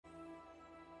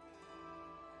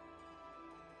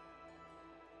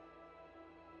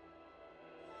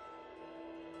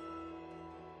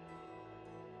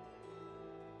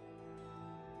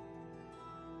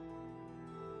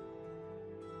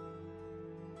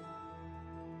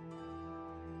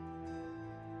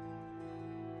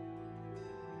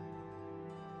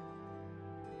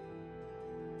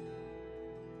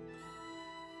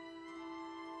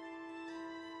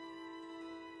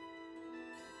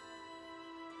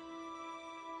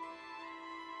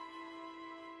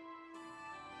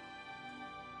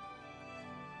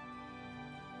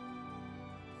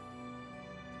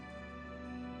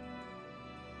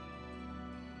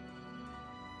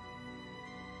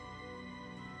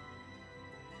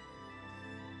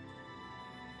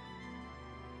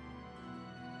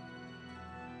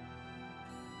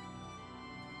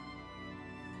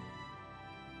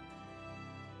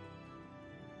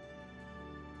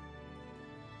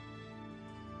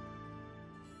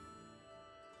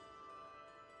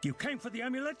You came for the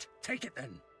amulet? Take it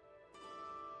then.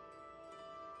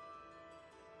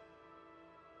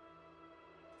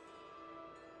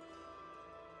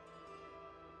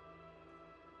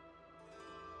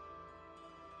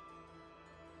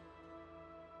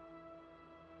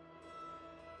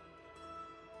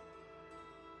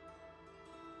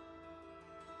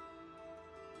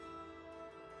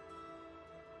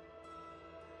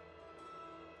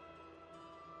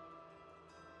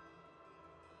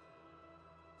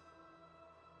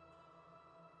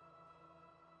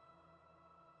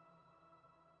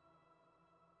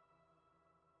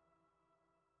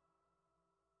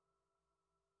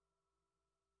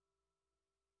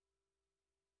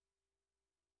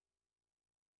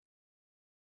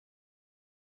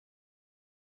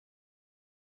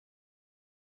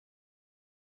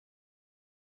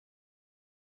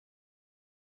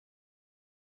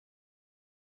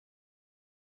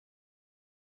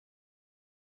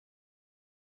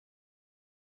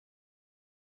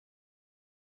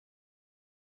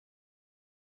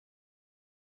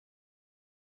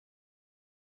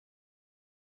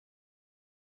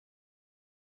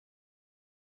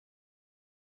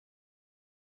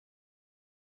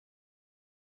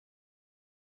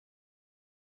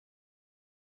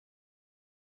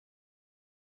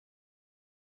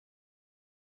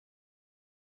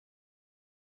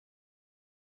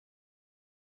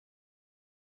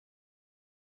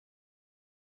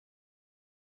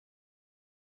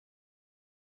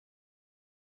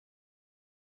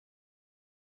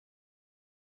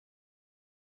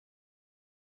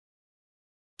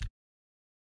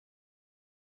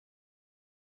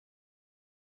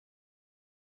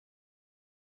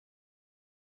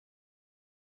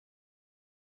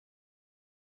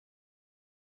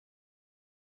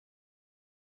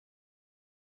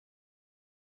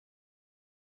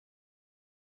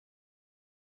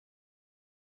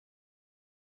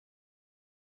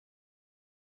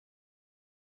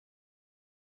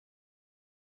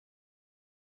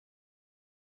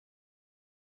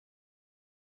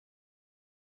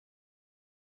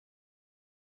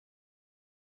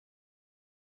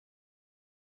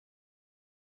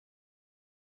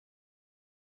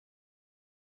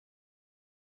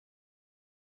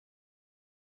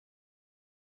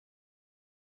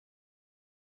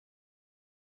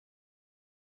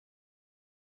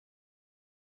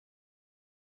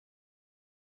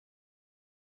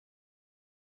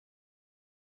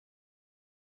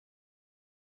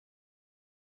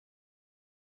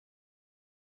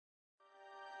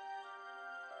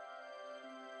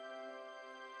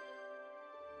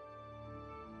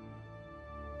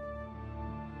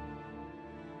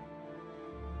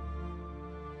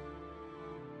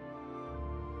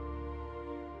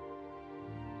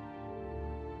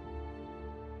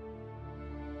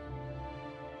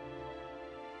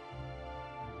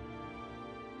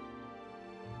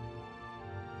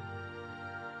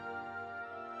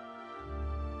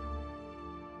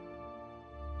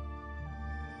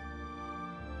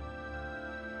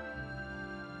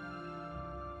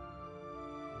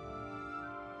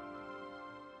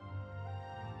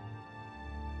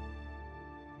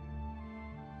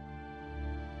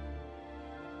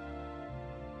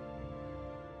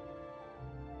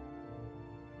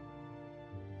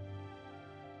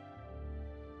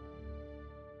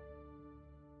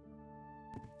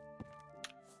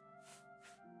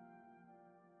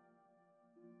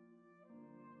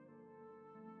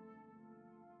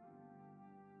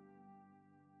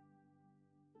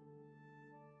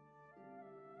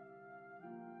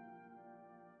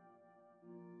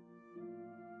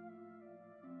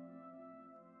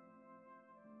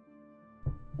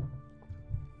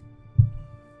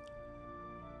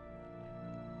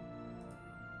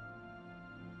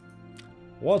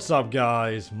 What's up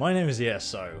guys, my name is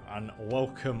ESO and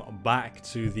welcome back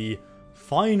to the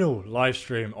final live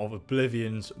stream of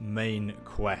Oblivion's main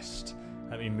quest.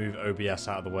 Let me move OBS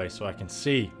out of the way so I can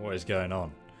see what is going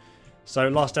on. So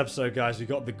last episode guys, we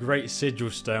got the Great Sigil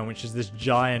Stone, which is this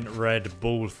giant red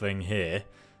ball thing here.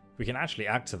 We can actually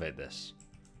activate this,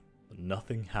 but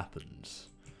nothing happens.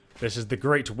 This is the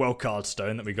Great Wellcard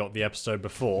Stone that we got the episode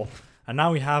before, and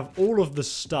now we have all of the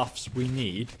stuffs we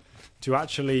need to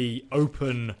actually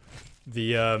open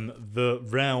the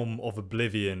realm of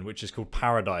Oblivion, which is called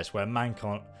Paradise, where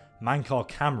Mankar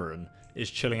Cameron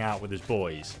is chilling out with his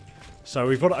boys. So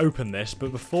we've got to open this,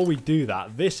 but before we do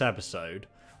that, this episode,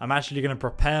 I'm actually going to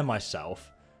prepare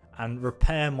myself and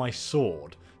repair my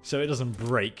sword so it doesn't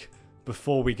break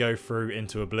before we go through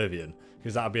into Oblivion,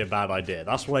 because that would be a bad idea.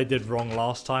 That's what I did wrong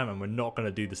last time, and we're not going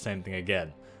to do the same thing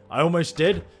again. I almost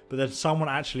did, but then someone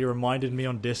actually reminded me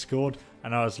on Discord,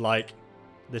 and I was like,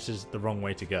 this is the wrong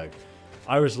way to go.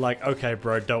 I was like, okay,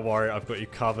 bro, don't worry, I've got you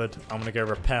covered. I'm going to go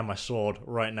repair my sword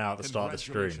right now at the start of the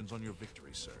stream. Congratulations on your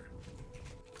victory, sir.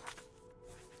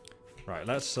 Right,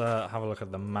 let's have a look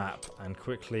at the map and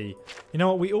quickly... You know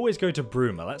what, we always go to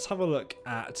Bruma. Let's have a look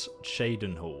at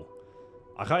Cheydinhal.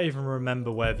 I can't even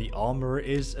remember where the armor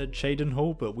is at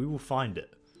Cheydinhal, but we will find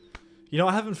it. You know,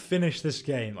 I haven't finished this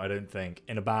game, I don't think,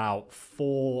 in about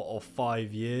 4 or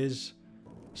 5 years.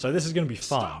 So this is going to be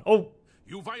fun. Stop. Oh!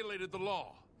 You violated the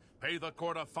law. Pay the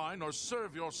court a fine or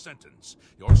serve your sentence.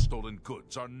 Your stolen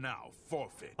goods are now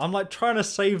forfeit. I'm like trying to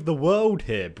save the world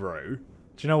here, bro.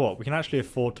 Do you know what? We can actually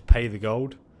afford to pay the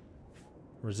gold.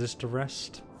 Resist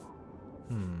arrest.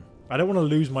 I don't want to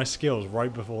lose my skills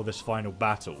right before this final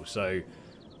battle, so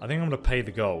I think I'm going to pay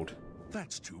the gold.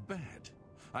 That's too bad.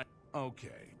 Okay.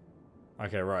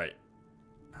 Okay, right.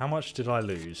 How much did I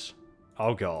lose?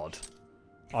 Oh, God.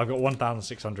 I've got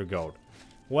 1,600 gold.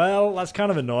 Well, that's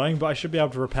kind of annoying, but I should be able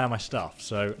to repair my stuff,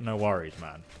 so no worries,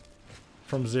 man.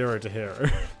 From 0 to hero.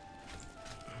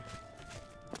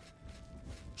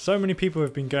 So many people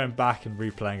have been going back and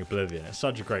replaying Oblivion. It's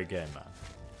such a great game, man.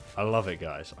 I love it,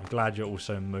 guys. I'm glad you're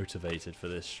also motivated for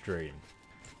this stream.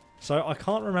 So, I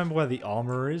can't remember where the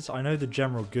armor is. I know the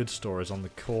general goods store is on the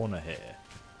corner here.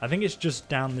 I think it's just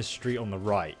down this street on the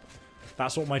right.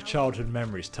 That's what my childhood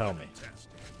memories tell me.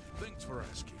 Thanks for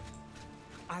asking.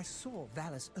 I saw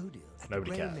Valis Odile at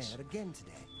Nobody the Grey cares. Mare again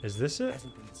today. Is this it?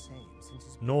 Hasn't been the same since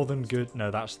his Northern Good...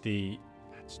 No, that's the...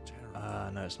 That's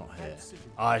terrible. No, it's not here.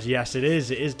 Ah, yes, it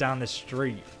is. It is down this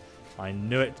street. I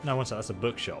knew it. No, one sec. That's a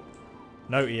bookshop.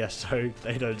 No ESO.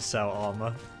 They don't sell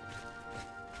armor.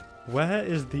 Where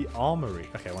is the armory?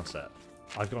 Okay, one sec.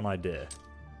 I've got an idea.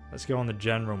 Let's go on the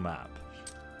general map.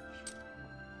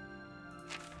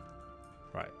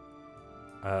 Right.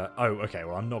 Oh, okay.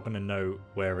 Well, I'm not going to know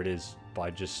where it is by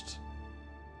just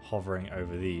hovering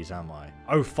over these, am I?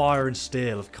 Oh, Fire and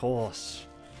Steel, of course.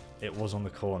 It was on the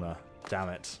corner. Damn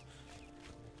it.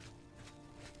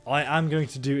 I am going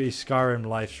to do a Skyrim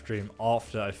live stream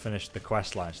after I finish the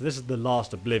quest line. So this is the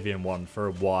last Oblivion one for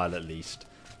a while at least.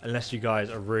 Unless you guys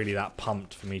are really that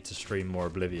pumped for me to stream more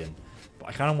Oblivion. But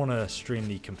I kind of want to stream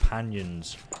the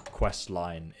Companions quest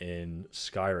line in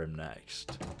Skyrim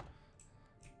next.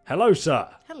 Hello, sir.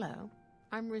 Hello,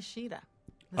 I'm Rashida.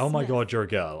 Oh my god, you're a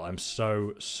girl. I'm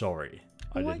so sorry.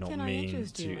 I What did not can I mean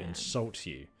interest you to in? insult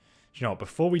you. Do you know what?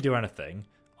 Before we do anything,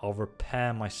 I'll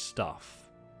repair my stuff.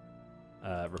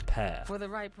 Repair. For the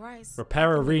right price.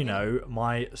 Repair I can begin. Reno,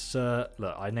 my Sir...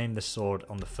 Look, I named this sword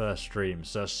on the first stream,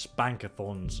 Sir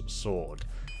Spankathon's sword.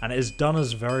 And it has done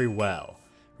us very well.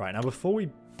 Right, now before we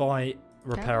buy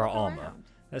repair our Look armor, around.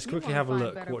 let's You quickly won't have a find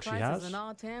look better what she prices has. than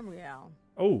all Tamriel.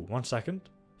 Oh, 1 second.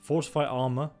 Fortify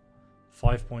armor,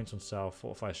 5 points on sale,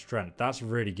 fortify strength. That's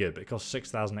really good, but it costs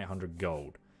 6,800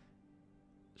 gold.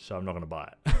 So I'm not going to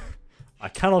buy it. I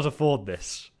cannot afford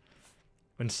this.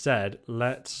 Instead,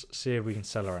 let's see if we can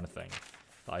sell her anything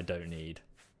that I don't need.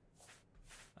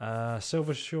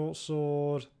 Silver short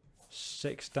sword,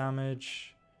 6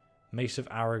 damage, mace of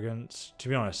arrogance. To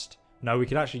be honest, no, we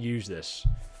could actually use this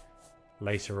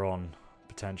later on,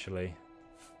 potentially.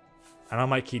 And I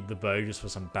might keep the bow just for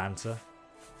some banter.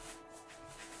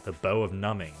 The bow of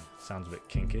numbing sounds a bit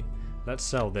kinky. Let's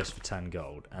sell this for 10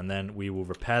 gold, and then we will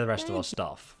repair the rest of our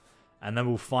stuff. And then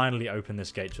we'll finally open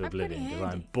this gate to I'm pretty Oblivion, because I'm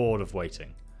handy. bored of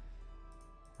waiting.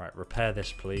 Right, repair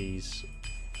this, please.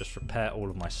 Just repair all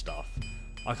of my stuff.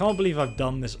 I can't believe I've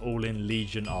done this all in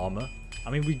Legion armor. I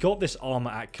mean, we got this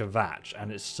armor at Kvatch,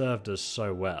 and it served us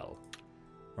so well.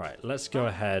 Right, let's go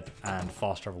ahead and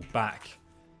fast travel back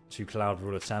to Cloud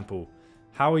Ruler Temple.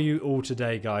 How are you all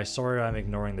today, guys? Sorry I'm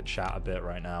ignoring the chat a bit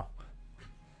right now.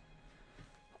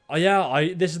 Oh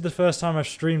yeah, this is the first time I've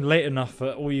streamed late enough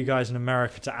for all you guys in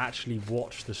America to actually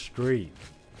watch the stream.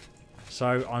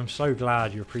 So I'm so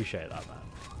glad you appreciate that, man.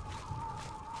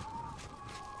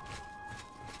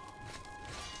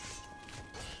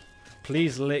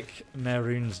 Please lick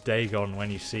Mehrunes Dagon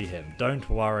when you see him. Don't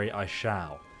worry, I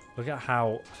shall. Look at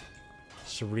how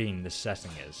serene this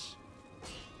setting is.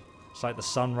 It's like the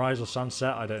sunrise or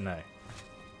sunset, I don't know.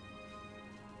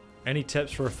 Any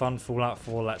tips for a fun Fallout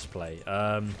 4 Let's Play?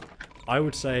 I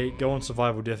would say go on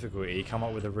survival difficulty, come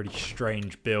up with a really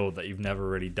strange build that you've never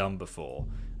really done before,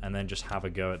 and then just have a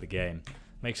go at the game.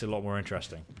 Makes it a lot more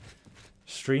interesting.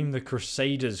 Stream the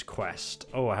Crusaders quest.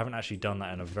 Oh, I haven't actually done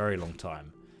that in a very long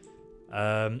time.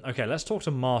 Okay, let's talk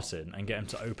to Martin and get him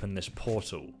to open this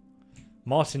portal.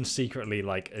 Martin's secretly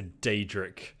like a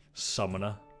Daedric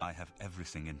summoner. I have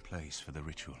everything in place for the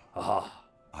ritual. Ah.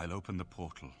 I'll open the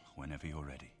portal whenever you're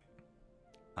ready.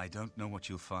 I don't know what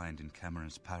you'll find in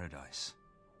Cameron's paradise.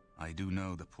 I do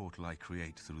know the portal I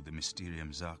create through the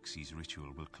Mysterium Xerxes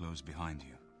ritual will close behind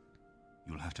you.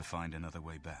 You'll have to find another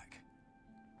way back.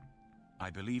 I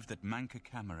believe that Manca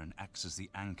Cameron acts as the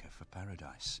anchor for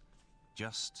paradise,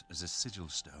 just as a sigil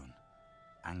stone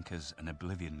anchors an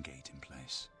Oblivion gate in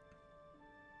place.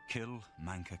 Kill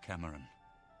Manca Cameron,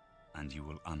 and you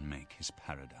will unmake his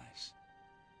paradise.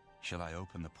 Shall I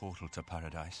open the portal to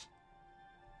paradise?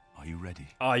 Are you ready?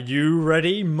 Are you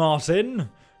ready, Martin?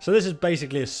 So this is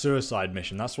basically a suicide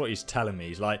mission. That's what he's telling me.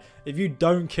 He's like, if you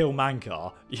don't kill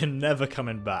Mancar, you're never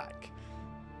coming back.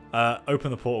 Open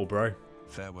the portal, bro.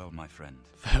 Farewell, my friend.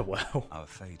 Farewell. Our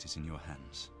fate is in your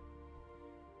hands.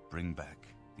 Bring back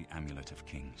the Amulet of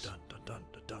Kings. Dun, dun, dun,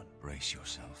 dun, dun. Brace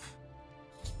yourself.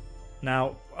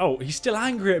 Now, oh, he's still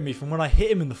angry at me from when I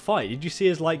hit him in the fight. Did you see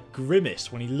his, like,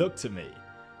 grimace when he looked at me?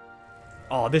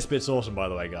 Oh, this bit's awesome, by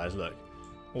the way, guys. Look.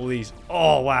 All these...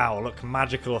 Oh, wow. Look,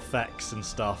 magical effects and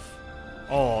stuff.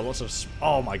 Oh, lots of...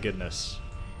 Oh, my goodness.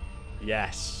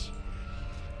 Yes.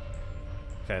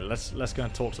 Okay, let's go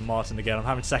and talk to Martin again. I'm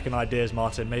having second ideas,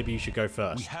 Martin. Maybe you should go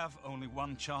first. We have only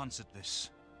one chance at this.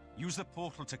 Use the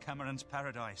portal to Cameron's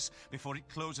paradise before it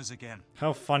closes again.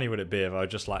 How funny would it be if I was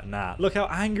just like, nah. Look how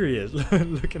angry he is. Look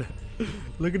at it.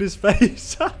 Look at his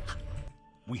face.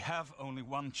 We have only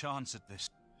one chance at this.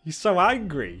 He's so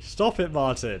angry. Stop it,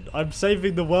 Martin. I'm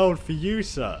saving the world for you,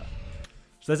 sir.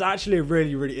 So there's actually a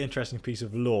really, really interesting piece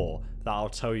of lore that I'll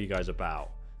tell you guys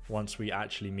about once we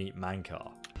actually meet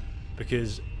Mancar.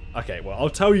 Because, okay, well, I'll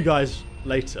tell you guys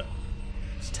later.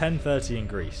 It's 10:30 in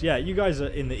Greece. Yeah, you guys are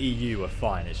in the EU are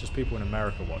fine. It's just people in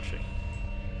America watching.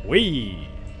 Whee!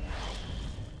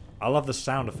 I love the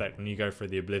sound effect when you go through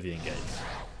the Oblivion gates.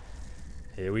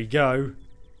 Here we go.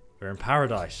 We're in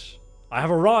paradise. I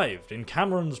have arrived in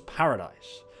Cameron's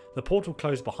paradise. The portal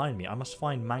closed behind me. I must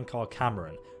find Mancar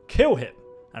Cameron, kill him,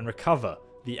 and recover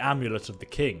the Amulet of the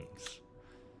Kings.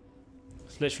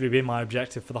 It's literally been my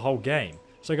objective for the whole game.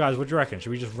 So guys, what do you reckon? Should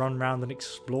we just run around and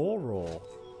explore, or...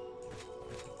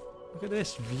 Look at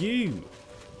this view.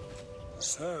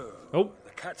 So,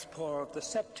 the cat's paw of the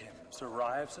Septims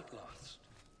arrives at last.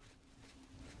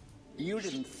 You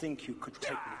didn't think you could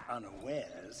take me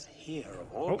unawares here,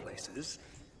 of all places,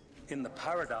 in the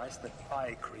paradise that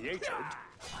I created.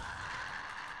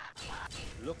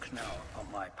 Look now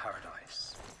on my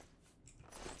paradise.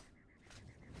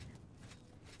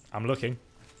 I'm looking.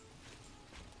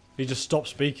 He just stopped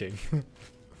speaking.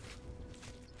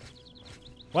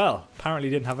 Well, apparently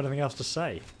he didn't have anything else to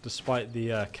say, despite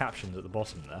the captions at the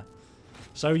bottom there.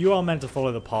 So you are meant to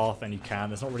follow the path, and you can.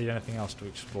 There's not really anything else to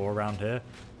explore around here.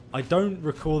 I don't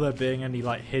recall there being any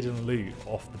like hidden loot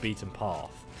off the beaten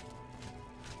path.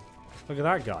 Look at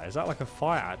that guy. Is that like a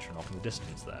fire atronach in the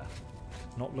distance there?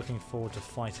 Not looking forward to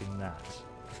fighting that.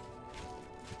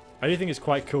 I do think it's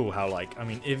quite cool how, like, I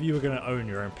mean, if you were going to own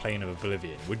your own plane of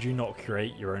Oblivion, would you not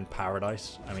create your own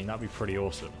paradise? I mean, that'd be pretty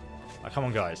awesome. Like, come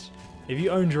on, guys. If you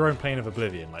owned your own plane of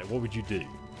Oblivion, like, what would you do?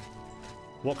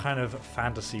 What kind of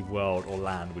fantasy world or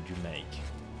land would you make?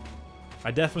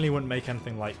 I definitely wouldn't make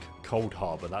anything like Cold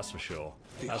Harbor, that's for sure.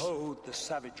 Behold the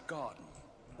savage garden,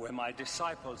 where my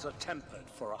disciples are tempered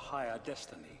for a higher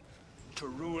destiny, to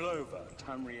rule over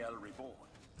Tamriel Reborn.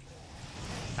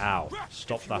 Ow.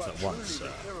 Stop that at once, sir.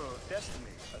 The hero of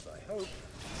destiny, as I hope,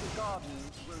 the garden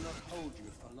will not hold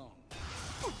you for long.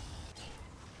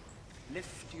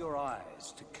 Lift your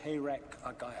eyes to Kairek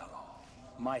Agayalor,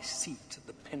 my seat at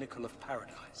the pinnacle of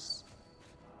paradise.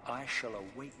 I shall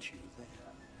await you there.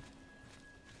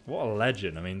 What a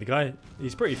legend. I mean, the guy,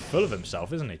 he's pretty full of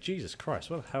himself, isn't he? Jesus Christ,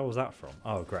 where the hell was that from?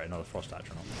 Oh, great, not a Frost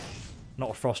Atronach.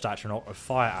 Not a Frost Atronach, a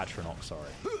Fire Atronach,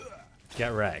 sorry.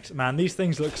 Get wrecked. Man, these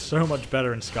things look so much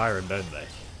better in Skyrim, don't they?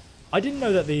 I didn't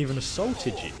know that they even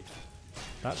assaulted you.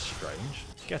 That's strange.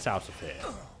 Get out of here.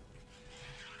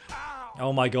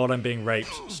 Oh my god, I'm being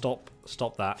raped. Stop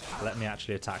that. Let me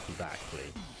actually attack you back,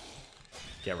 please.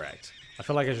 Get wrecked. I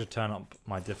feel like I should turn up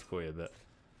my difficulty a bit.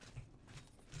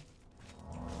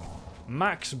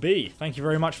 Max B, thank you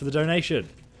very much for the donation.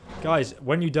 Guys,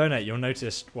 when you donate, you'll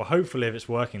notice, well, hopefully if it's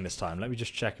working this time, let me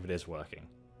just check if it is working.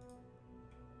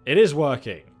 It is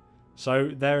working. So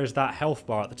there is that health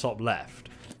bar at the top left.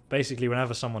 Basically,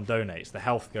 whenever someone donates, the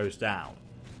health goes down.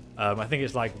 I think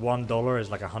it's like $1 is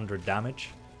like 100 damage,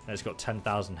 and it's got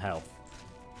 10,000 health.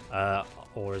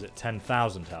 Or is it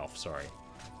 10,000 health, sorry.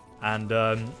 And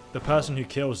the person who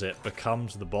kills it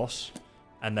becomes the boss,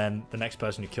 and then the next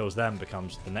person who kills them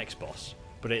becomes the next boss.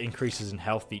 But it increases in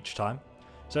health each time.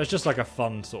 So it's just like a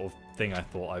fun sort of thing I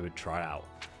thought I would try out.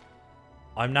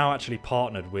 I'm now actually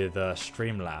partnered with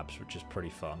Streamlabs, which is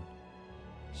pretty fun.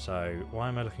 So, why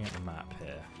am I looking at the map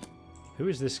here? Who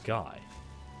is this guy?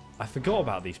 I forgot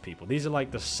about these people. These are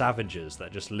like the savages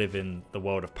that just live in the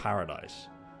world of paradise.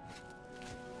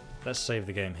 Let's save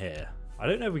the game here. I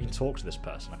don't know if we can talk to this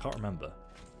person. I can't remember.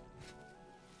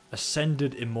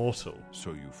 Ascended Immortal.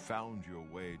 So you found your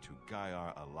way to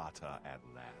Gaiar Alata at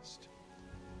last.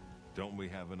 Don't we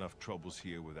have enough troubles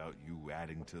here without you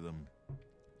adding to them?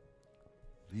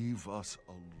 Leave us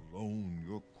alone.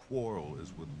 Your quarrel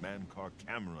is with Mankar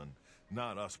Cameron,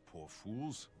 not us poor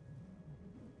fools.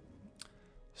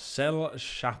 Sel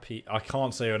Shapi. I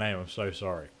can't say your name, I'm so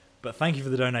sorry. But thank you for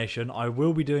the donation. I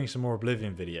will be doing some more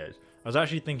Oblivion videos. I was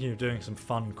actually thinking of doing some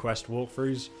fun quest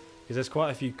walkthroughs, because there's quite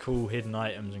a few cool hidden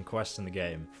items and quests in the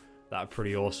game that are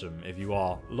pretty awesome. If you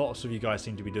are, lots of you guys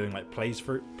seem to be doing like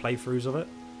playthroughs of it,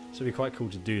 so it'd be quite cool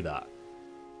to do that.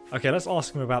 Okay, let's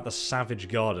ask him about the Savage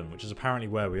Garden, which is apparently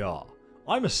where we are.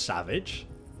 I'm a savage.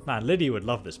 Man, Lydia would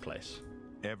love this place.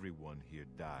 Everyone here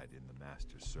died in the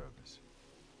Master's service.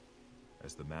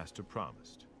 As the Master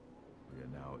promised, we are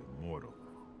now immortal,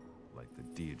 like the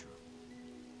Daedra.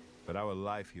 But our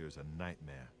life here is a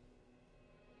nightmare.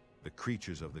 The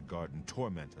creatures of the garden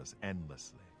torment us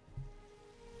endlessly.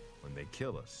 When they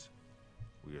kill us,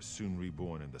 we are soon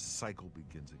reborn and the cycle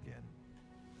begins again.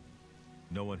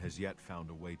 No one has yet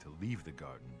found a way to leave the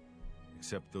garden,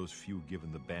 except those few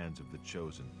given the bands of the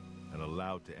Chosen and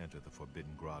allowed to enter the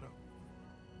Forbidden Grotto.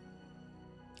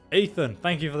 Ethan,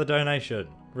 thank you for the donation.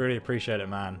 Really appreciate it,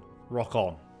 man. Rock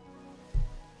on.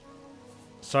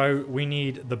 So, we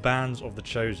need the bands of the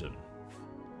Chosen,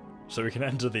 so we can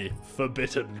enter the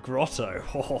Forbidden Grotto.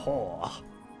 Ho ho ho.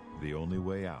 The only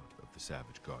way out of the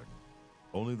Savage Garden.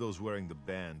 Only those wearing the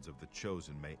bands of the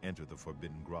Chosen may enter the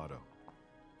Forbidden Grotto.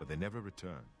 But they never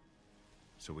return,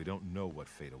 so we don't know what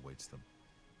fate awaits them.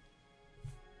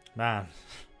 Man,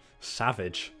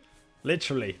 savage.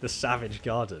 Literally, the Savage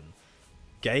Garden.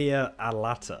 Gaia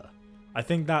Alata. I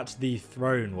think that's the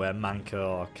throne where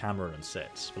Mankar Cameron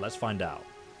sits, but let's find out.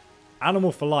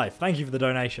 Animal for Life, thank you for the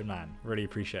donation, man. Really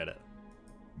appreciate it.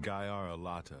 Gaiar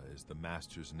Alata is the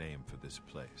Master's name for this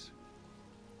place.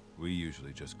 We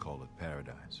usually just call it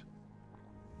Paradise.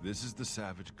 This is the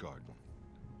Savage Garden.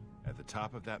 At the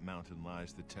top of that mountain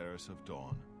lies the Terrace of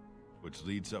Dawn, which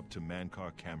leads up to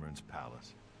Mankar Cameron's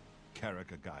palace, Carrick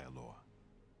Agaialor.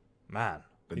 Man,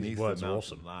 these Beneath words the are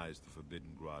mountain awesome. lies the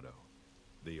Forbidden Grotto,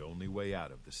 the only way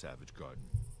out of the Savage Garden.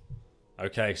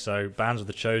 Okay, so Bands of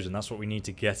the Chosen, that's what we need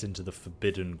to get into the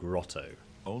Forbidden Grotto.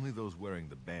 Only those wearing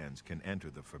the bands can enter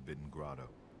the Forbidden Grotto.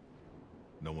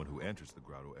 No one who enters the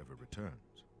grotto ever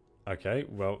returns. Okay,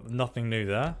 well, nothing new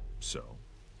there. So?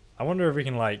 I wonder if we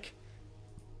can, like...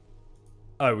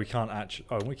 Oh, we can't actually...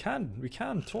 Oh, we can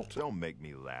talk to him. Don't make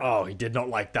me laugh. Oh, he did not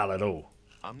like that at all.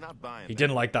 I'm not buying He that.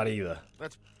 didn't like that either.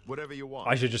 That's whatever you want.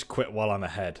 I should just quit while I'm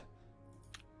ahead.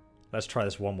 Let's try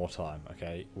this one more time,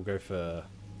 okay? We'll go for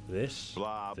this,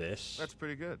 Blah. this, That's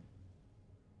pretty good.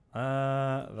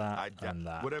 that, and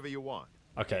that. Whatever you want.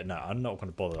 Okay, no, I'm not going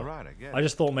to bother. All right, I get I it.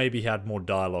 just thought maybe he had more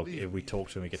dialogue. If we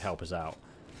talked to him, he could help us out.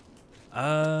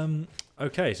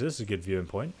 Okay, so this is a good viewing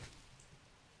point.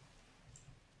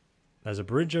 There's a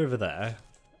bridge over there,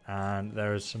 and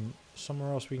there is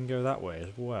somewhere else we can go that way as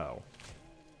well.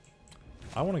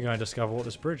 I want to go and discover what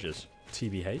this bridge is.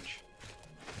 TBH?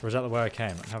 Or is that the way I came?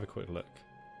 Let me have a quick look.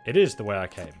 It is the way I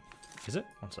came. Is it?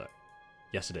 One sec.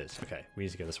 Yes, it is. Okay, we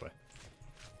need to go this way.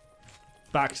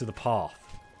 Back to the path.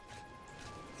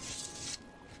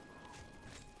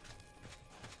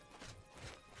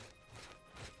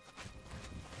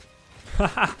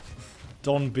 Haha!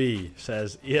 Don B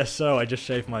says, ESO, I just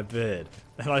shaved my beard.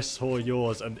 Then I saw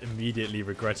yours and immediately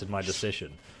regretted my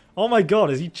decision. Oh my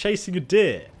god, is he chasing a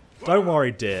deer? Don't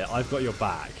worry, dear, I've got your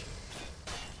back.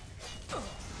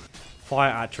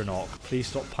 Fire Atronach, please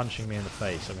stop punching me in the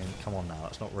face. I mean, come on now,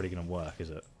 that's not really going to work, is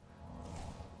it?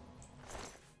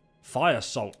 Fire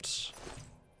salts.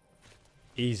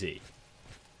 Easy.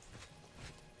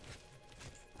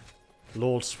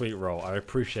 Lord Sweetroll, I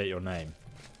appreciate your name.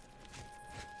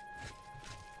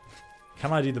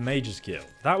 Can I do the Mages Guild?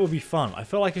 That would be fun. I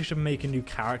feel like I should make a new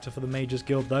character for the Mages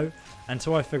Guild though,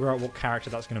 until I figure out what character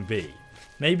that's going to be.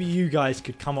 Maybe you guys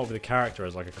could come up with a character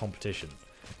as like a competition.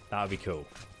 That would be cool.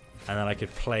 And then I could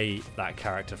play that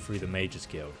character through the Mages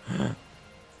Guild.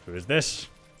 Who is this?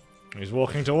 He's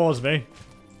walking towards me.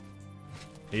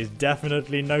 He's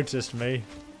definitely noticed me.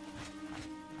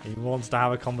 He wants to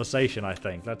have a conversation, I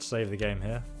think. Let's save the game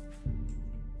here.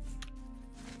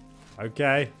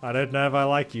 Okay, I don't know if I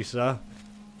like you, sir.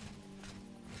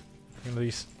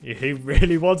 He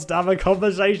really wants to have a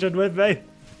conversation with me.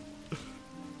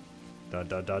 Dun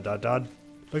dun dun dun dun.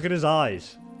 Look at his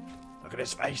eyes. Look at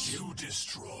his face. You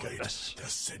destroyed the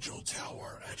Sigil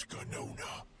Tower at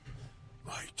Ganona.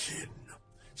 My kin,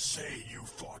 say you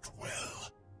fought well.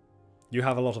 You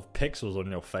have a lot of pixels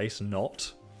on your face,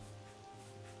 not.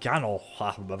 Ganol.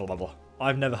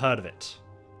 I've never heard of it.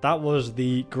 That was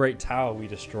the great tower we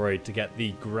destroyed to get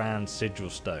the Grand Sigil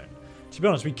Stone. To be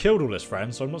honest, we killed all his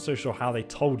friends, so I'm not so sure how they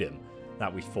told him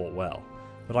that we fought well.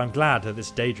 But I'm glad that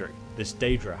this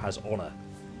Daedra has honour.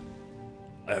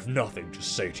 I have nothing to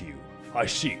say to you. I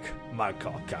seek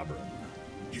Mankar Cameron.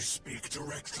 You speak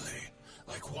directly,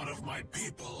 like one of my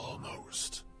people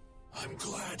almost. I'm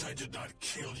glad I did not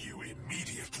kill you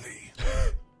immediately.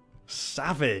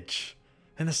 Savage.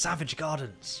 In the Savage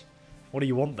Gardens. What do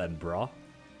you want then, brah?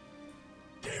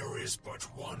 There is but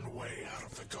one way out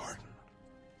of the garden.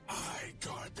 I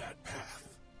guard that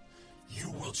path.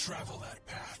 You will travel that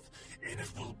path, and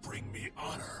it will bring me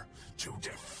honor to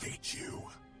defeat you.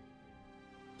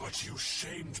 But you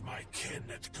shamed my kin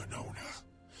at Ganona.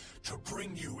 To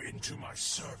bring you into my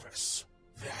service,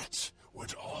 that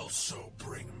would also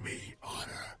bring me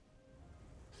honor.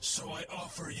 So I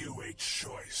offer you a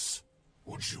choice.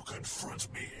 Would you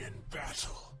confront me in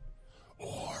battle,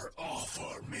 or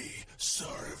offer me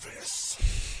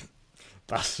service?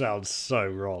 That sounds so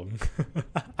wrong.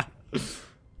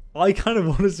 I kind of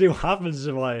want to see what happens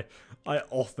if I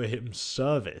offer him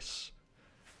service.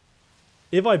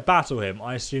 If I battle him,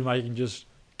 I assume I can just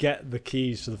get the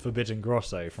keys to the Forbidden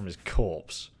Grotto from his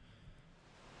corpse.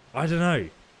 I don't know.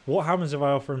 What happens if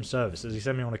I offer him service? Does he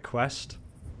send me on a quest?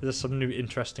 Is there some new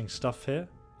interesting stuff here?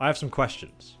 I have some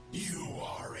questions. You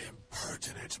are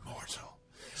impertinent, mortal.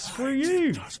 Screw you. I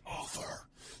did not offer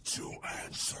to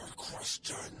answer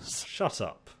questions. Shut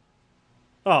up.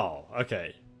 Oh,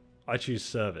 okay. I choose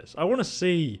service. I want to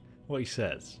see what he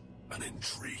says. An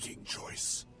intriguing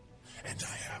choice. And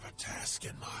I have a task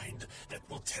in mind that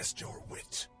will test your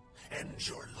wit and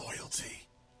your loyalty.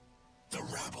 The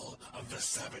rabble of the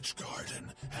Savage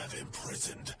Garden have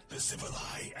imprisoned the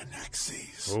Zivilai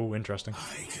Anaxes. Oh, interesting.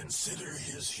 I consider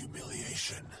his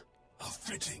humiliation a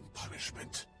fitting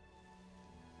punishment.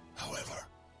 However,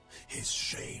 his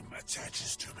shame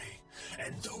attaches to me,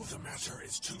 and though the matter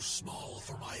is too small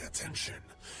for my attention,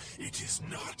 it is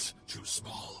not too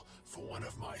small for one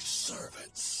of my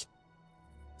servants.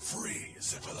 Free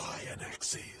Zivilai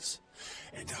Anaxes,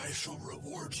 and I shall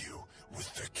reward you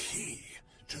with the key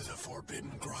to the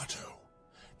Forbidden Grotto,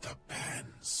 the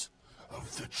Bands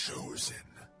of the Chosen.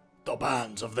 The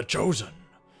Bands of the Chosen.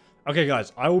 Okay,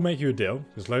 guys, I will make you a deal,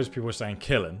 because loads of people are saying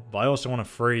kill him, but I also want to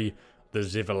free the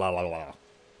Zivilala.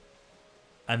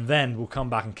 And then we'll come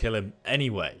back and kill him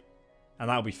anyway. And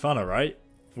that'll be funner, right?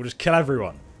 We'll just kill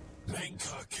everyone.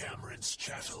 Mankar Cameron's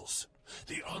chattels,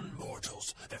 the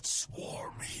unmortals that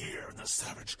swarm here in the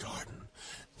Savage Garden,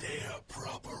 their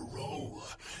proper role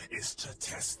is to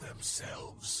test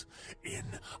themselves in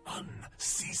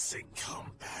unceasing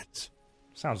combat.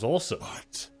 Sounds awesome.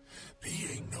 But,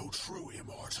 being no true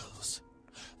immortals,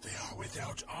 they are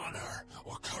without honor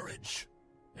or courage,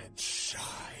 and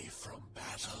shy from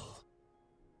battle.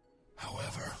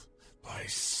 However, by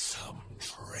some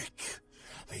trick,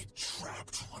 they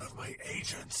trapped one of my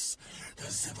agents, the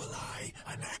Zivilai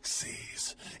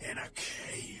Anaxes, in a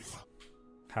cave.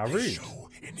 How They rude. show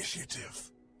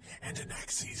initiative, and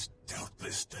Anaxes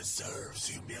doubtless deserves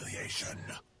humiliation.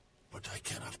 But I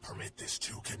cannot permit this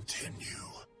to continue.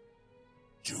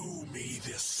 Do me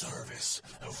this service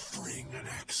of freeing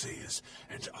Anaxes,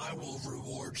 and I will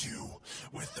reward you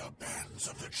with the Bands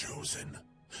of the Chosen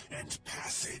and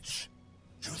passage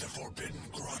to the Forbidden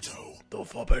Grotto. The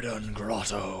Forbidden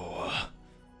Grotto.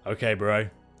 Okay, bro.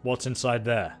 What's inside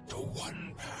there? The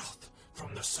one path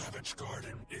from the Savage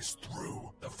Garden is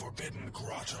through the Forbidden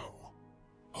Grotto.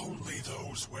 Only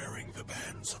those wearing the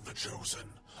Bands of the Chosen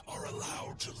are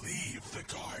allowed to leave the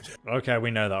garden. Okay,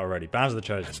 we know that already. Bands of the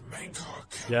Chosen. And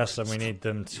Mankar Yes, and we Cameron's need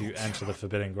them to you enter the cannot.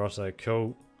 Forbidden Grotto.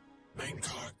 Cool.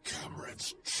 Mankar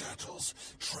Cameron's chattels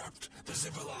trapped the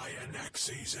Zivilai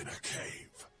Anaxes in a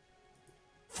cave.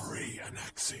 Free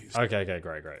Anaxes. Okay,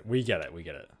 great. We get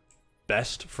it.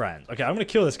 Best friend. Okay, I'm going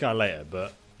to kill this guy later,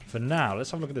 but for now,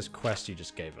 let's have a look at this quest you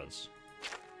just gave us.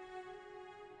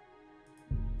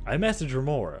 I messaged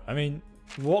Remora. I mean,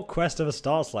 what quest ever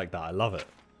starts like that? I love it.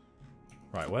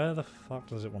 Right, where the fuck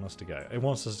does it want us to go? It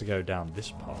wants us to go down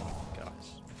this path,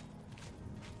 guys.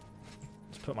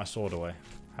 Let's put my sword away.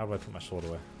 How do I put my sword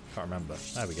away? Can't remember.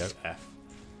 There we go. F.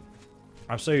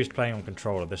 I'm so used to playing on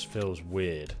controller, this feels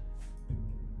weird.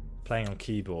 Playing on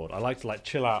keyboard. I like to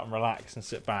chill out and relax and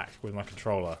sit back with my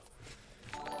controller.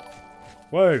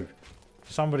 Whoa!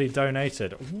 Somebody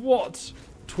donated. What?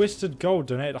 Twisted Gold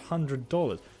donated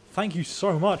 $100. Thank you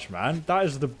so much, man. That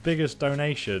is the biggest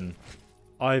donation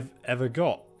I've ever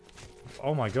got.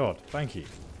 Oh my god, thank you.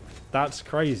 That's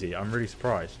crazy. I'm really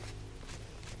surprised.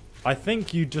 I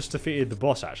think you just defeated the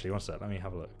boss, actually. One sec. Let me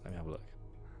have a look. Let me have a look.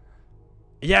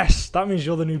 Yes! That means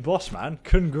you're the new boss, man.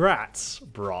 Congrats,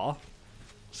 brah.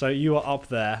 So you are up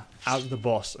there, as the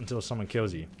boss, until someone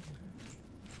kills you.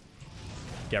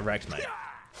 Get wrecked, mate.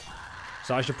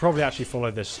 So I should probably actually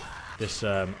follow this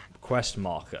quest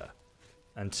marker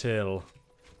until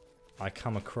I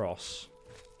come across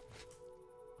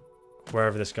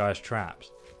wherever this guy is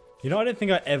trapped. You know, I don't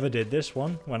think I ever did this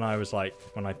one when I was like,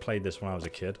 when I played this when I was a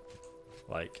kid.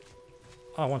 Like,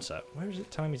 oh, one sec. Where is it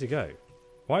telling me to go?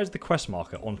 Why is the quest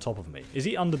marker on top of me? Is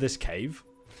he under this cave?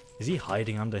 Is he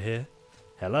hiding under here?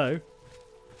 Hello?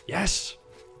 Yes!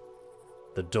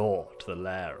 The door to the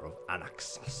lair of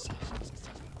Anastasia.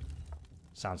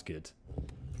 Sounds good.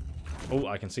 Oh,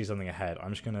 I can see something ahead.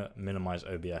 I'm just going to minimize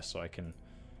OBS so I can...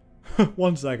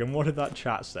 1 second, what did that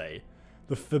chat say?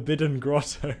 The Forbidden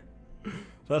Grotto.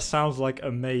 That sounds like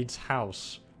a maid's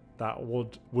house that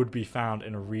would be found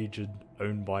in a region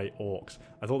owned by orcs.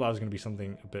 I thought that was going to be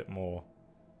something a bit more...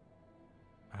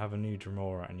 I have a new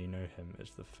Dremora and you know him.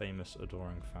 It's the famous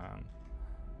adoring fan.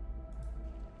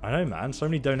 I know, man. So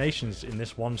many donations in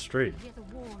this one stream.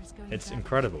 It's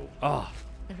incredible. Ah.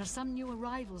 There are some new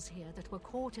arrivals here that were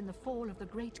caught in the fall of the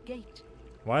Great Gate.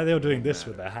 Why are they all doing this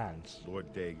with their hands?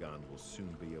 Lord Dagon will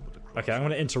soon be able to cross. Okay, I'm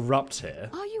going to interrupt here.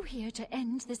 Are you here to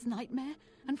end this nightmare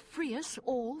and free us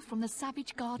all from the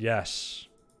savage guard? Yes.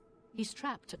 He's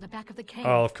trapped at the back of the cave.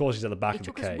 Oh, of course he's at the back of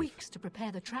the cave. It took us weeks to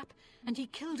prepare the trap, and he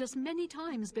killed us many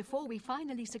times before we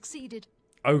finally succeeded.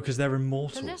 Oh, because they're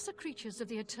immortal. The lesser creatures of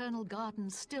the Eternal Garden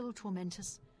still torment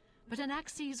us, but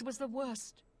Anaxes was the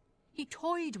worst. He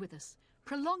toyed with us,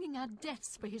 prolonging our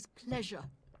deaths for his pleasure.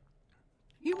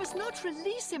 You must not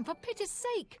release him, for pity's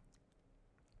sake.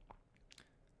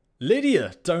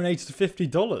 Lydia donated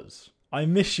 $50. I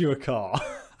miss you a car.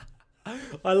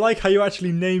 I like how you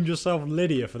actually named yourself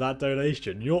Lydia for that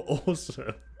donation. You're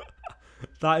awesome.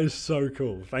 That is so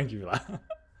cool. Thank you for that.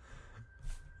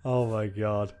 Oh my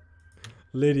god.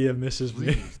 Lydia misses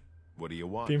me. What do you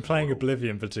want? Been playing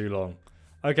Oblivion for too long.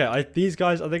 Okay, these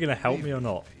guys, are they going to help me or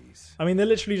not? I mean, they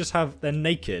literally just they're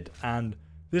naked, and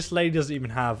this lady doesn't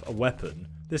even have a weapon.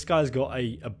 This guy's got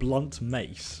a blunt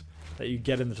mace that you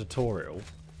get in the tutorial.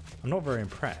 I'm not very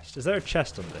impressed. Is there a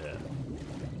chest under here?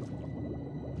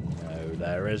 No,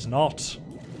 there is not.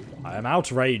 I am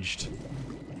outraged.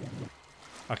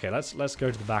 Okay, let's go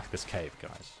to the back of this cave,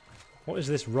 guys. What is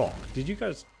this rock? Did you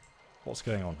guys... What's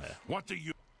going on here? What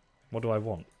do I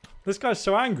want? This guy's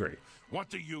so angry. What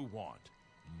do you want,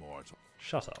 mortal?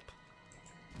 Shut up.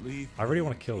 Leave I really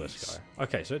want to kill this guy.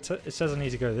 Okay, so it says I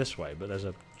need to go this way, but there's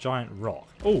a giant rock.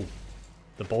 Oh!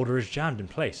 The boulder is jammed in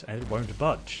place and it won't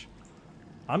budge.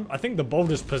 I think the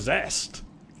boulder's possessed.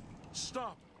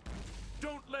 Stop!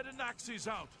 Don't let Anaxes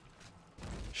out!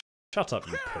 Shut up,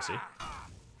 you pussy.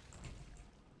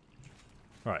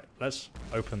 Right, let's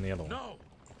open the other one. No!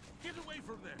 Get away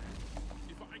from there!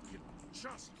 If I can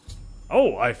just...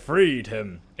 Oh, I freed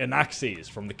him, Anaxes,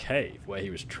 from the cave where he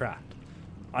was trapped.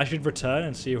 I should return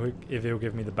and see if he'll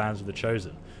give me the Bands of the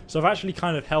Chosen. So I've actually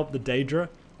kind of helped the Daedra.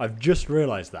 I've just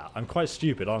realised that. I'm quite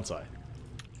stupid, aren't I?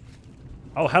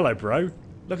 Oh, hello, bro.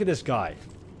 Look at this guy.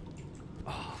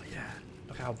 Oh, yeah.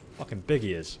 Look how fucking big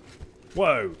he is.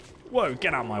 Whoa. Whoa,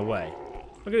 get out of my way.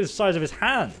 Look at the size of his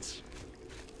hands.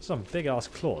 Some big-ass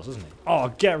claws, isn't he?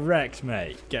 Oh, get wrecked,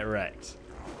 mate. Get wrecked.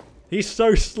 He's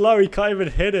so slow, he can't even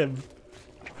hit him.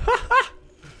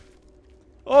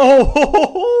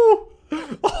 Oh!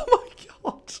 Oh my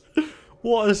god!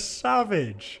 What a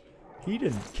savage! He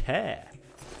didn't care.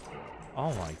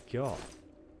 Oh my god!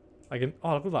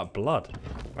 Oh, look at that blood!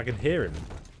 I can hear him.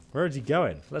 Where is he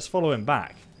going? Let's follow him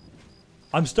back.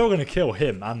 I'm still gonna kill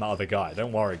him and the other guy.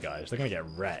 Don't worry, guys. They're gonna get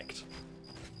wrecked.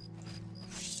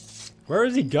 Where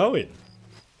is he going?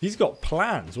 He's got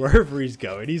plans wherever he's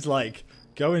going. He's like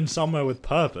going somewhere with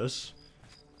purpose.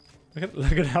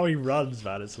 Look at how he runs,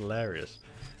 man. It's hilarious.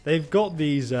 They've got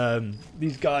these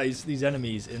guys, these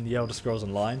enemies in the Elder Scrolls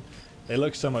Online. They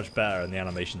look so much better and the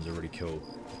animations are really cool.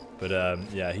 But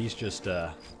yeah, he's just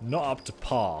not up to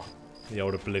par, the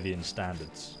old Oblivion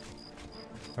standards.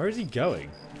 Where is he going?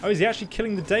 Oh, is he actually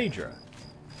killing the Daedra?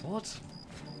 What?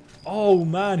 Oh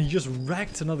man, he just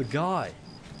wrecked another guy.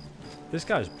 This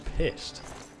guy's pissed.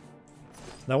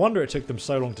 No wonder it took them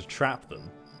so long to trap them.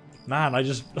 Man, I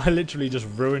literally just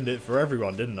ruined it for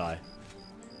everyone, didn't I?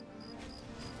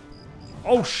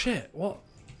 Oh shit, what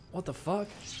the fuck?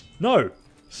 No,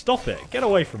 stop it, get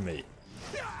away from me.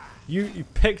 You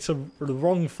picked the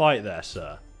wrong fight there,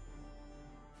 sir.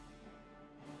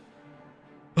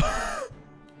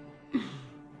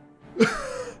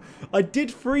 I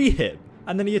did free him.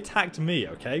 And then he attacked me,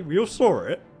 okay? We all saw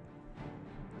it.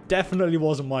 Definitely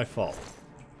wasn't my fault.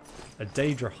 A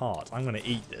Daedra heart. I'm going to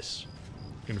eat this.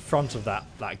 In front of that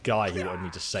guy who wanted me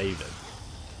to save him.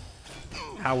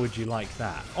 How would you like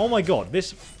that? Oh my god,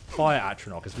 this fire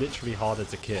Atronach is literally harder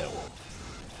to kill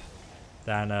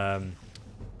than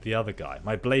the other guy.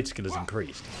 My blade skill has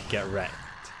increased. Get wrecked.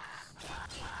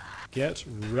 Get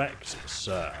wrecked,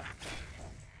 sir.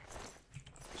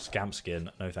 Scamp skin.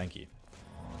 No, thank you.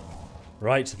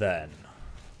 Right then.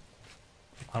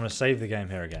 I'm going to save the game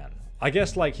here again. I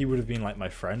guess like he would have been like my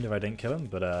friend if I didn't kill him,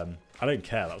 but I don't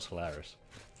care. That was hilarious.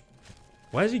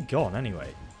 Where's he gone anyway?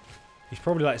 He's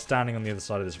probably like standing on the other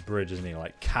side of this bridge, isn't he?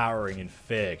 Like cowering in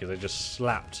fear because I just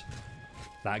slapped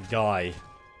that guy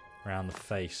around the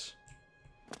face.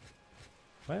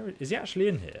 Where is he actually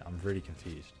in here? I'm really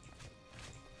confused.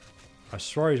 I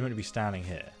swear he's meant to be standing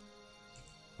here.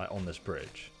 Like on this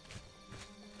bridge.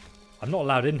 I'm not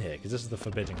allowed in here because this is the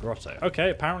Forbidden Grotto. Okay,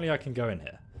 apparently I can go in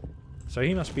here. So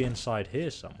he must be inside here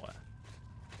somewhere.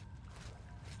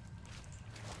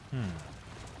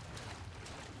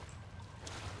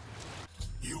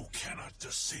 You cannot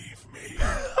deceive me.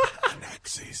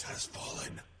 Anaxes has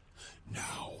fallen.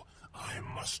 Now I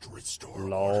must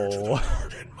restore order to the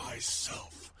garden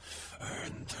myself.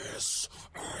 And this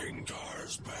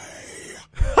angers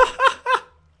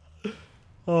me.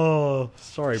 Oh,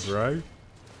 sorry, bro.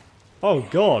 Oh,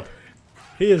 God.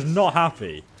 He is not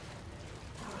happy.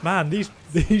 Man, these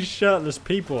shirtless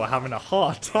people are having a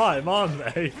hard time, aren't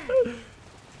they?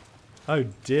 Oh,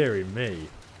 dearie me.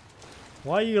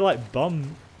 Why are you, like,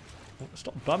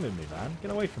 Stop bumming me, man.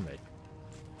 Get away from me.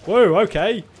 Whoa,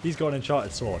 okay. He's got an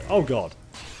enchanted sword. Oh, God.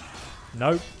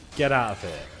 Nope. Get out of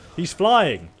here. He's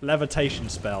flying. Levitation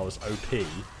spells, OP.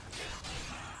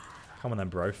 Come on then,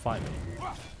 bro. Fight me.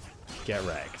 Get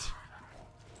wrecked.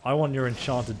 I want your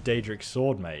enchanted Daedric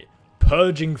sword, mate.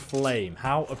 Purging Flame.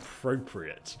 How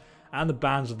appropriate. And the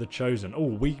Bands of the Chosen. Oh,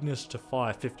 weakness to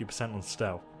fire. 50% on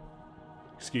stealth.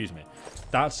 Excuse me.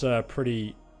 That's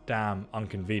pretty damn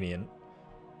inconvenient.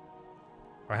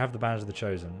 I have the Bands of the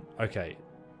Chosen. Okay.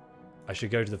 I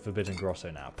should go to the Forbidden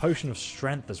Grotto now. Potion of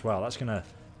Strength as well. That's going to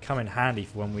come in handy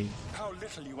for when we... How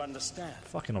little you understand.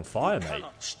 Fucking on fire, You mate.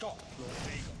 cannot stop Lord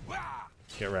Dagon.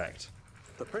 Get wrecked.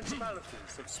 The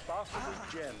principalities have sparkled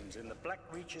with gems in the black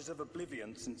reaches of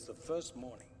Oblivion since the first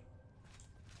morning.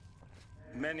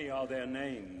 Many are their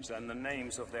names and the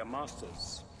names of their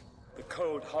masters. The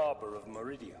cold harbor of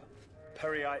Meridia,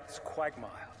 Periite's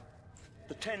quagmire,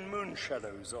 the 10 moon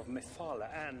shadows of Mephala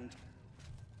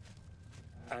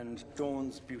and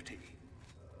Dawn's beauty,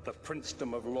 the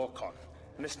princedom of Lorcan,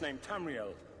 misnamed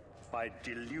Tamriel by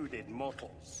deluded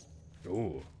mortals.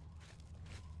 Ooh.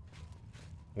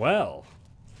 Well,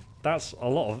 that's a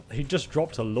lot of... He just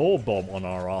dropped a lore bomb on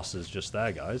our asses just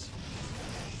there, guys.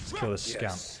 Let's kill this scamp.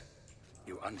 Yes,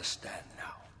 you understand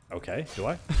now. Okay, do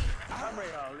I?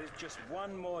 Tamriel is just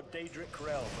one more Daedric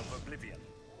realm of Oblivion,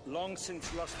 long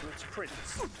since lost to its prince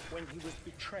when he was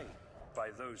betrayed by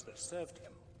those that served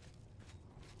him.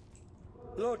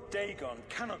 Lord Dagon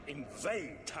cannot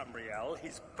invade Tamriel,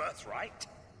 his birthright.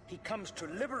 He comes to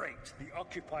liberate the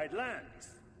occupied lands.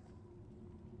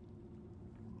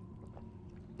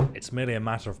 It's merely a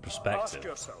matter of Ask perspective.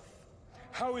 yourself,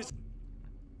 how is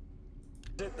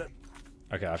it that...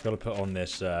 Okay, I've got to put on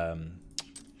this,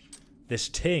 this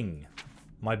ting.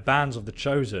 My Bands of the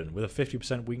Chosen with a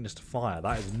 50% weakness to fire.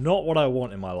 That is not what I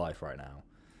want in my life right now.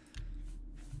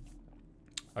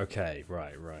 Okay,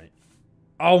 right.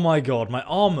 Oh my god, my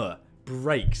armor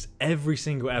breaks every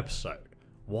single episode.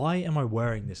 Why am I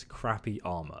wearing this crappy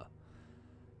armor?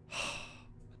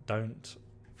 Don't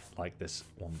like this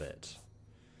one bit.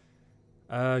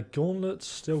 Gauntlets,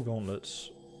 still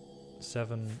gauntlets.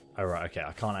 7. Oh, right, okay.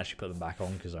 I can't actually put them back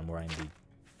on because I'm wearing the...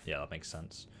 Yeah, that makes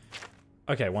sense.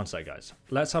 Okay, one sec, guys.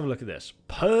 Let's have a look at this.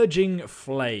 Purging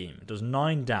Flame does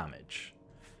 9 damage.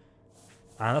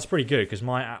 And that's pretty good because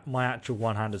my actual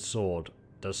one-handed sword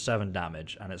does 7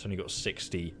 damage and it's only got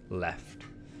 60 left.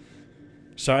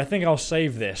 So I think I'll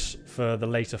save this for the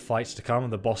later fights to come,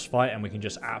 the boss fight, and we can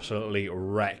just absolutely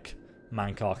wreck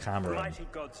Mankar Cameron. Mighty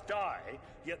gods die,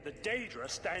 yet the Daedra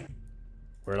stand...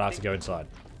 We're allowed to go inside.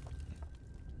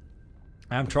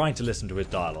 I am trying to listen to his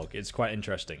dialogue. It's quite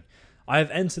interesting. I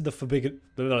have entered the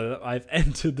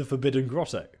Forbidden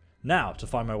Grotto. Now to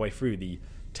find my way through the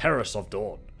Terrace of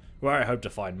Dawn, where I hope to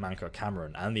find Mankar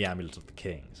Cameron and the Amulet of the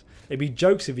Kings. It'd be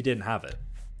jokes if he didn't have it.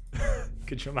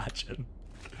 Could you imagine?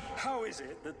 How is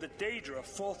it that the Daedra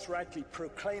forthrightly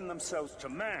proclaim themselves to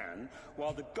man,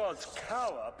 while the gods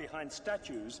cower behind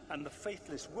statues and the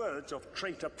faithless words of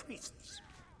traitor priests?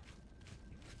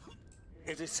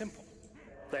 It is simple.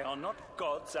 They are not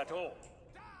gods at all.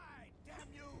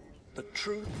 The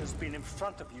truth has been in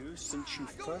front of you since you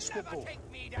first were born.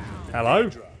 Hello?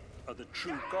 Hydra are the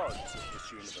true gods of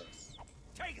this universe.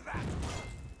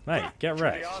 Mate, get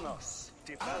wrecked. Julianos,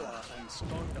 Dibella, and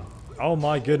Stonda. Oh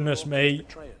my goodness me.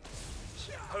 Betrayers.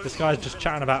 This guy's just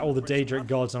chatting about all the Daedric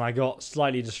gods and I got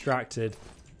slightly distracted.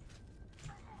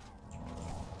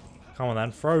 Come on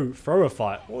then, throw a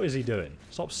fight. What is he doing?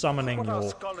 Stop summoning What are your...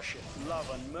 scholarship, love,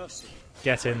 and mercy?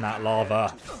 Get in that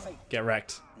lava. Get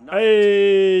wrecked.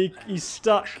 Hey, he's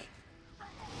stuck.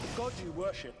 The gods you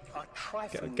worship are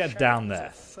trifling Get down shadows there.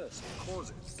 of first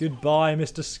causes. Goodbye,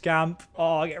 Mr. Scamp.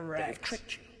 Oh, get They've wrecked.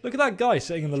 tricked you. Look at that guy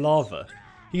sitting in the lava.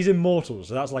 He's immortal,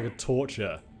 so that's like a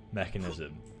torture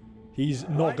mechanism. He's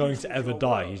not going to ever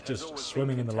die. He's just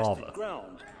swimming in the lava.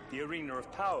 Ground, the arena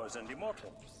of powers and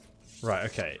immortals. Right,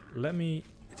 okay. Let me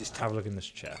just have a look in this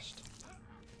chest.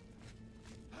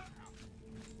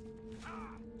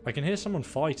 I can hear someone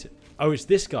fighting. Oh, it's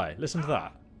this guy. Listen to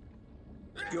that.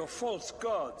 Your false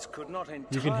gods could not entirely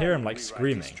You can hear him like rewrite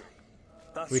screaming. history.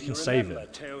 Thus We can you save remember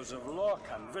him. Tales of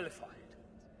Lorcan vilified.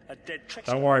 A dead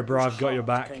trickster Don't worry, bro. whose I've got your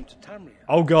heart back. came to Tamriel.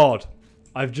 Oh god.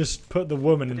 I've just put the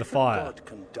woman in the Different fire. god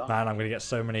can die. Man, I'm going to get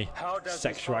so many How does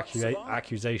sexual his heart survive?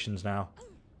 accusations now.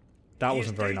 That He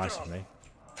wasn't is very nice Daedra. of me.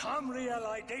 Tamriel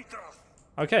I Daedra.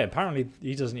 Okay, apparently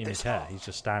he doesn't even This care. heart He's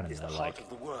just standing is there the like,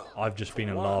 heart of the world. I've just been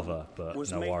in One lava, but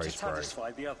was no made worries, to bro.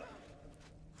 satisfy the other.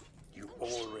 You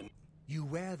all You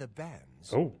wear the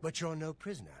bands, Oh. but you're no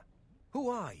prisoner. Who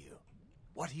are you?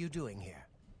 What are you doing here?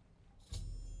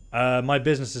 My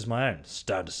business is my own.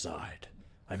 Stand aside.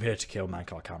 I'm here to kill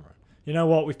Mankar Cameron. You know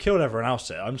what? We've killed everyone else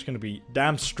here. I'm just going to be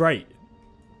damn straight.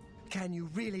 Can you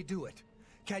really do it?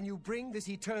 Can you bring this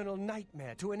eternal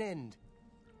nightmare to an end?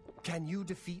 Can you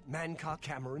defeat Mankar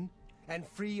Cameron and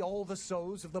free all the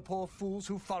souls of the poor fools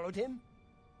who followed him?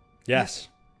 Yes.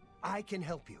 I can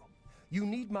help you. You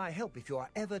need my help if you are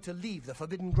ever to leave the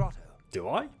Forbidden Grotto. Do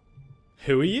I?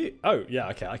 Who are you? Oh, yeah,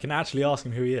 okay. I can actually ask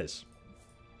him who he is.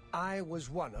 I was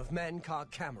one of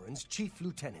Mankar Cameron's chief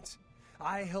lieutenants.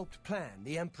 I helped plan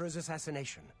the Emperor's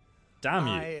assassination. Damn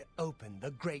you. I opened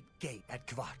the Great Gate at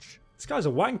Kvatch. This guy's a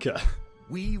wanker.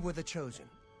 We were the chosen.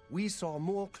 We saw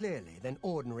more clearly than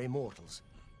ordinary mortals.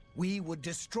 We would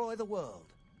destroy the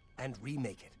world and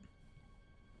remake it.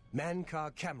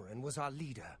 Mankar Cameron was our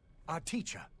leader, our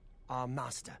teacher, our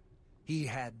master. He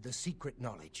had the secret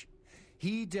knowledge.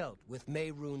 He dealt with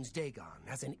Mehrunes Dagon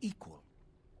as an equal.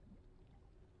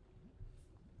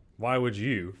 Why would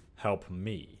you help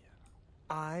me?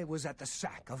 I was at the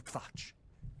sack of Kvatch.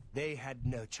 They had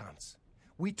no chance.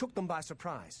 We took them by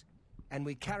surprise, and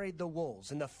we carried the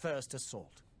walls in the first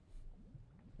assault.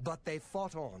 But they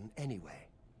fought on anyway,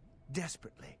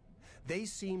 desperately. They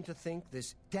seemed to think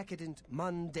this decadent,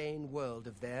 mundane world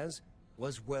of theirs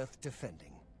was worth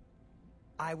defending.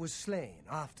 I was slain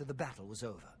after the battle was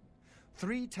over.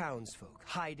 3 townsfolk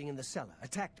hiding in the cellar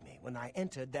attacked me when I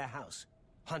entered their house,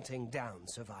 hunting down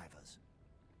survivors.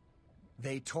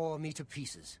 They tore me to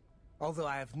pieces, although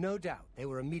I have no doubt they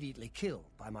were immediately killed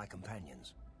by my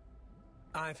companions.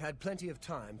 I've had plenty of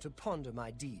time to ponder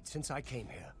my deeds since I came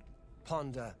here.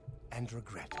 Ponder and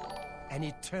regret. An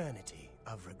eternity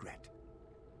of regret.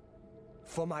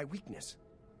 For my weakness,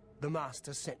 the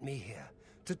Master sent me here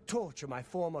to torture my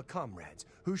former comrades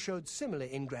who showed similar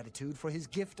ingratitude for his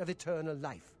gift of eternal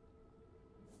life.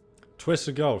 Twist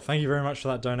of Gold. Thank you very much for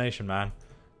that donation, man.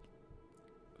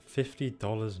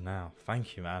 $50 now.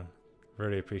 Thank you, man.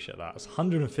 Really appreciate that. It's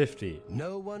 150.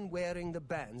 No one wearing the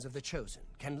bands of the Chosen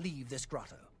can leave this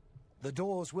grotto. The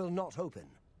doors will not open,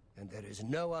 and there is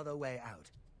no other way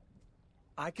out.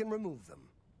 I can remove them,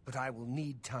 but I will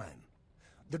need time.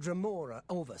 The Dremora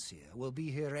Overseer will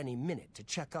be here any minute to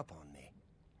check up on me.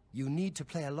 You need to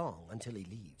play along until he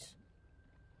leaves.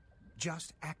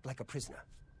 Just act like a prisoner,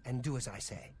 and do as I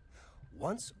say.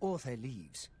 Once Orthe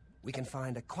leaves, we can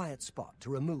find a quiet spot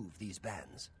to remove these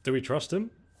bands. Do we trust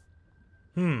him?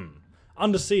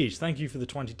 Under Siege, thank you for the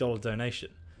 $20 donation.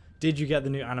 Did you get the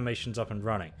new animations up and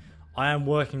running? I am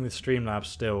working with Streamlabs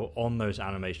still on those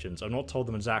animations. I've not told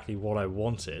them exactly what I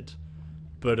wanted,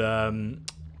 but I'm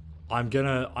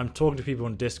talking to people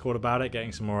on Discord about it,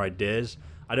 getting some more ideas.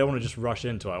 I don't want to just rush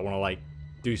into it. I want to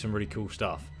do some really cool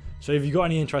stuff. So if you've got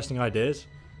any interesting ideas,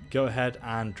 go ahead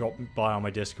and drop by on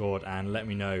my Discord and let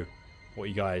me know what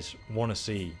you guys want to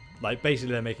see.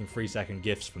 Basically they're making 3-second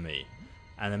GIFs for me,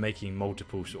 and they're making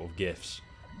multiple sort of GIFs.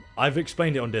 I've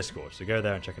explained it on Discord, so go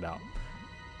there and check it out.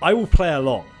 I will play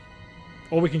along,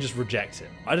 or we can just reject it.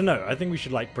 I don't know. I think we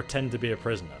should pretend to be a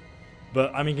prisoner.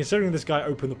 But I mean, considering this guy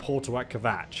opened the portal at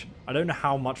Kvatch, I don't know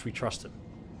how much we trust him.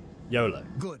 YOLO.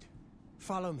 Good.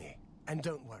 Follow me, And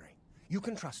don't worry. You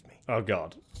can trust me. Oh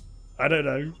god. I don't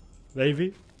know.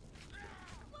 Maybe?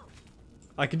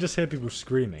 I can just hear people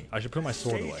screaming. I should put my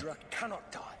sword away. Daedra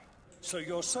cannot die, so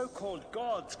your so-called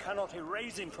gods cannot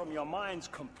erase him from your minds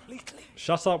completely.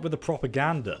 Shut up with the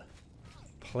propaganda.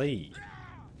 Please.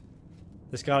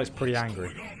 This guy looks pretty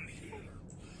angry.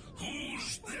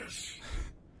 Who's this?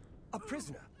 A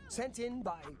prisoner sent in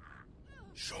by...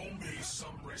 Show me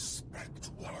some respect,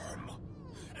 worm.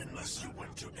 Unless you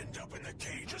want to end up in the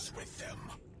cages with them.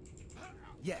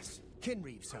 Yes,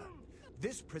 Kinreeve, sir.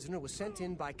 This prisoner was sent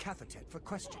in by Cathatet for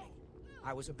questioning.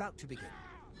 I was about to begin.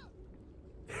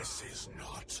 This is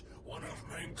not one of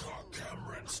Mankar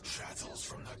Cameron's chattels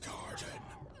from the garden.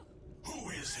 Who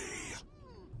is he?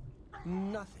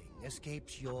 Nothing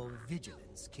escapes your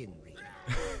vigilance, Kinreeve.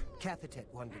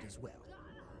 Cathatet wondered as well.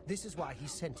 This is why he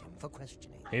sent him for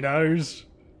questioning. He knows.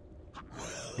 Well,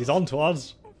 He's on to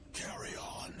us. carry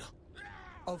on.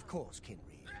 Of course,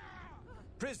 Kinreeve.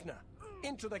 Prisoner,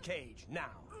 into the cage,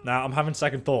 now. Now, I'm having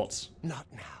second thoughts. Not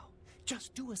now.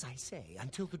 Just do as I say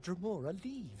until the Dremora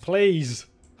leaves. Please.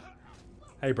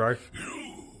 Hey, bro.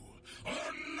 You are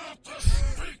not to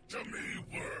speak to me,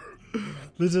 worm.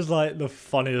 This is like the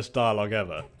funniest dialogue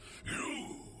ever.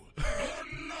 You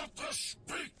are not to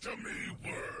speak to me,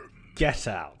 worm. Get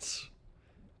out.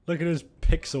 Look at his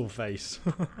pixel face.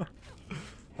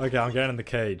 Okay, I'm getting in the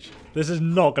cage. This is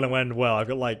not going to end well. I've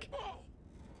got like...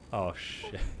 Oh,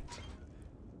 shit.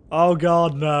 Oh,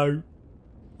 God, no.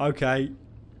 Okay.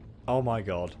 Oh, my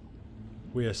God.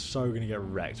 We are so going to get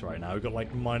wrecked right now. We've got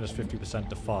like minus 50%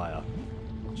 to fire.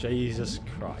 Jesus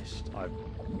Christ.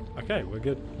 Okay, we're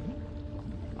good.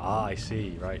 Ah, I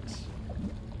see. Right.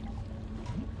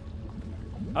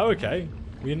 Oh, okay.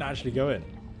 We didn't actually go in.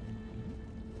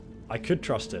 I could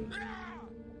trust him.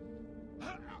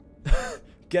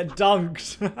 Get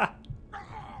dunked!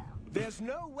 There's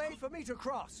no way for me to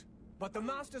cross, but the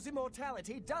Master's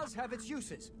immortality does have its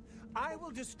uses. I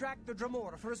will distract the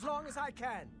Dremora for as long as I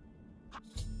can.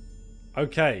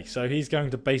 Okay, so he's going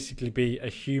to basically be a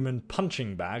human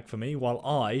punching bag for me, while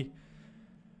I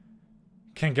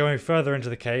can go further into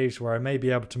the caves where I may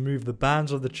be able to move the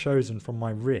bands of the Chosen from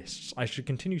my wrists. I should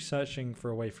continue searching for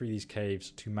a way through these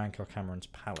caves to Mankar Cameron's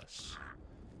palace.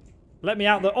 Let me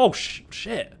out the... Oh,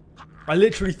 shit! I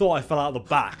literally thought I fell out the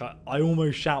back. I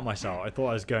almost shat myself. I thought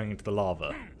I was going into the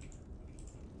lava.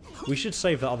 We should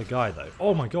save that other guy, though.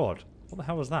 Oh my god. What the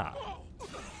hell was that?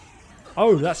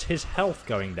 Oh, that's his health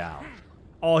going down.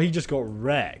 Oh, he just got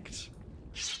wrecked.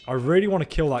 I really want to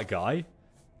kill that guy.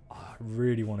 Oh, I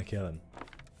really want to kill him.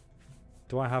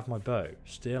 Do I have my bow?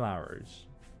 Steel arrows.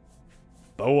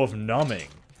 Bow of numbing.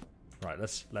 Right,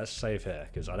 let's save here,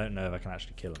 because I don't know if I can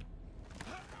actually kill him.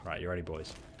 Right, you ready,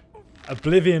 boys?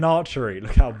 Oblivion archery.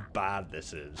 Look how bad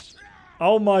this is.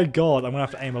 Oh my god, I'm going to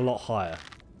have to aim a lot higher.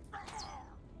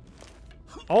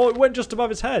 Oh, it went just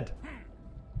above his head.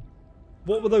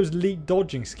 What were those leak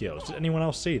dodging skills? Did anyone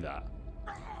else see that?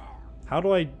 How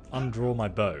do I undraw my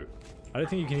bow? I don't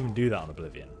think you can even do that on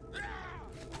Oblivion.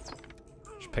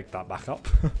 Just pick that back up.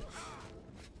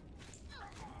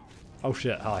 Oh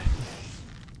shit, hi.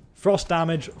 Frost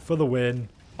damage for the win.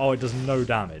 Oh, it does no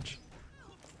damage.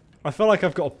 I feel like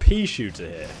I've got a pea shooter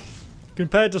here.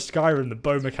 Compared to Skyrim, the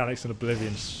bow mechanics in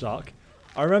Oblivion suck.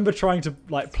 I remember trying to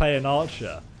like play an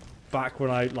archer back when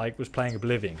I was playing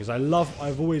Oblivion, because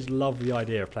I've always loved the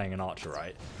idea of playing an archer,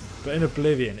 right? But in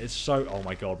Oblivion, it's so... Oh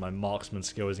my god, my marksman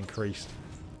skill is increased.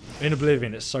 In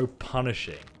Oblivion, it's so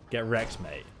punishing. Get wrecked,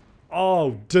 mate.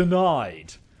 Oh,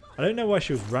 denied. I don't know why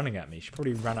she was running at me. She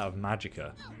probably ran out of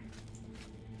magicka.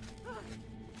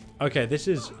 Okay, this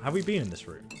is... Have we been in this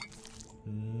room?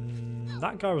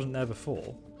 That guy wasn't there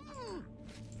before.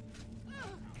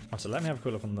 Oh, so let me have a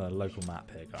quick look on the local map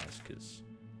here, guys, because...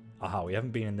 Aha, we haven't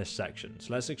been in this section.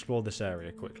 So let's explore this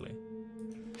area quickly.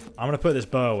 I'm going to put this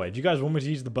bow away. Do you guys want me to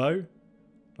use the bow?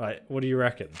 Right, what do you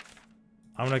reckon?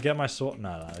 I'm going to get my sword...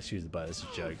 No, let's use the bow. This is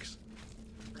jokes.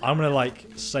 I'm going to, like,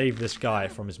 save this guy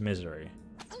from his misery.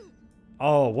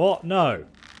 Oh, what? No.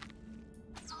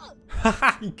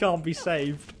 Haha, he can't be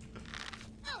saved.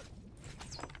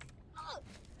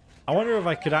 I wonder if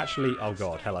I could actually... Oh,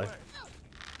 God, hello.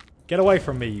 Get away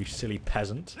from me, you silly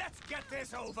peasant. Let's get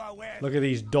this over with. Look at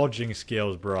these dodging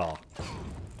skills, brah.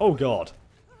 Oh, God.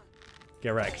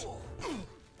 Get wrecked.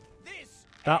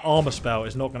 That armor spell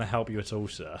is not going to help you at all,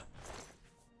 sir.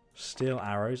 Steel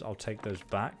arrows. I'll take those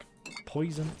back.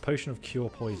 Poison. Potion of cure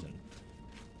poison.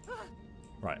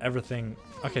 Right, everything.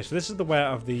 Okay, so this is the way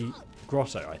out of the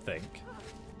grotto, I think.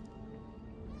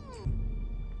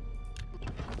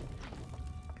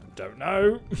 Don't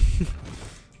know.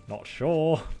 Not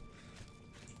sure.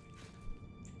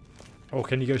 Oh,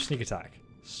 can you go sneak attack?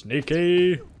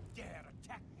 Sneaky! Dare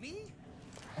attack me?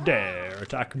 Dare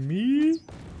attack me?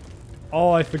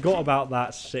 Oh, I forgot about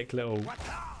that sick little...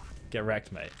 Get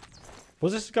wrecked, mate.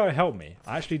 Was this the guy who helped me?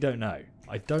 I actually don't know.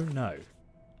 I don't know.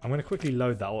 I'm going to quickly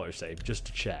load that autosave just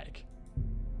to check.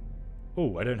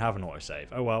 Oh, I don't have an autosave.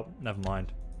 Oh well, never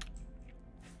mind.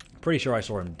 Pretty sure I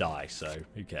saw him die, so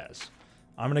who cares.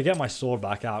 I'm going to get my sword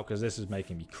back out because this is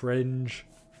making me cringe.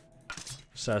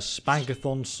 So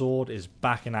Spankathon sword is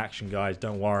back in action, guys.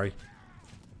 Don't worry.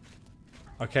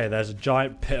 Okay, there's a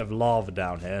giant pit of lava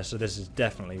down here, so this is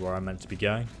definitely where I'm meant to be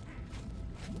going.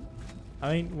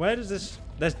 I mean, where does this...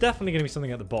 There's definitely going to be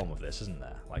something at the bottom of this, isn't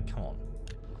there? Like, come on.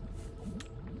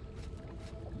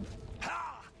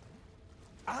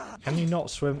 Can you not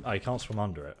swim? Oh, you can't swim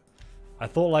under it. I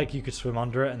thought, like, you could swim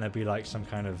under it and there'd be, like, some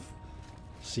kind of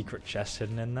secret chest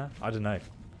hidden in there. I don't know.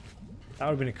 That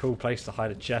would have been a cool place to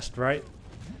hide a chest, right?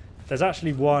 There's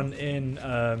actually one in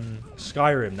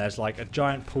Skyrim. There's, like, a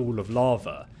giant pool of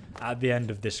lava at the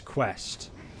end of this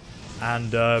quest.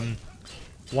 And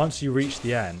once you reach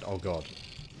the end... Oh, God.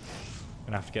 I'm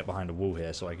going to have to get behind a wall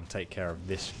here so I can take care of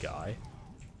this guy.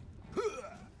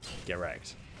 Get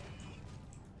wrecked.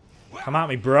 Come at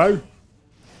me, bro.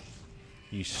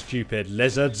 You stupid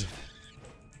lizard.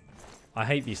 I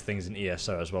hate these things in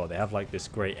ESO as well. They have like this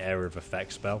great area of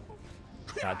effect spell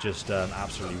that just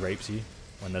absolutely rapes you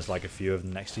when there's like a few of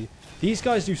them next to you. These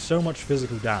guys do so much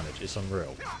physical damage. It's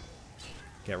unreal.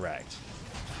 Get wrecked.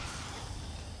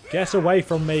 Get away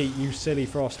from me, you silly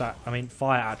fire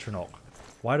Atronach.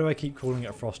 Why do I keep calling it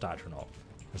a frost Atronach?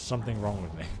 There's something wrong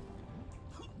with me.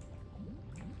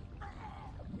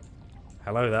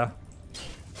 Hello there.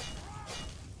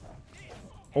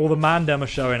 All the Mandem are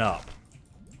showing up.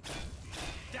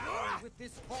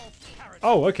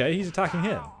 Oh, okay, he's attacking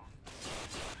him.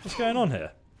 What's going on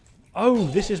here? Oh,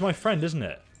 this is my friend, isn't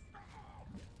it?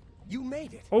 You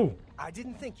made it. Oh. I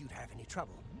didn't think you'd have any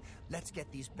trouble. Let's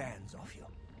get these bands off you.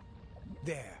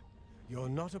 There. You're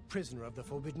not a prisoner of the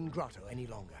Forbidden Grotto any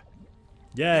longer.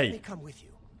 Yay. Let me come with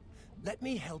you. Let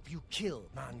me help you kill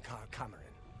Mankar Cameron.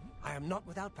 I am not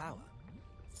without power.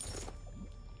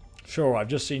 Sure, I've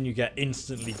just seen you get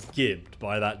instantly gibbed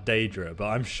by that Daedra, but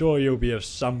I'm sure you'll be of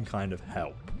some kind of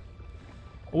help.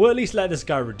 Or at least let this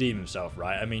guy redeem himself,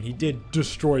 right? I mean, he did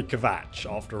destroy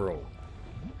Kvatch, after all.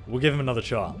 We'll give him another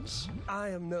chance. I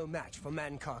am no match for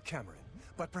Mankar Cameron,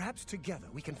 but perhaps together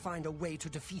we can find a way to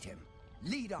defeat him.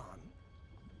 Lead on.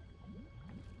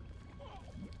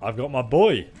 I've got my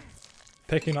boy.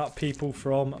 Picking up people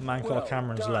from Mankar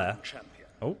Cameron's lair. Champion.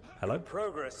 Oh, hello.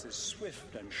 Progress is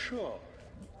swift and sure.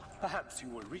 Perhaps you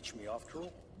will reach me after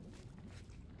all.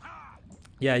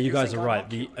 Yeah, you guys are right.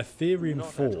 The Ethereum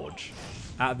Forge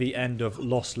at the end of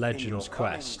Lost Legends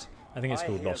quest. I think it's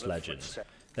called Lost Legends.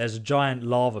 There's a giant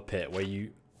lava pit where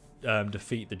you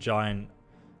defeat the giant...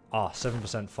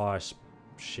 7% fire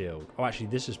shield. Oh, actually,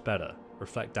 this is better.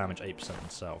 Reflect damage 8%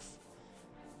 itself.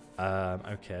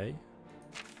 Okay.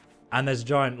 And there's a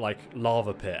giant, like,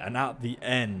 lava pit. And at the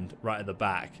end, right at the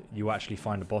back, you actually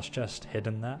find a boss chest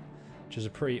hidden there. Which is a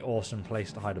pretty awesome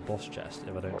place to hide a boss chest,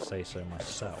 if I don't say so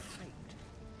myself.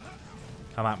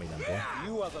 Come at me then, boy.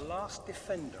 You are the last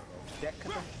defender of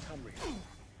decadent Tamriel.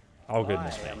 Oh,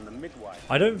 goodness me.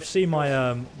 I don't see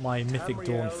my my Mythic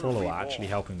Dawn follower actually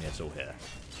helping me at all here.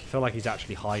 I feel like he's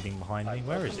actually hiding behind me.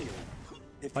 Where is he?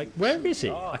 Like, where is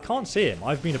he? I can't see him.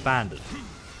 I've been abandoned.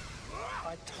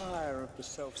 I tire of the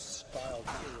self-styled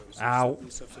heroes. Ow.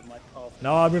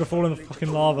 No, I'm gonna fall in the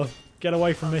fucking lava. Get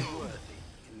away from me.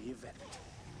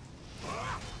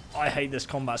 I hate this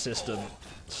combat system.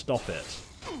 Stop it.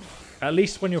 At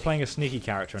least when you're playing a sneaky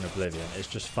character in Oblivion, it's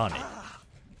just funny.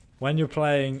 When you're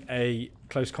playing a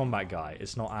close combat guy,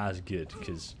 it's not as good,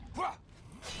 because...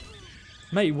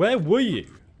 Mate, where were you?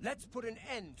 Let's put an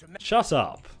end to... Shut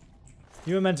up.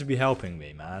 You were meant to be helping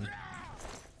me, man.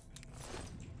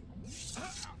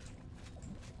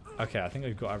 Okay, I think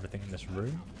we've got everything in this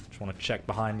room. Just want to check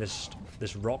behind this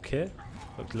rock here.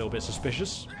 Looks a little bit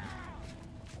suspicious.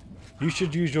 You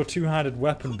should use your two-handed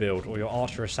weapon build or your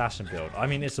archer assassin build. I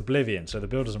mean, it's Oblivion, so the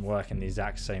build doesn't work in the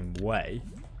exact same way.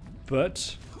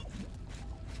 But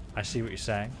I see what you're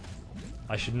saying.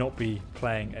 I should not be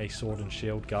playing a sword and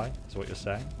shield guy, is what you're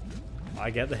saying.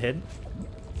 I get the hint.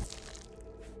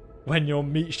 When your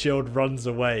meat shield runs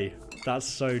away. That's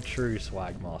so true,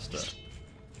 Swagmaster.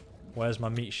 Where's my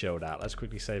meat shield at? Let's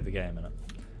quickly save the game, innit?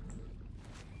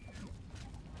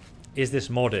 Is this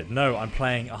modded? No, I'm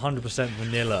playing 100%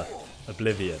 vanilla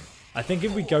Oblivion. I think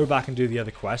if we go back and do the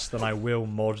other quests, then I will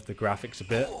mod the graphics a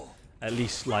bit. At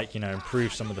least, like, you know,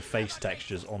 improve some of the face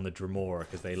textures on the Dremora,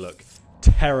 because they look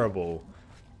terrible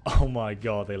Oh my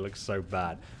god, they look so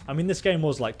bad. I mean, this game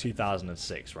was like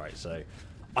 2006, right? So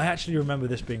I actually remember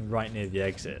this being right near the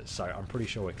exit, so I'm pretty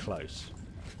sure we're close.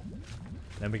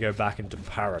 Then we go back into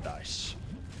paradise.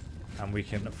 And we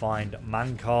can find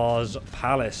Mankar's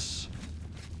palace.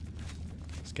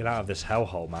 Let's get out of this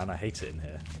hellhole, man. I hate it in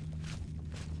here.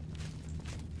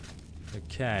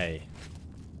 Okay.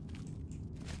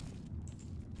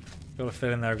 Got a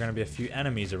feeling there are going to be a few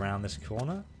enemies around this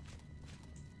corner.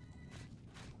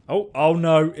 Oh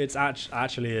no, it's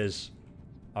actually is.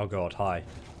 Oh god, hi.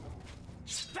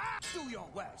 Do your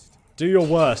worst. Do your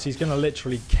worst. He's going to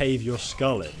literally cave your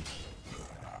skull in.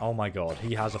 Oh my god,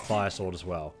 he has a fire sword as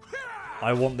well.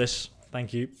 I want this.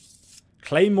 Thank you.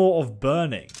 Claymore of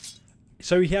Burning.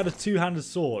 So he had a two-handed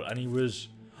sword and he was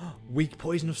weak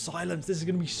poison of silence. This is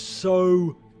going to be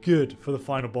so good for the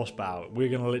final boss battle. We're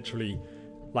going to literally...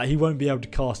 Like, he won't be able to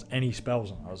cast any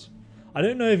spells on us. I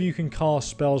don't know if you can cast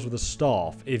spells with a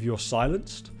staff if you're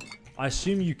silenced. I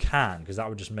assume you can, because that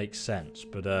would just make sense.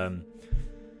 But,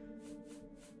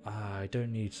 I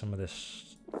don't need some of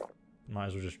this. Might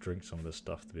as well just drink some of this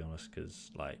stuff, to be honest, because,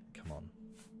 like, come on.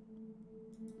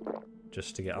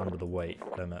 Just to get under the weight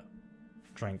limit.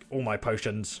 Drink all my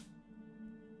potions.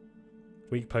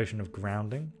 Weak potion of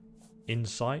grounding.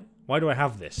 Insight. Why do I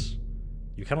have this?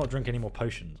 You cannot drink any more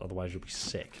potions, otherwise you'll be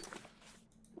sick.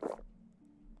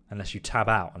 Unless you tab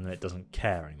out and then it doesn't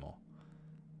care anymore.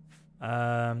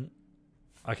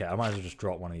 Okay, I might as well just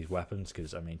drop one of these weapons,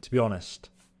 because, I mean, to be honest...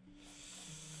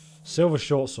 Silver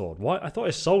short sword. Why? I thought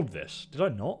I sold this. Did I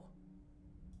not?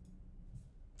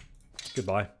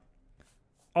 Goodbye.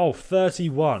 Oh,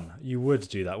 31. You would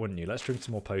do that, wouldn't you? Let's drink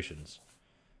some more potions.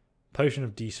 Potion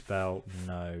of Dispel.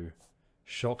 No.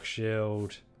 Shock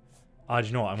shield. Do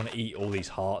you know what? I'm going to eat all these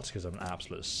hearts because I'm an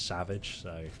absolute savage.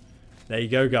 So, there you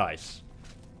go, guys.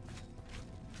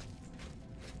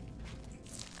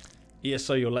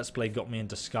 ESO, your Let's Play got me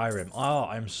into Skyrim. Oh,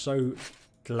 I'm so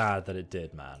glad that it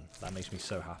did, man. That makes me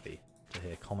so happy to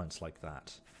hear comments like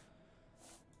that.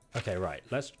 Okay, right.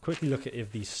 Let's quickly look at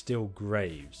if these steel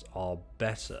graves are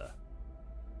better.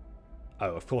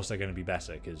 Oh, of course they're going to be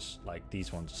better because, like,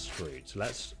 these ones are screwed. So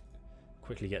let's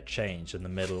quickly get changed in the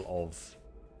middle of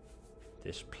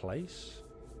this place.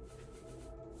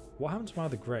 What happened to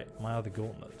my other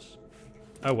gauntlets?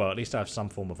 Oh, well, at least I have some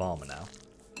form of armor now.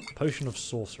 Potion of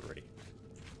Sorcery.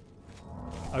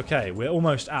 Okay, we're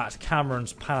almost at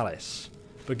Cameron's Palace.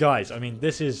 But guys, I mean,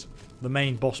 this is the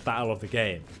main boss battle of the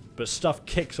game. But stuff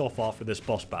kicks off after this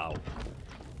boss battle.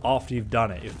 After you've done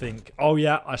it, you think, oh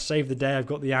yeah, I saved the day, I've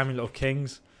got the Amulet of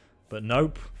Kings. But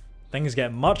nope, things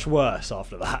get much worse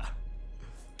after that.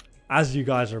 As you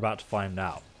guys are about to find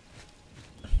out.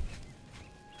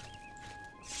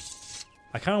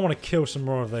 I kind of want to kill some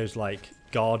more of those, like,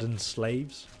 garden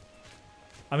slaves.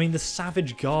 I mean, the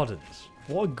Savage Gardens.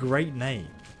 What a great name.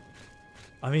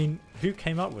 I mean, who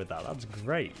came up with that? That's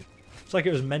great. It's like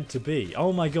it was meant to be.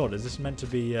 Oh my god, is this meant to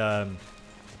be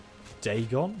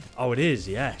Dagon? Oh, it is,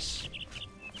 yes.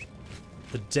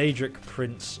 The Daedric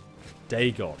Prince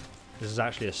Dagon. This is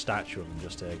actually a statue of him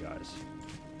just here, guys.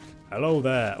 Hello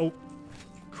there. Oh,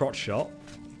 crotch shot.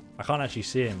 I can't actually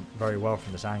see him very well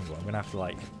from this angle. I'm going to have to,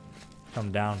 like,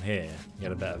 come down here and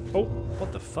get a better... Oh,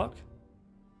 what the fuck?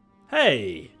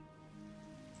 Hey!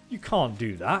 You can't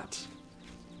do that.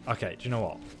 Okay, do you know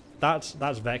what?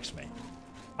 That's vexed me.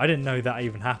 I didn't know that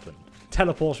even happened.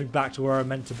 Teleports me back to where I'm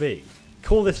meant to be.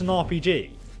 Call this an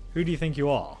RPG. Who do you think you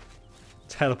are?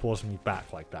 Teleports me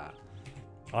back like that.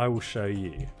 I will show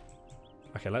you.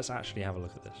 Okay, let's actually have a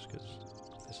look at this, because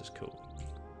this is cool.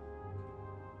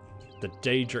 The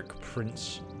Daedric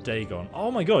Prince Dagon.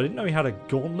 Oh my god, I didn't know he had a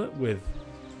gauntlet with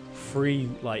 3,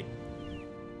 like,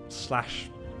 slash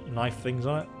knife things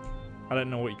on it. I don't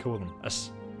know what you call them.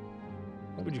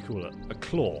 What would you call it? A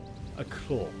claw. A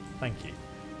claw. Thank you.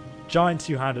 Giant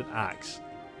two-handed axe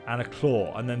and a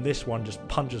claw. And then this one just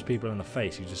punches people in the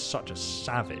face. He's just such a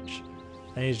savage.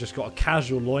 And he's just got a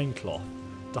casual loincloth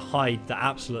to hide the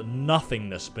absolute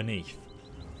nothingness beneath.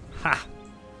 Ha!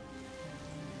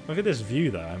 Look at this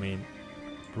view, though. I mean,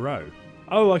 bro.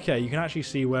 Oh, okay. You can actually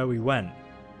see where we went.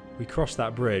 We crossed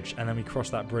that bridge, and then we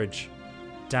crossed that bridge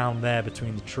down there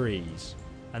between the trees.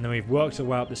 And then we've worked our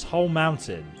way up this whole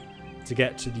mountain to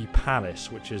get to the palace,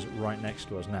 which is right next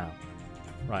to us now.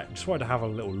 Right, just wanted to have a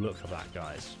little look at that,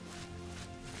 guys.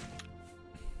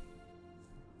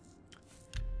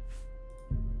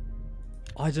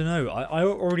 I don't know. I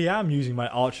already am using my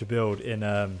archer build in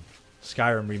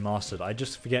Skyrim Remastered. I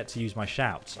just forget to use my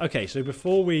shouts. Okay, so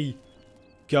before we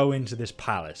go into this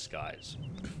palace, guys,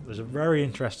 there's a very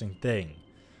interesting thing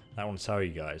I want to tell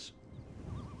you guys.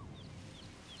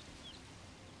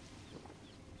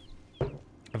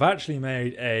 I've actually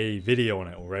made a video on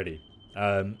it already.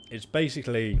 It's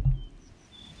basically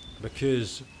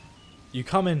because you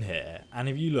come in here, and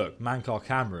if you look, Mankar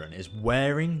Cameron is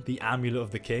wearing the Amulet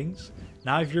of the Kings.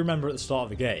 Now, if you remember at the start of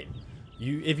the game,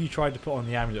 if you tried to put on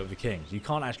the Amulet of the Kings, you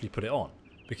can't actually put it on.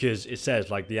 Because it says,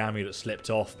 like, the amulet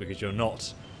slipped off because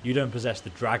you don't possess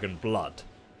the dragon blood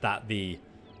that the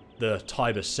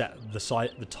Tiber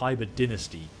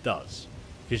dynasty does.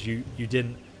 Because you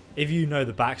didn't, if you know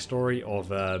the backstory of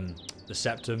the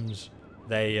Septums,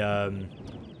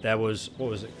 there was, what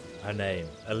was it, her name?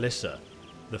 Alyssa,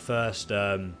 the first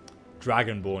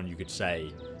Dragonborn, you could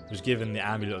say, was given the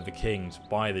Amulet of the Kings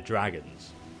by the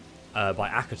dragons, by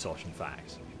Akatosh, in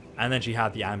fact. And then she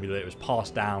had the amulet. It was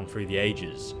passed down through the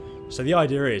ages. So the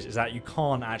idea is that you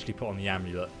can't actually put on the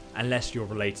amulet unless you're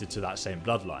related to that same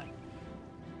bloodline.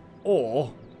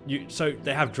 Or, so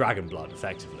they have dragon blood,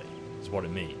 effectively, is what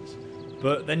it means.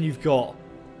 But then you've got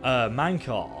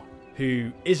Mankar,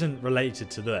 who isn't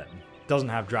related to them, doesn't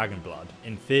have dragon blood,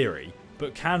 in theory,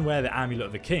 but can wear the Amulet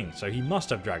of the King. So he must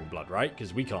have dragon blood, right?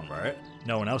 Because we can't wear it.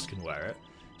 No one else can wear it.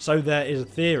 So there is a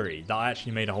theory that I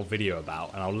actually made a whole video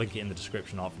about, and I'll link it in the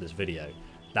description after this video,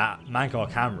 that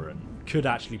Mankar Cameron could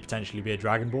actually potentially be a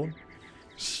Dragonborn.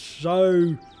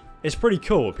 So it's pretty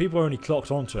cool. People only clocked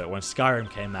onto it when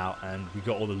Skyrim came out and we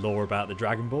got all the lore about the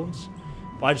Dragonborns.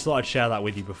 But I just thought I'd share that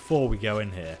with you before we go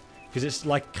in here, because it's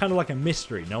like kind of like a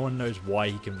mystery. No one knows why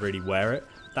he can really wear it.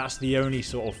 That's the only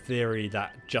sort of theory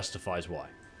that justifies why.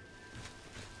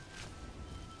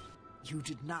 You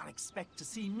did not expect to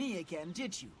see me again,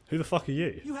 did you? Who the fuck are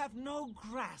you? You have no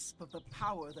grasp of the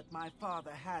power that my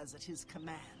father has at his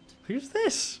command. Who's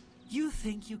this? You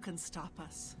think you can stop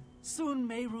us? Soon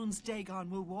Mehrunes Dagon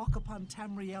will walk upon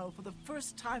Tamriel for the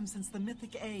first time since the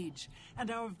Mythic Age, and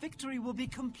our victory will be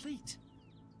complete.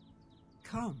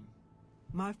 Come.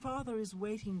 My father is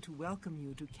waiting to welcome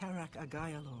you to Karak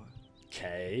Agayalor.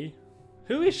 Okay.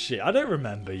 Who is she? I don't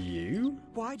remember you.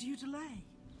 Why do you delay?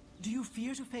 Do you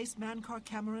fear to face Mankar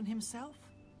Cameron himself?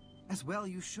 As well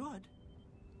you should.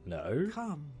 No.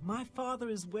 Come, my father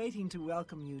is waiting to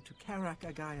welcome you to Karak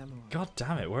Agayalor. God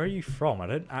damn it, where are you from? I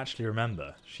don't actually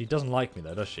remember. She doesn't like me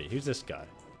though, does she? Who's this guy?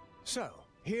 So,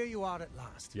 here you are at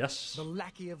last. Yes. The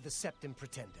lackey of the Septim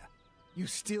Pretender. You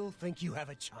still think you have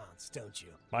a chance, don't you?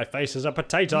 My face is a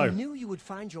potato. You knew you would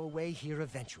find your way here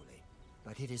eventually,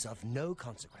 but it is of no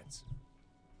consequence.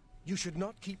 You should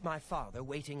not keep my father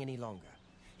waiting any longer.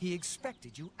 He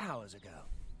expected you hours ago.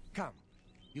 Come,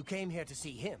 you came here to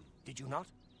see him, did you not?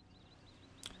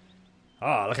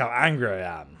 Ah, look how angry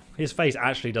I am. His face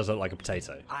actually does look like a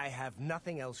potato. I have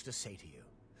nothing else to say to you,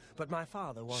 but my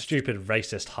father wants... Stupid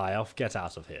racist high elf, get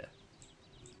out of here.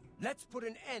 Let's put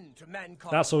an end to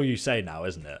mankind. That's all you say now,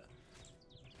 isn't it?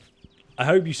 I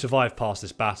hope you survive past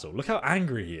this battle. Look how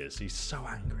angry he is. He's so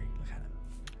angry. Look at him.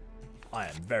 I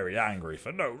am very angry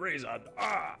for no reason.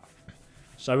 Ah!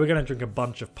 So we're going to drink a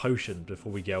bunch of potions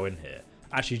before we go in here.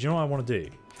 Actually, do you know what I want to do?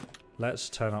 Let's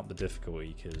turn up the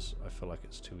difficulty because I feel like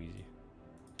it's too easy.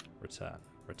 Return.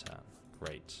 Return.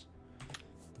 Great.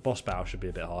 The boss battle should be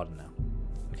a bit harder now.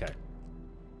 Okay.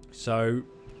 So,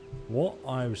 what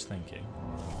I was thinking...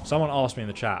 Someone asked me in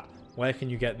the chat, where can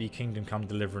you get the Kingdom Come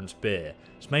Deliverance beer?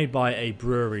 It's made by a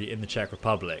brewery in the Czech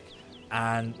Republic.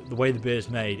 And the way the beer is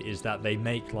made is that they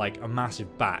make like a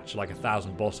massive batch, like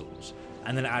 1,000 bottles.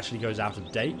 And then it actually goes out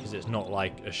of date because it's not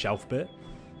like a shelf beer.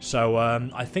 So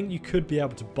I think you could be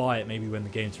able to buy it maybe when the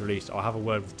game's released. I'll have a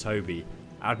word with Toby.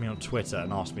 Add me on Twitter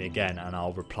and ask me again and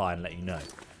I'll reply and let you know.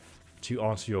 To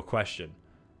answer your question.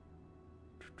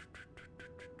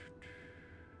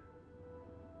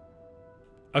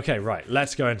 Okay, right.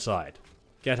 Let's go inside.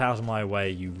 Get out of my way,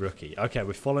 you rookie. Okay,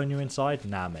 we're following you inside?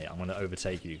 Nah, mate. I'm going to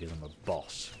overtake you because I'm a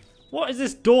boss. What is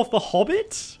this door for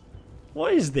hobbits?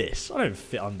 What is this? I don't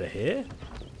fit under here.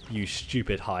 You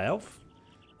stupid high elf.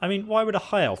 I mean, why would a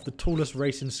high elf, the tallest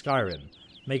race in Skyrim,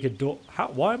 make a door...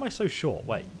 Why am I so short?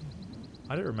 Wait.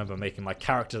 I don't remember making my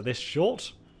character this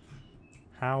short.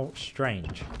 How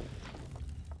strange.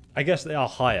 I guess they are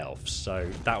high elves, so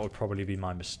that would probably be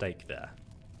my mistake there.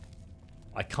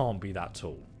 I can't be that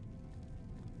tall.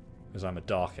 Because I'm a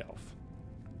dark elf.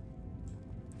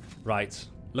 Right.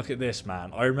 Look at this,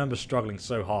 man. I remember struggling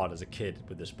so hard as a kid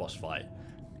with this boss fight.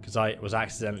 Because I was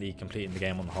accidentally completing the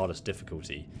game on the hardest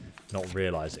difficulty. Not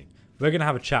realising. We're going to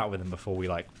have a chat with him before we,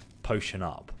 like, potion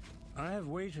up. I have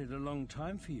waited a long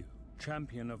time for you,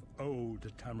 champion of old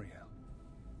Tamriel.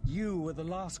 You were the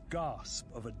last gasp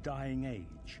of a dying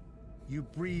age. You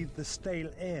breathed the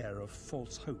stale air of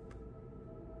false hope.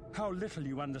 How little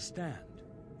you understand.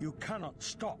 You cannot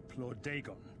stop Lord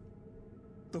Dagon.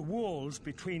 The walls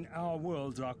between our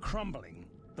worlds are crumbling,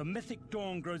 The mythic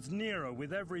dawn grows nearer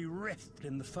with every rift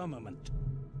in the firmament.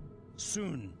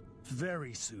 Soon,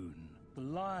 very soon, the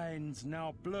lines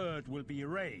now blurred will be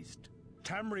erased.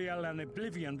 Tamriel and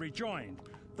Oblivion rejoined,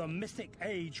 the mythic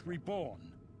age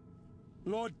reborn.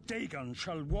 Lord Dagon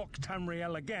shall walk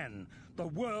Tamriel again. The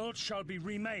world shall be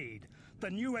remade. The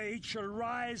new age shall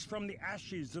rise from the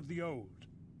ashes of the old.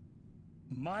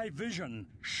 My vision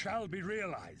shall be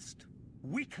realized.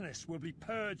 Weakness will be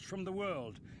purged from the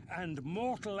world, and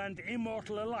mortal and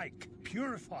immortal alike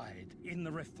purified in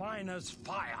the refiner's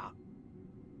fire.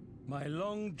 My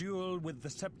long duel with the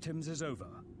Septims is over,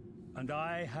 and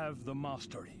I have the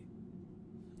mastery.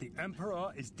 The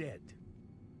Emperor is dead.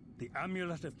 The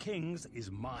Amulet of Kings is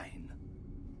mine.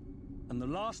 And the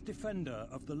last defender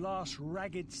of the last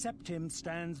ragged Septim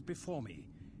stands before me,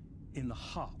 in the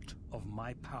heart of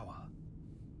my power.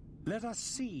 Let us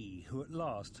see who at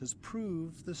last has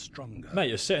proved the stronger. Mate,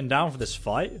 you're sitting down for this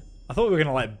fight? I thought we were going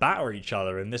to, like, batter each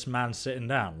other and this man's sitting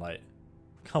down. Like,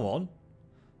 come on.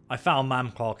 I found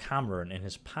Mamcar Cameron in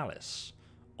his palace.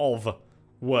 Of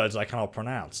words I cannot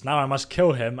pronounce. Now I must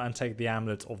kill him and take the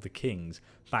Amulet of the Kings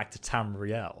back to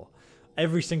Tamriel.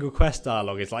 Every single quest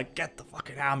dialogue is like, get the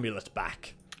fucking amulet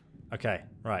back. Okay,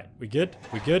 right. We good?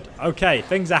 We good? Okay,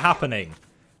 things are happening.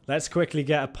 Let's quickly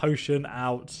get a potion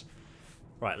out.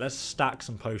 Right, let's stack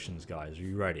some potions, guys. Are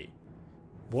you ready?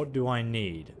 What do I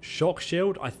need? Shock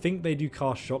shield. I think they do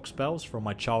cast shock spells from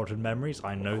my childhood memories.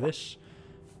 I know this.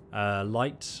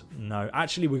 Light. No.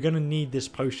 Actually, we're going to need this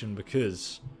potion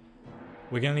because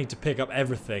we're going to need to pick up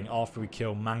everything after we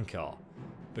kill Mankar.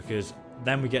 Because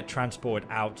then we get transported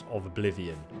out of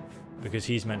Oblivion. Because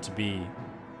he's meant to be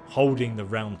holding the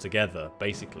realm together,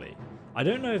 basically. I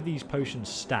don't know if these potions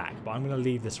stack, but I'm going to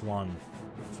leave this one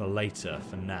for later,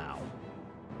 for now.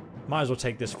 Might as well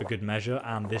take this for good measure,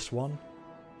 and this one.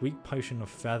 Weak potion of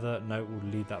feather. No,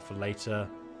 we'll leave that for later.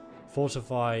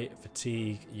 Fortify,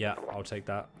 fatigue. Yeah, I'll take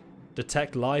that.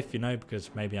 Detect life, you know, because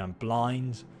maybe I'm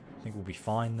blind. I think we'll be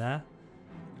fine there.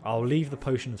 I'll leave the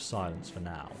potion of silence for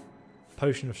now.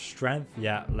 Potion of strength.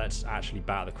 Yeah, let's actually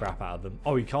batter the crap out of them.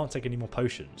 Oh, you can't take any more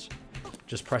potions.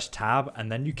 Just press tab,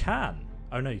 and then you can.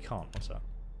 Oh, no, you can't. What's that?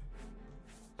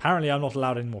 Apparently, I'm not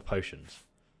allowed any more potions.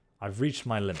 I've reached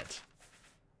my limit.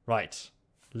 Right,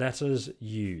 let us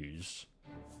use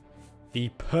the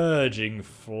Purging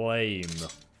Flame. So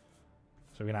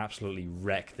we're going to absolutely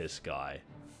wreck this guy.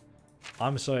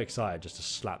 I'm so excited just to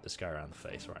slap this guy around the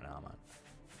face right now, man.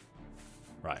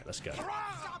 Right, let's go.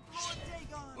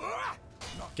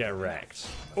 Get wrecked.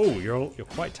 Oh, you're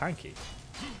quite tanky.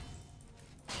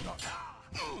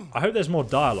 I hope there's more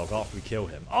dialogue after we kill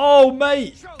him. Oh,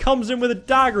 mate! Comes in with a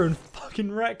dagger and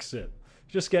fucking wrecks it.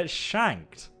 Just gets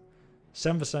shanked.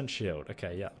 7% shield.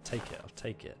 Okay, yeah, I'll take it. I'll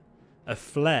take it. A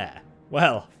flare.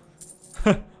 Well,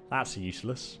 that's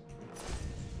useless.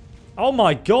 Oh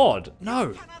my god!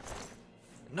 No!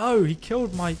 No, he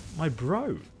killed my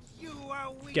bro.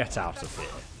 Get out of here.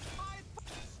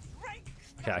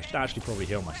 Okay, I should actually probably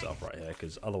heal myself right here,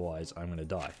 because otherwise I'm going to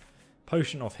die.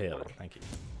 Potion of healing. Thank you.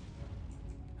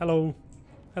 Hello.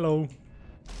 Hello.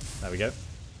 There we go.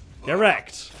 Get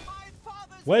wrecked.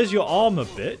 Where's your armor,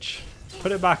 bitch?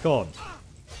 Put it back on.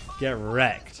 Get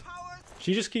wrecked.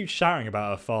 She just keeps shouting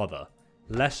about her father.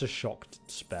 Lesser shocked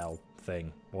spell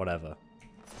thing. Whatever.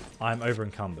 I'm over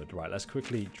encumbered. Right, let's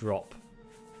quickly drop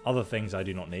other things I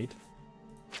do not need.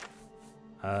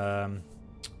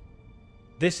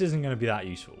 This isn't going to be that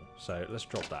useful. So let's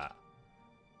drop that.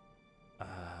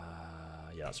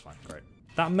 Yeah, that's fine. Great.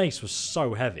 That mace was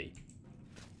so heavy.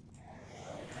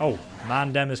 Oh,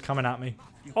 Mandem is coming at me.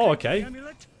 Oh, okay.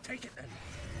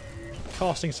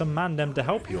 Casting some Mandem to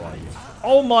help you, are you?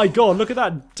 Oh my god, look at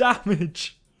that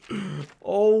damage!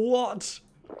 Oh, what?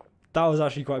 That was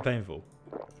actually quite painful.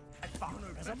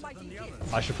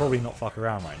 I should probably not fuck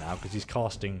around right now, because he's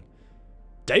casting...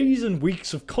 Days and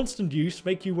weeks of constant use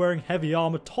make you wearing heavy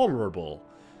armor tolerable.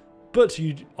 But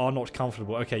you are not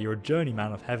comfortable. Okay, you're a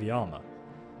journeyman of heavy armor.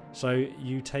 So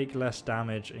you take less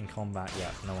damage in combat. Yeah,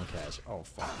 no one cares. Oh,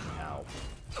 fucking hell.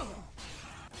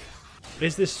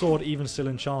 Is this sword even still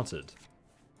enchanted?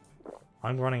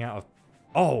 I'm running out of...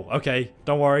 Oh, okay.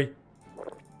 Don't worry.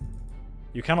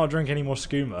 You cannot drink any more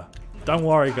skooma. Don't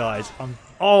worry, guys.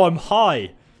 I'm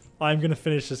high. I'm going to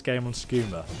finish this game on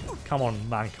skooma. Come on,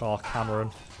 Mankar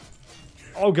Cameron.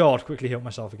 Oh, God. Quickly heal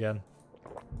myself again.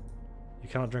 You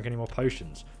cannot drink any more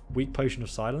potions. Weak potion of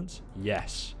silence?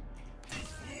 Yes.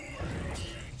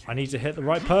 I need to hit the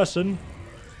right person.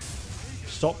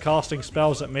 Stop casting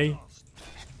spells at me.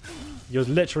 You're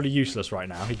literally useless right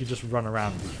now. He could just run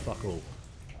around and fuck all.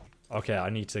 Okay, I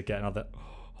need to get another...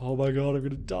 Oh my god, I'm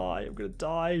gonna die. I'm gonna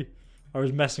die. I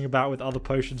was messing about with other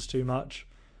potions too much.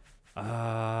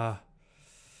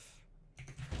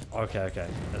 Okay.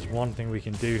 There's one thing we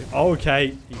can do.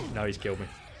 Okay. No, he's killed me.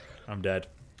 I'm dead.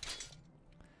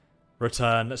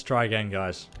 Return. Let's try again,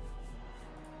 guys.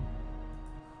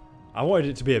 I wanted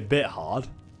it to be a bit hard.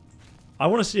 I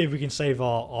want to see if we can save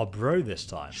our bro this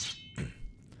time.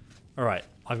 Alright,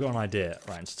 I've got an idea.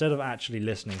 Right, instead of actually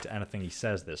listening to anything he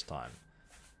says this time,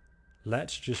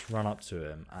 let's just run up to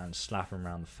him and slap him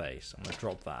around the face. I'm going to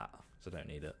drop that, because I don't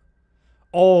need it.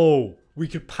 Oh, we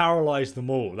could paralyze them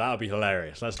all. That would be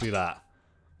hilarious. Let's do that.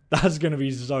 That's going to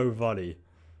be so funny.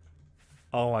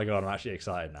 Oh my god, I'm actually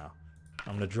excited now.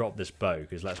 I'm going to drop this bow,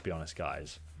 because let's be honest,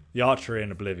 guys. The archery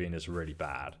in Oblivion is really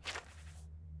bad.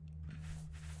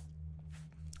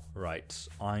 Right,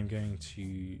 I'm going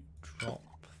to drop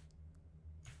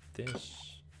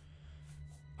this.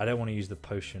 I don't want to use the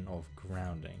potion of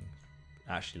grounding.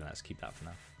 Actually, let's keep that for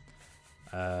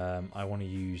now. I want to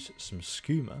use some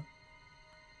skooma.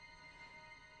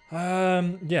 Yeah,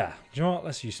 do you know what?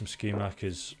 Let's use some skooma,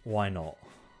 because why not?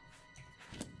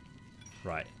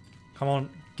 Right. Come on,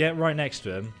 get right next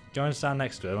to him. Go and stand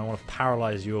next to him. I want to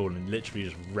paralyze you all and literally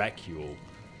just wreck you all.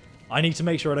 I need to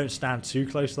make sure I don't stand too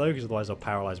close, though, because otherwise I'll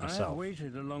paralyze myself. I've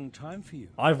waited a long time for you.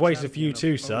 I've waited for you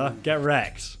too, sir. Get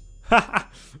wrecked.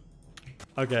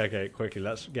 Okay, quickly.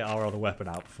 Let's get our other weapon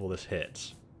out before this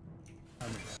hits.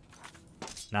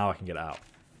 Now I can get it out.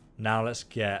 Now let's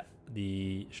get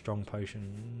the strong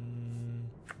potion.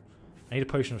 I need a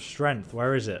potion of strength.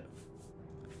 Where is it?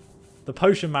 The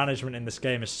potion management in this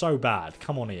game is so bad.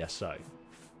 Come on, ESO.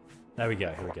 There we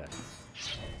go. Here we go.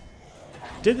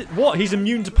 Did it? What? He's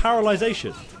immune to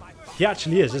paralyzation. He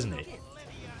actually is, isn't he?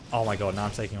 Oh my god, now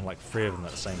I'm taking on like 3 of them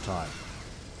at the same time.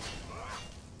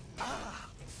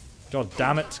 God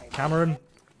damn it, Cameron.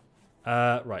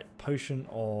 Right, potion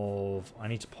of... I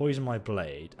need to poison my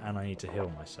blade, and I need to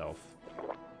heal myself.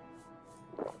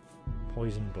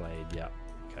 Poison blade, yeah.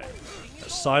 Okay.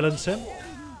 Let's silence him.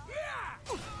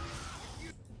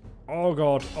 Oh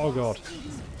god, oh god.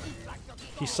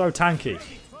 He's so tanky.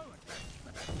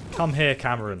 Come here,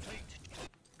 Cameron.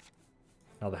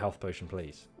 Another health potion,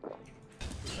 please.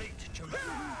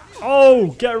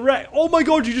 Oh, get wrecked. Oh my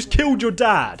god, you just killed your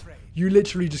dad. You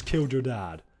literally just killed your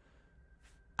dad.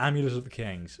 Amulet of the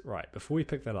Kings. Right, before we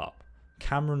pick that up,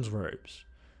 Cameron's robes.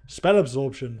 Spell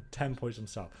absorption, 10 points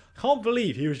himself. Can't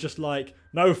believe he was just like,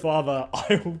 no, father,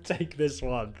 I will take this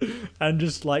one. And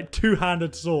just like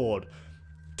two-handed sword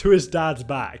to his dad's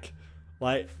back.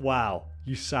 Like, wow,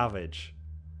 you savage.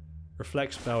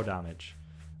 Reflect spell damage.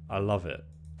 I love it.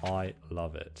 I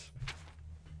love it.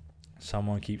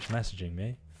 Someone keeps messaging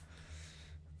me.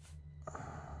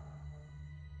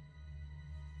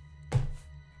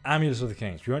 Amulet of the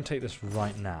Kings. We won't take this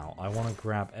right now. I want to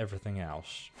grab everything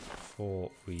else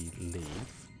before we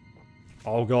leave.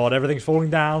 Oh god, everything's falling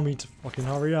down. We need to fucking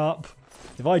hurry up.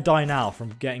 If I die now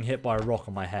from getting hit by a rock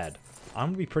on my head, I'm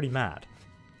going to be pretty mad.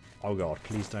 Oh god,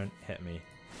 please don't hit me.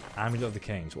 Amulet of the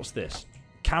Kings. What's this?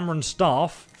 Cameron's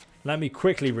Staff. Let me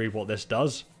quickly read what this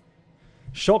does.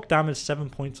 Shock damage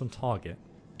 7 points on target.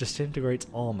 Disintegrates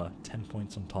armor 10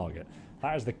 points on target.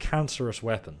 That is the cancerous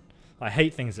weapon. I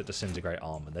hate things that disintegrate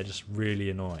armor. They're just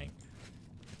really annoying.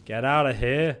 Get out of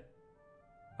here.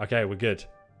 Okay, we're good.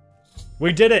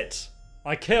 We did it!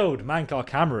 I killed Mankar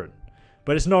Cameron.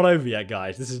 But it's not over yet,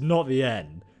 guys. This is not the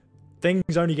end.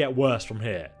 Things only get worse from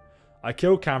here. I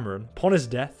killed Cameron. Upon his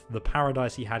death, the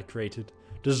paradise he had created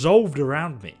dissolved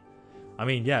around me. I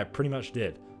mean, yeah, it pretty much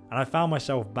did. And I found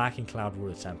myself back in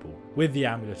Cloudwater Temple with the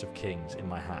Amulet of Kings in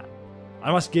my hand.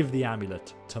 I must give the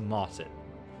amulet to Martin.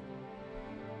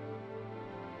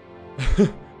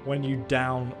 When you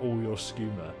down all your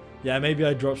skooma. Yeah, maybe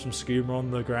I dropped some skooma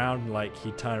on the ground, like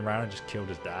he turned around and just killed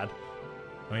his dad.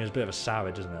 I mean, it's a bit of a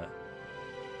savage, isn't it?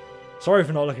 Sorry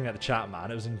for not looking at the chat, man.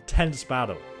 It was an intense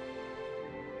battle.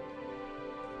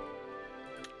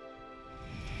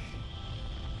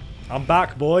 I'm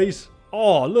back, boys.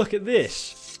 Oh, look at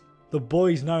this. The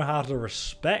boys know how to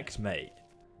respect me.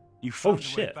 You found oh,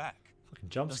 shit. Way back. Fucking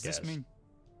jump Does scares. This mean...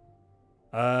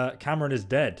 Cameron is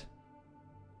dead.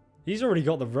 He's already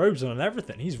got the robes on and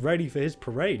everything. He's ready for his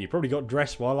parade. He probably got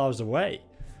dressed while I was away.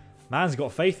 Man's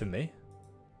got faith in me.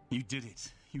 You did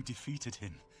it. You defeated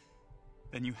him.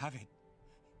 Then you have it.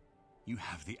 You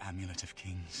have the Amulet of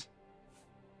Kings.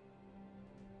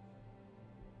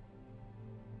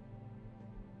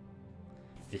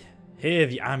 Here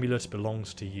the amulet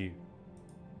belongs to you.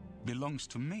 Belongs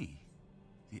to me?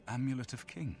 The Amulet of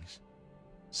Kings?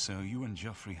 So you and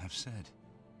Joffrey have said.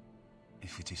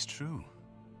 If it is true,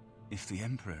 if the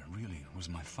Emperor really was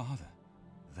my father,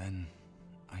 then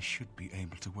I should be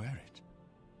able to wear it.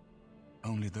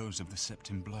 Only those of the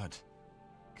Septim blood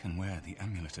can wear the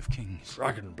Amulet of Kings.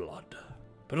 Dragon blood.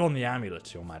 Put on the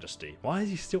amulet, your majesty. Why is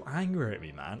he still angry at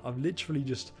me, man? I've literally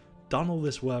just done all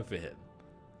this work for him.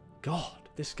 God,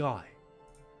 this guy.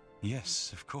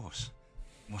 Yes, of course.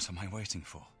 What am I waiting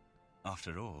for?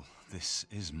 After all, this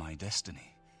is my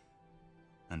destiny.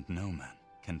 And no man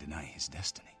can deny his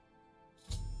destiny.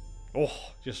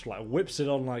 Oh, just like whips it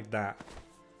on like that.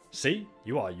 See?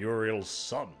 You are Uriel's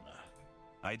son.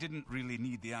 I didn't really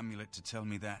need the amulet to tell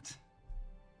me that.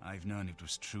 I've known it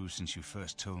was true since you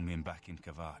first told me back in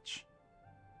Kavach.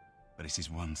 But it is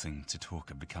one thing to talk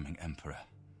of becoming Emperor,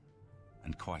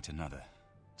 and quite another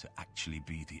to actually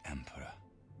be the Emperor.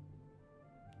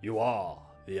 You are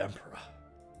the Emperor.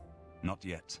 Not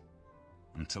yet.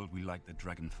 Until we light the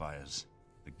dragon fires,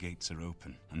 the gates are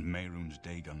open and Mehrunes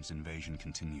Dagon's invasion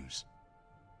continues.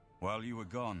 While you were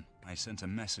gone, I sent a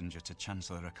messenger to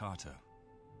Chancellor Akato.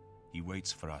 He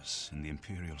waits for us in the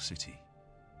Imperial City.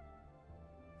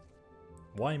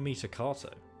 Why meet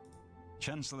Akato?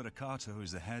 Chancellor Akato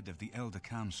is the head of the Elder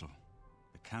Council.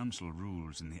 The Council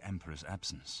rules in the Emperor's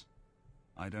absence.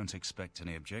 I don't expect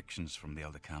any objections from the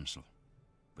Elder Council,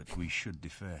 but we should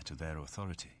defer to their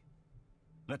authority.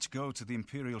 Let's go to the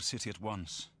Imperial City at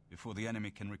once, before the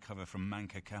enemy can recover from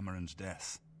Manka Cameron's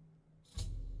death.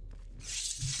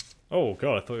 Oh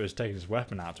god, I thought he was taking his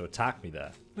weapon out to attack me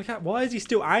there. Look at, why is he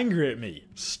still angry at me?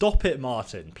 Stop it,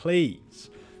 Martin, please.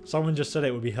 Someone just said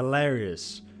it would be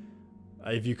hilarious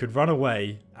if you could run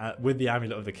away with the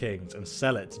Amulet of the Kings and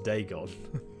sell it to Dagon.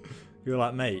 You're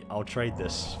like, mate, I'll trade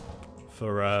this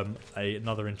for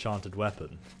another enchanted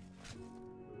weapon.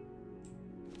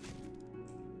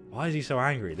 Why is he so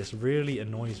angry? This really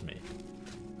annoys me.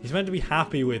 He's meant to be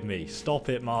happy with me. Stop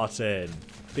it, Martin.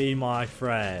 Be my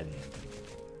friend.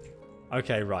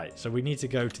 Okay, right. So we need to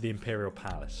go to the Imperial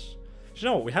Palace. Do you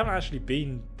know what? We haven't actually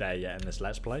been there yet in this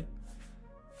Let's Play.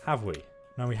 Have we?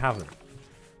 No, we haven't.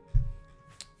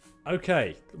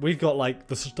 Okay. We've got, like,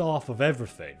 the staff of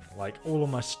everything. Like, all of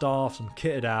my staffs. I'm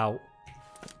kitted out.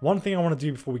 One thing I want to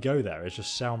do before we go there is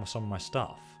just sell some of my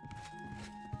stuff.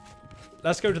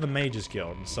 Let's go to the Mages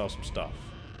Guild and sell some stuff.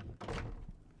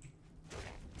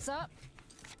 Sup?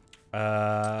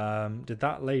 Did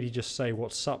that lady just say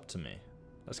what's up to me?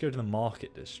 Let's go to the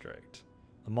Market District.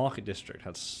 The Market District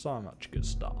had so much good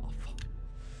stuff.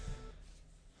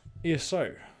 Yeah,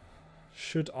 so,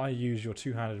 should I use your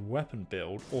two-handed weapon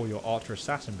build or your Archer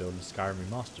Assassin build in Skyrim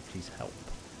Remastered? Please help.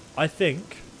 I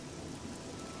think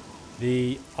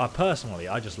personally,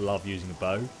 I just love using a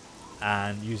bow,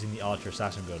 and using the Archer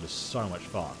Assassin build is so much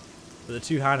fun. But the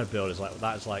two-handed build is like,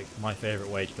 that's like my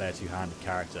favourite way to play a two-handed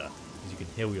character, because you can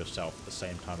heal yourself at the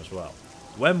same time as well.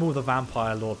 When will the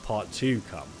Vampire Lord Part 2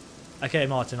 come? Okay,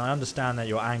 Martin, I understand that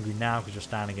you're angry now because you're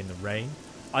standing in the rain.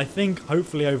 I think,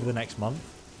 hopefully, over the next month.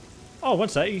 Oh, one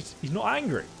sec, he's not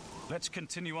angry. Let's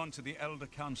continue on to the Elder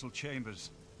Council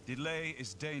chambers. Delay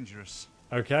is dangerous.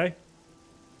 Okay.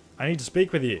 I need to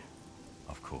speak with you.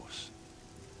 Of course.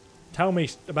 Tell me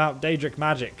about Daedric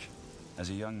magic. As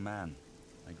a young man,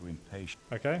 I grew impatient.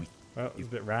 Okay. Well, it's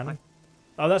a bit random.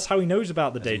 Oh, that's how he knows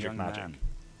about the As a Daedric young magic. man,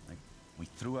 we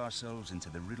threw ourselves into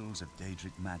the riddles of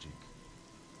Daedric magic.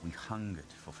 We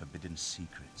hungered for forbidden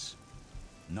secrets.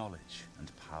 Knowledge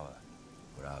and power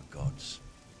were our gods.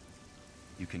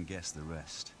 You can guess the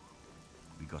rest.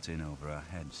 We got in over our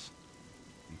heads.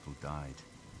 People died.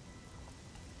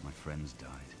 My friends died.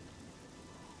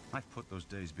 I've put those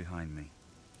days behind me.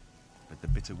 But the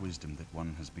bitter wisdom that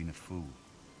one has been a fool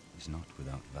is not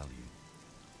without value.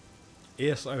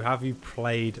 ESO, have you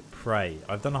played Prey?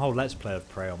 I've done a whole Let's Play of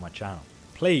Prey on my channel.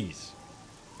 Please,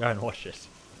 go and watch it.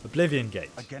 Oblivion Gate.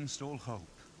 Against all hope,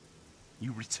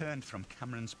 you returned from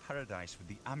Cameron's paradise with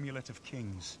the Amulet of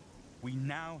Kings. We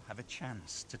now have a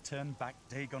chance to turn back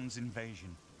Dagon's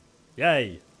invasion.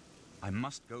 Yay! I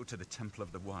must go to the Temple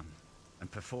of the One and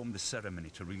perform the ceremony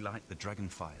to relight the dragon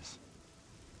fires.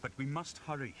 But we must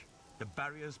hurry. The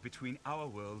barriers between our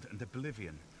world and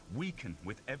Oblivion weaken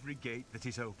with every gate that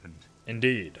is opened.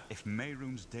 Indeed. If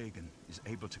Mehrunes Dagon is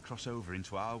able to cross over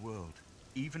into our world,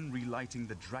 even relighting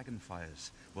the dragon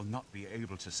fires will not be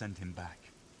able to send him back.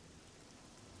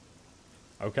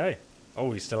 Okay.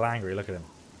 Oh, he's still angry. Look at him.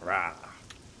 Rah.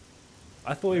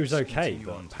 I thought he was okay,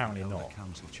 but apparently not.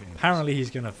 Apparently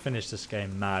he's going to finish this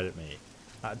game mad at me.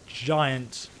 That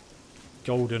giant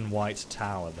golden white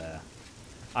tower there.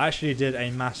 I actually did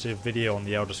a massive video on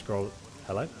the Elder Scrolls.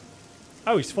 Hello?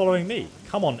 Oh, he's following me.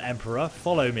 Come on, Emperor.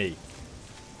 Follow me.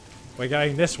 We're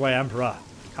going this way, Emperor.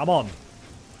 Come on.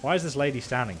 Why is this lady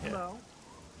standing here? Hello?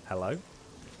 Hello?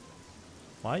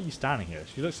 Why are you standing here?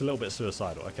 She looks a little bit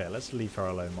suicidal. Okay, let's leave her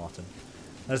alone, Martin.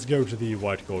 Let's go to the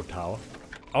White Gold Tower.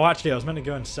 Oh, actually, I was meant to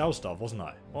go and sell stuff, wasn't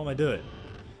I? What am I doing?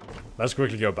 Let's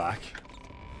quickly go back.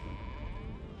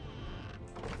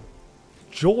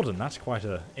 Jordan, that's quite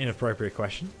an inappropriate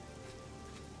question.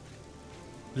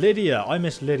 Lydia, I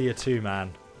miss Lydia too,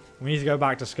 man. We need to go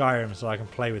back to Skyrim so I can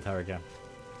play with her again.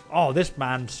 Oh, this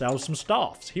man sells some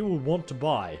staffs. He will want to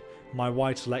buy my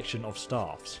wide selection of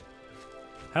staffs.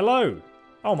 Hello.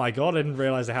 Oh my god, I didn't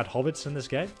realise they had hobbits in this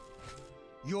game.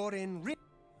 You're in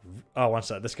Oh, one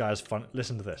sec. This guy has fun.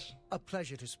 Listen to this. a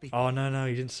pleasure to speak. Oh, no,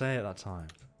 you didn't say it that time.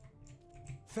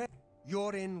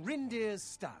 You're in Rindir's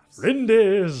staffs.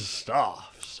 Rindir's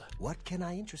staffs. What can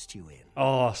I interest you in?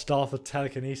 Oh, Staff of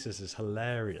Telekinesis is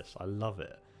hilarious. I love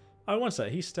it. Oh, one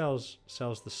sec. He sells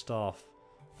the Staff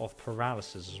of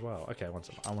Paralysis as well. Okay, one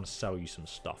sec. I want to sell you some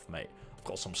stuff, mate. I've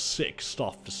got some sick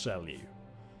stuff to sell you.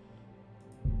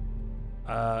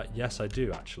 Yes, I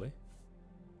do, actually.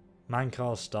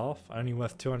 Mankar's Staff, only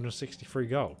worth 263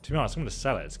 gold. To be honest, I'm going to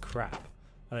sell it. It's crap.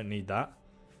 I don't need that.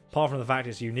 Apart from the fact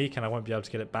it's unique and I won't be able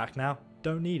to get it back now.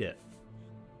 Don't need it.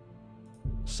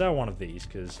 Sell one of these,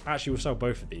 because... Actually, we'll sell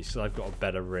both of these, because I've got a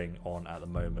better ring on at the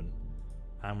moment.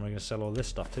 And we're going to sell all this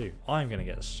stuff too. I'm going to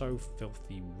get so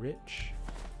filthy rich.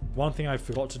 One thing I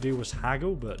forgot to do was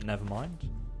haggle, but never mind.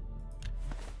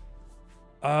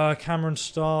 Cameron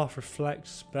Staff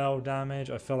reflects spell damage.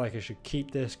 I feel like I should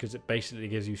keep this because it basically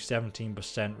gives you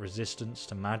 17% resistance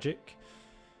to magic.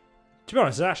 To be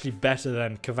honest, it's actually better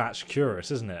than Kvatch Curus,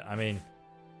 isn't it? I mean,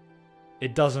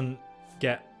 it doesn't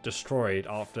get destroyed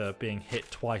after being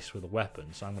hit twice with a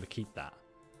weapon, so I'm going to keep that.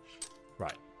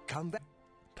 Right. Come back.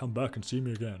 Come back and see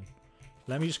me again.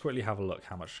 Let me just quickly have a look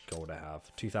how much gold I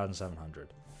have.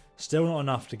 2,700. Still not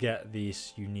enough to get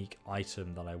this unique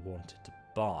item that I wanted to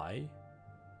buy.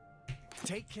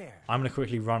 Take care. I'm going to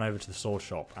quickly run over to the sword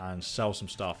shop and sell some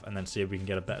stuff and then see if we can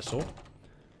get a better sword.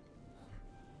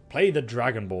 Play the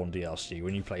Dragonborn DLC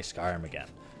when you play Skyrim again.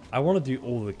 I want to do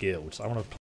all the guilds. I want to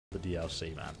play the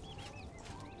DLC, man.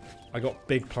 I got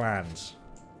big plans.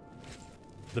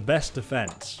 The best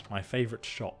defense. My favorite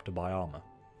shop to buy armor.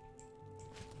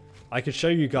 I could show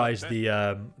you guys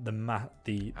the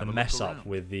mess up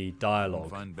with the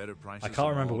dialogue. I can't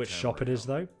remember which shop it is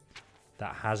though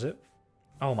that has it.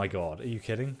 Oh my god, are you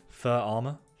kidding? Fur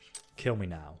armor? Kill me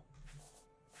now.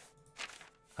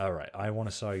 Alright, I want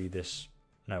to sell you this.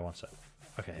 No, one sec.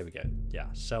 Okay, here we go. Yeah,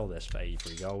 sell this for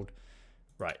 83 gold.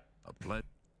 Right.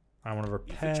 I want to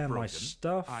repair my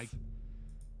stuff.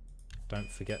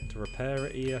 Don't forget to repair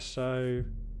it, ESO.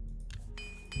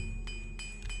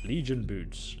 Legion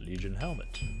boots. Legion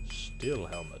helmet. Steel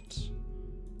helmet.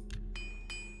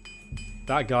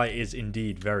 That guy is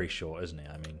indeed very short, isn't he?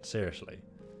 I mean, seriously.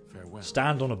 Farewell.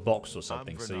 Stand on a box or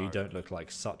something so you don't look like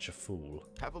such a fool.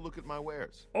 Have a look at my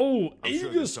wares. Oh,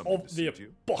 Aegis of the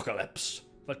Apocalypse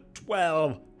for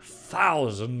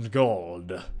 12,000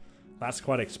 gold. That's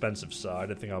quite expensive, sir. I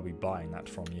don't think I'll be buying that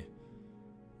from you.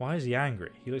 Why is he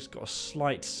angry? He looks got a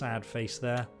slight sad face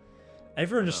there.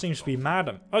 Everyone just seems to be mad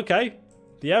at him. Okay,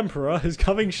 the Emperor is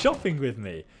coming shopping with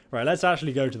me. Right, let's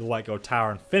actually go to the White Gold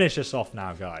Tower and finish this off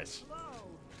now, guys.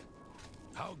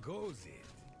 How goes it?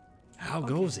 How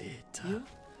goes it?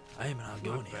 I am an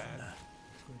Argonian.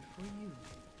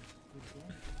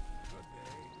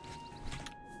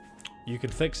 You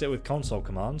can fix it with console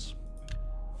commands.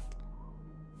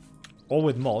 Or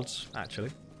with mods, actually.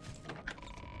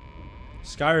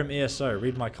 Skyrim ESO,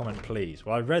 read my comment please.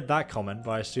 Well, I read that comment,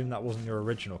 but I assume that wasn't your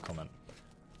original comment.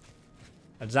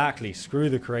 Exactly, screw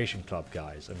the Creation Club,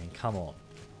 guys. I mean, come on.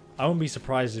 I wouldn't be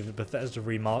surprised if Bethesda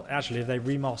remastered... Actually, if they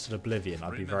remastered Oblivion,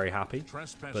 I'd be very happy.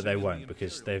 But they won't,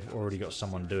 because they've already got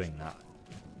someone doing that.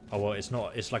 Oh, well, it's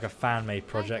not... It's like a fan-made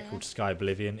project called Sky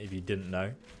Oblivion, if you didn't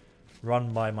know.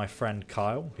 Run by my friend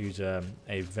Kyle, who's a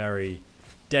very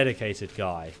dedicated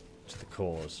guy to the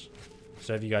cause.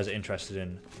 So if you guys are interested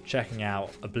in checking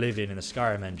out Oblivion in the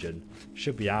Skyrim engine,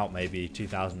 should be out maybe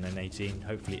 2018,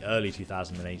 hopefully early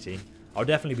 2018. I'll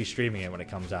definitely be streaming it when it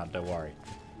comes out, don't worry.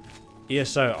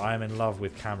 ESO, I am in love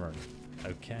with Cameron.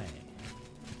 Okay.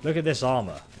 Look at this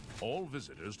armor. All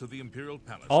visitors to the Imperial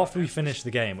Palace. After we finish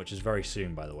the game, which is very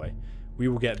soon by the way, we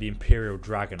will get the Imperial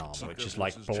Dragon armor, which is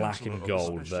like black and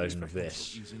gold version of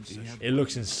this. It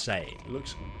looks insane. It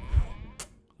looks...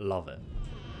 Love it.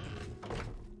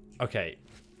 Okay.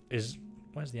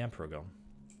 Where's the Emperor gone?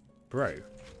 Bro,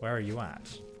 where are you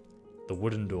at? The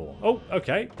wooden door. Oh,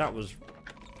 okay. That was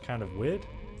kind of weird.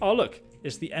 Oh, look.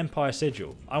 It's the Empire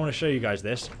Sigil. I want to show you guys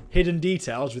this. Hidden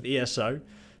details with ESO.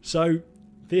 So,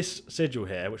 this sigil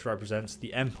here, which represents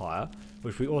the Empire,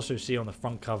 which we also see on the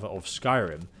front cover of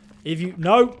Skyrim. If you...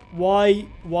 No! Why,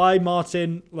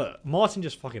 Martin? Look, Martin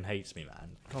just fucking hates me,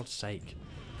 man. For God's sake.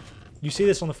 You see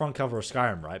this on the front cover of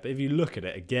Skyrim, right? But if you look at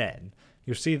it again,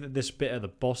 you'll see that this bit at the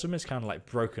bottom is kind of like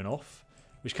broken off,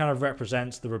 which kind of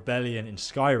represents the rebellion in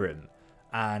Skyrim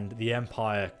and the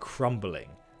Empire crumbling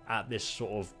at this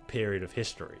sort of period of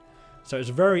history. So it's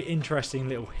a very interesting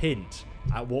little hint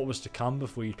at what was to come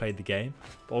before you played the game,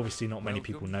 but obviously not many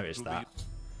people noticed that.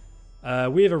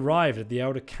 We have arrived at the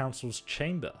Elder Council's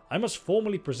chamber. I must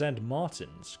formally present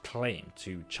Martin's claim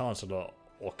to Chancellor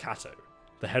Orcato,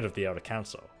 the head of the Elder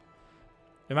Council.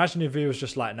 Imagine if he was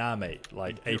just like, nah mate,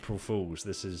 like April Fools,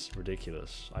 this is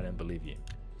ridiculous, I don't believe you.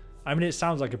 I mean, it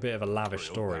sounds like a bit of a lavish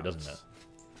story, doesn't it?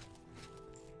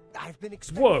 I've been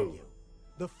expecting Whoa! you.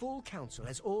 The full council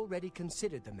has already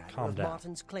considered the matter Calm of down.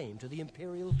 Martin's claim to the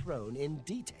Imperial throne in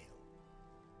detail.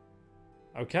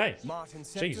 Okay. Martin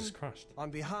Septon, Jesus Christ. on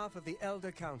behalf of the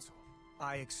Elder Council,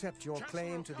 I accept your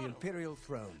claim to the Imperial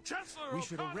throne. We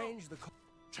should arrange the...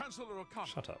 Chancellor O'Connor.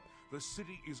 Shut up. The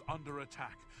city is under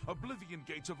attack. Oblivion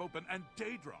gates have opened and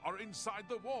Daedra are inside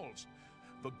the walls.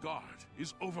 The guard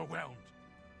is overwhelmed.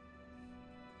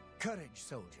 Courage,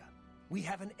 soldier. We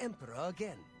have an emperor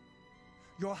again.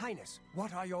 Your Highness,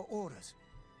 what are your orders?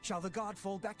 Shall the guard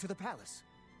fall back to the palace?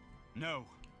 No.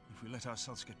 If we let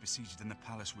ourselves get besieged in the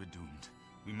palace, we're doomed.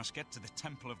 We must get to the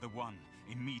Temple of the One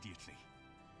immediately.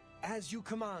 As you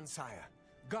command, sire.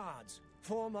 Guards,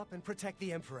 form up and protect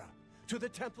the emperor. To the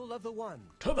Temple of the One.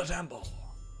 To the temple.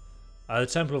 The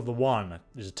Temple of the One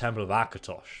is a temple of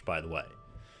Akatosh, by the way,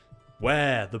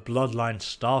 where the bloodline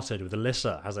started with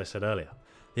Alyssa, as I said earlier.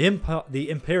 The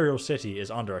Imperial City is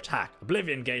under attack.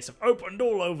 Oblivion gates have opened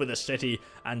all over the city,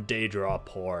 and Daedra are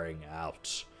pouring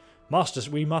out.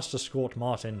 We must escort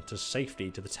Martin to safety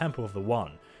to the Temple of the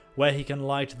One, where he can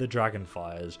light the dragon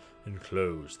fires and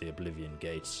close the Oblivion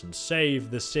gates and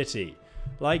save the city.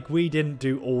 Like we didn't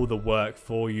do all the work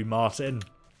for you, Martin.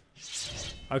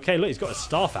 Okay, look, he's got a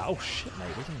staff out. Oh shit, mate,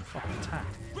 he didn't fucking attack.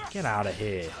 Get out of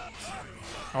here.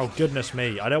 Oh goodness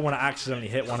me, I don't want to accidentally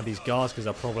hit one of these guards because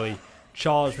they'll probably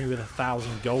charge me with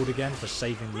 1,000 gold again for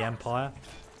saving the Empire.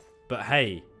 But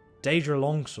hey, Daedra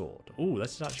Longsword. Ooh,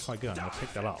 this is actually quite good. I'm going to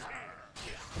pick that up.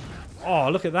 Oh,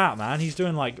 look at that, man. He's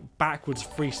doing like backwards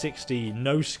 360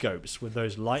 no-scopes with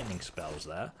those lightning spells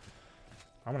there.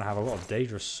 I'm going to have a lot of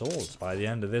Daedra swords by the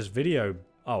end of this video.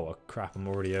 Oh, crap, I'm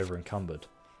already over encumbered.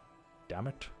 Damn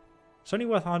it. It's only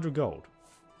worth 100 gold.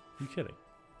 Are you kidding?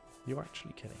 You're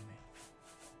actually kidding me.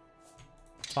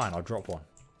 Fine, I'll drop one.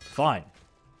 Fine.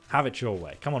 Have it your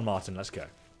way. Come on, Martin, let's go.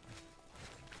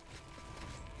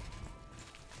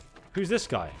 Who's this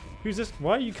guy? Who's this?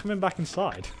 Why are you coming back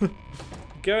inside?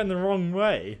 Going the wrong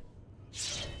way.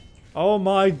 Oh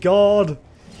my god.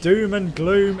 Doom and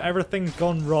gloom. Everything's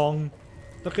gone wrong.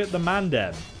 Look at the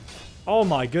Mandem. Oh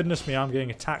my goodness me, I'm getting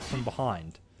attacked from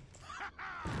behind.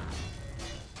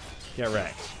 Get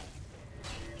wrecked.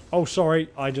 Oh, sorry.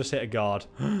 I just hit a guard.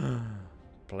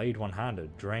 Blade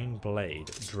one-handed. Drain blade.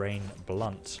 Drain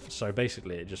blunt. So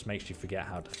basically, it just makes you forget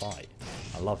how to fight.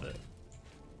 I love it.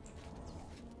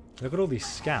 Look at all these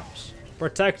scamps.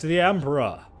 Protect the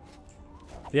Emperor.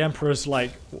 The Emperor's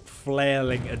like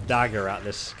flailing a dagger at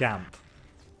this scamp.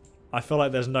 I feel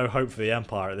like there's no hope for the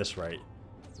Empire at this rate.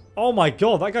 Oh my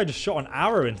god, that guy just shot an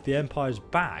arrow into the Empire's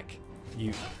back.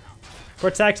 You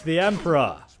protect the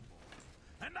Emperor.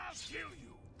 And I'll kill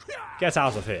you. Get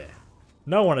out of here.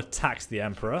 No one attacks the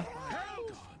Emperor.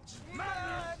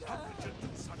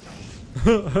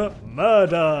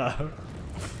 Murder!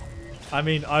 I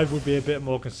mean, I would be a bit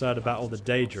more concerned about all the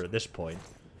Daedra at this point.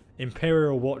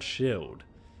 Imperial Watch Shield.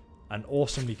 An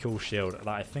awesomely cool shield that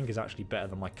I think is actually better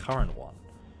than my current one.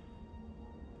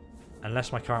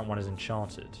 Unless my current one is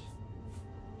enchanted.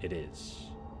 It is.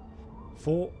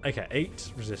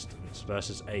 8 resistance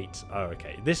versus 8. Oh,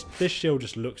 okay. This shield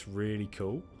just looks really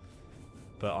cool.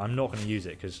 But I'm not going to use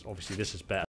it because obviously this is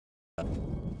better.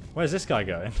 Where's this guy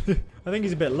going? I think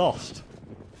he's a bit lost.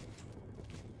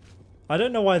 I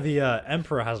don't know why the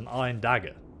Emperor has an iron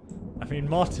dagger. I mean,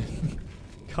 Martin,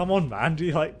 come on, man. Do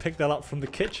you like pick that up from the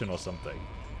kitchen or something?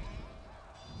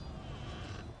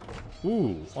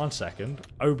 Ooh, 1 second.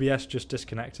 OBS just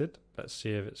disconnected. Let's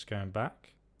see if it's going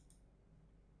back.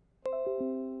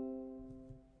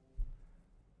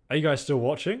 Are you guys still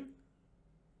watching?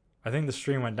 I think the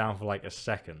stream went down for like a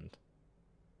second.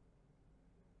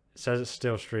 It says it's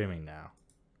still streaming now.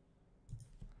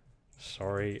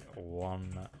 Sorry,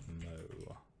 one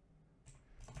mo.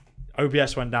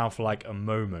 OBS went down for like a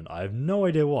moment. I have no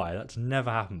idea why. That's never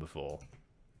happened before.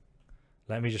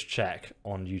 Let me just check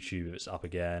on YouTube if it's up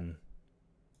again.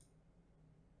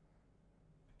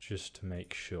 Just to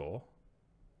make sure.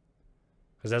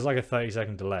 Because there's like a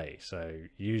 30-second delay, so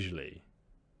usually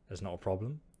there's not a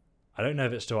problem. I don't know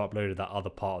if it still uploaded that other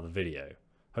part of the video.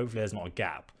 Hopefully there's not a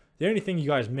gap. The only thing you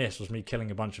guys missed was me killing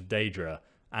a bunch of Daedra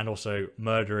and also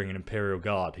murdering an Imperial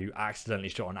Guard who accidentally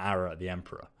shot an arrow at the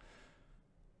Emperor.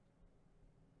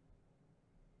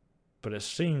 But it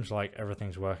seems like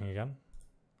everything's working again.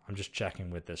 I'm just checking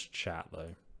with this chat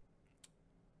though.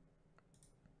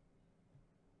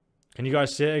 Can you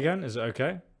guys see it again? Is it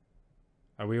okay?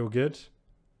 Are we all good?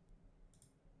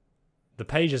 The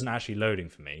page isn't actually loading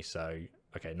for me, so...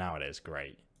 Okay, now it is.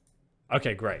 Great.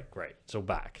 Okay, great. It's all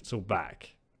back. It's all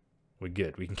back. We're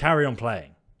good. We can carry on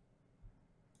playing.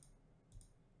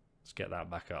 Let's get that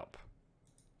back up.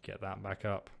 Get that back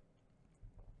up.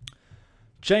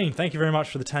 Jane, thank you very much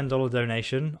for the $10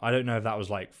 donation. I don't know if that was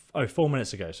like... Oh, 4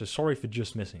 minutes ago, so sorry for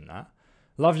just missing that.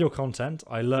 Love your content.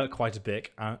 I lurk quite a bit,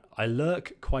 and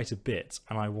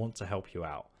I want to help you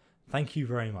out. Thank you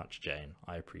very much, Jane.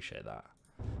 I appreciate that.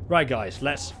 Right, guys,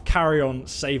 let's carry on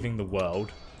saving the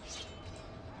world.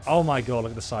 Oh my god,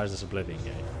 look at the size of this Oblivion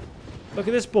game. Look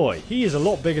at this boy. He is a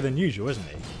lot bigger than usual, isn't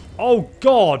he? Oh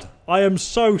god, I am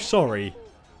so sorry.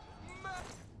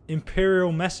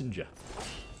 Imperial Messenger.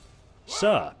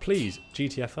 Sir, please,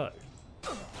 GTFO.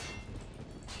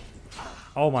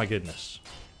 Oh my goodness.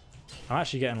 I'm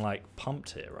actually getting, like,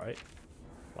 pumped here, right?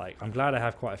 Like, I'm glad I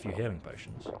have quite a few healing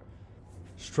potions.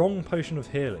 Strong Potion of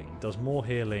Healing does more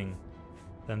healing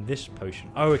than this potion.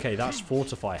 Oh, okay, that's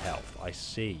Fortify Health. I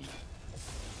see.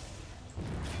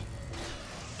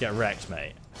 Get wrecked,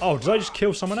 mate. Oh, did I just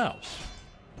kill someone else?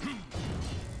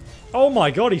 Oh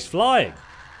my god, he's flying!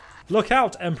 Look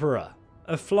out, Emperor!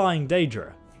 A flying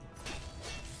Daedra.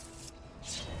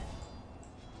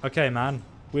 Okay, man.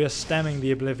 We are stemming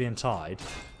the Oblivion tide.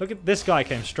 Look at this guy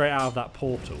came straight out of that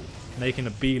portal, making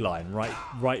a beeline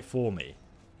right for me.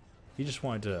 He just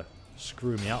wanted to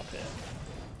screw me up here.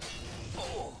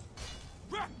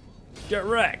 Get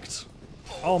wrecked!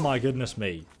 Oh my goodness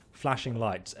me. Flashing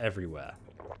lights everywhere.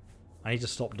 I need to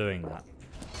stop doing that.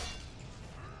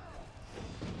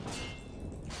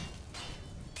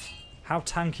 How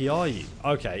tanky are you?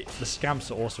 Okay, the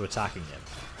scamps are also attacking him.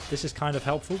 This is kind of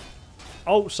helpful.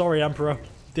 Oh, sorry, Emperor.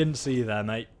 Didn't see you there,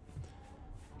 mate.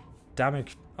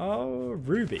 Damage. Oh,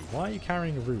 Ruby. Why are you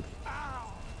carrying a Ruby?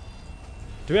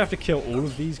 Do we have to kill all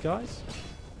of these guys?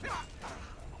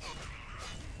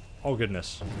 Oh,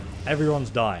 goodness.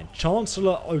 Everyone's dying.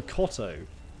 Chancellor Okoto.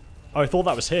 Oh, I thought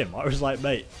that was him. I was like,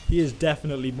 mate, he is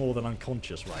definitely more than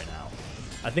unconscious right now.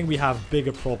 I think we have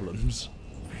bigger problems.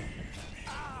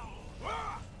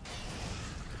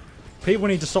 People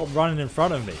need to stop running in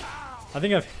front of me. I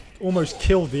think I've almost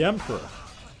killed the Emperor.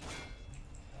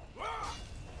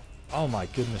 Oh my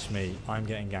goodness me. I'm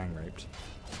getting gang raped.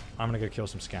 I'm going to go kill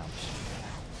some scamps.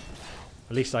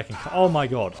 At least I can... Oh my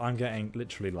god. I'm getting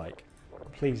literally like...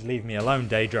 Please leave me alone,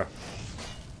 Daedra.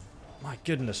 My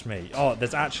goodness me. Oh,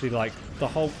 there's actually like the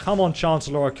whole... Come on,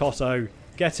 Chancellor Okoto.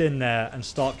 Get in there and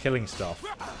start killing stuff.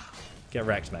 Get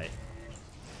wrecked, mate.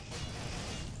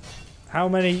 How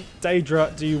many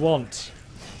Daedra do you want?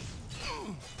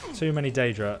 Too many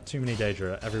Daedra. Too many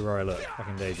Daedra. Everywhere I look.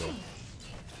 Fucking Daedra.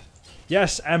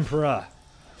 Yes, Emperor.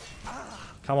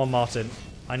 Come on, Martin.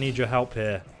 I need your help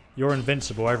here. You're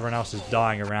invincible. Everyone else is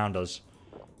dying around us.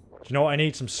 Do you know what? I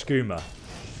need some skooma.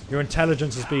 Your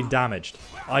intelligence has been damaged.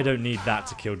 I don't need that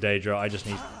to kill Daedra. I just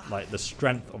need, like, the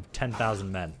strength of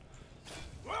 10,000 men.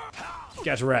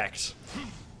 Get wrecked.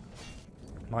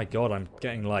 My god, I'm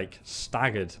getting, like,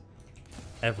 staggered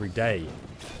every day.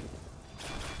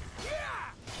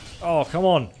 Oh, come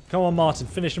on. Come on, Martin.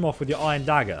 Finish him off with your iron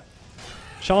dagger.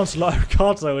 Chancellor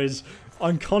Okoto is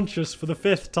unconscious for the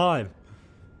 5th time.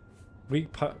 Weak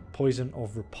poison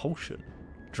of repulsion.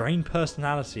 Drain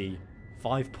personality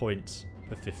 5 points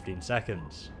for 15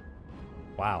 seconds.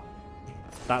 Wow.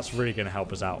 That's really going to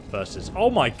help us out versus... Oh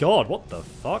my god, what the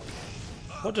fuck?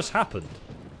 What just happened?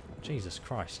 Jesus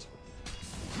Christ.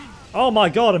 Oh my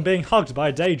god, I'm being hugged by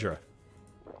a Daedra.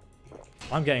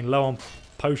 I'm getting low on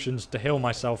potions to heal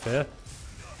myself here.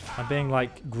 I'm being,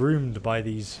 like, groomed by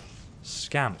these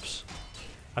scamps.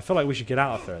 I feel like we should get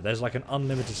out of here. There's, like, an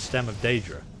unlimited stem of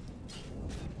Daedra.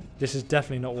 This is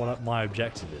definitely not what my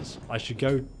objective is. I should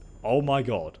go... Oh my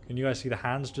god. Can you guys see the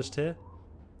hands just here?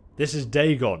 This is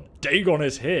Dagon. Dagon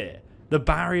is here. The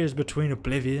barriers between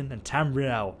Oblivion and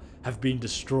Tamriel have been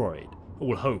destroyed.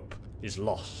 All hope is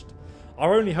lost.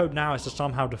 Our only hope now is to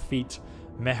somehow defeat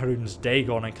Mehrunes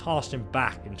Dagon and cast him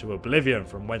back into Oblivion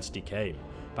from whence he came.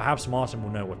 Perhaps Martin will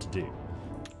know what to do.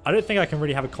 I don't think I can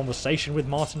really have a conversation with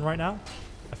Martin right now.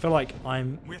 I feel like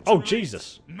I'm... Oh,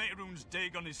 Jesus! Mehrunes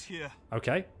Dagon is here.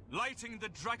 Okay. Lighting the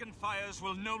dragon fires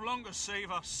will no longer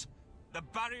save us. The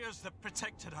barriers that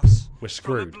protected us We're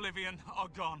screwed. from Oblivion are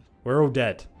gone. We're all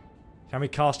dead. Can we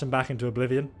cast him back into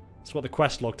Oblivion? That's what the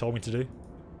quest log told me to do.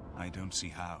 I don't see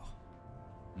how.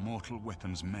 Mortal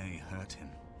weapons may hurt him,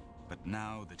 but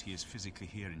now that he is physically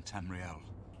here in Tamriel,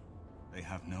 they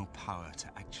have no power to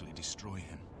actually destroy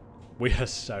him. We are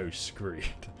so screwed.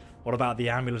 What about the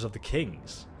Amulet of the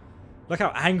Kings? Look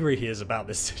how angry he is about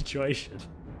this situation.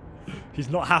 He's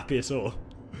not happy at all.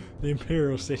 The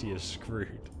Imperial City is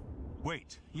screwed.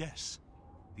 Wait, yes.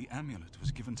 The amulet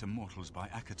was given to mortals by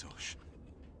Akatosh.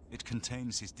 It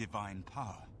contains his divine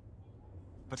power.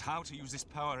 But how to use this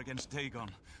power against Dagon?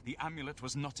 The amulet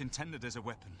was not intended as a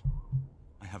weapon.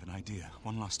 I have an idea.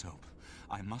 One last hope.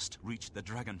 I must reach the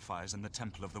dragonfires in the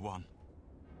Temple of the One.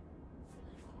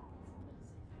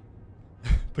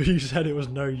 But you said it was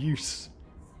no use.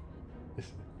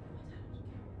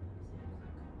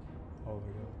 Oh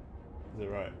my god. Is it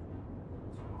right?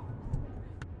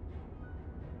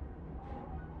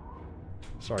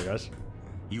 Sorry guys.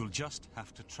 You'll just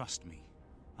have to trust me.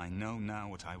 I know now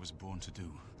what I was born to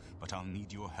do, but I'll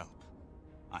need your help.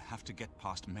 I have to get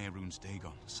past Mehrunes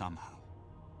Dagon somehow.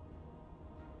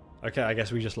 Okay, I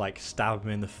guess we just like stab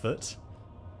him in the foot.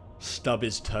 Stub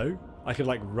his toe. I could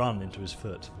like run into his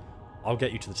foot. I'll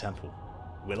get you to the temple.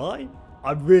 Will I?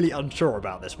 I'm really unsure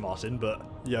about this, Martin, but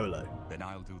YOLO. Then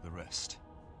I'll do the rest.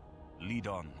 Lead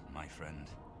on, my friend.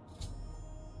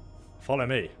 Follow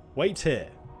me. Wait here.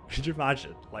 Could you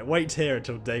imagine? Like, wait here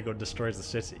until Dagon destroys the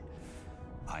city.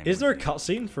 Is there a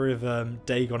cutscene for if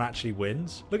Dagon actually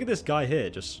wins? Look at this guy here,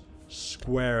 just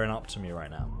squaring up to me right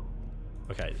now.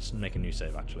 Okay, let's make a new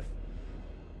save, actually.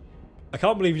 I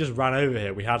can't believe you just ran over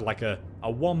here. We had, like, a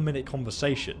 1-minute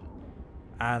conversation.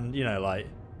 And, you know, like,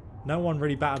 no one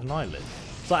really batted an eyelid.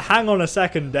 It's like, hang on a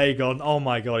second, Dagon. Oh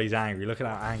my god, he's angry. Look at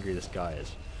how angry this guy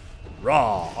is.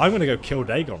 Rah! I'm gonna go kill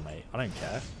Dagon, mate. I don't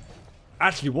care.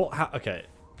 Actually, what... okay.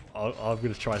 I'm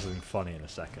gonna try something funny in a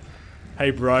second.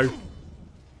 Hey, bro.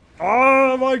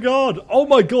 Oh my god! Oh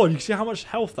my god! You see how much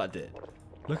health that did?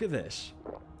 Look at this.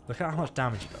 Look at how much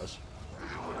damage it does.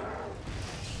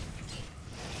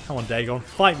 Come on, Dagon.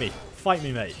 Fight me. Fight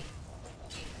me, mate.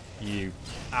 You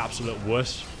absolute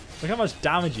wuss. Look how much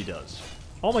damage he does.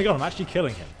 Oh my god, I'm actually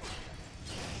killing him.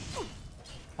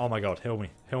 Oh my god, heal me.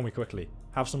 Heal me quickly.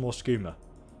 Have some more skooma.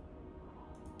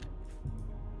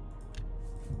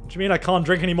 What do you mean I can't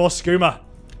drink any more skooma?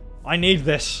 I need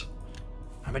this.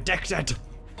 I'm addicted.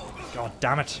 God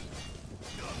damn it.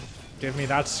 Give me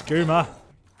that skooma.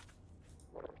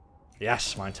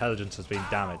 Yes, my intelligence has been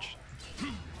damaged.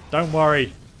 Don't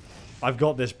worry. I've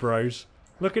got this, bros.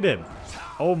 Look at him.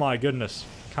 Oh my goodness.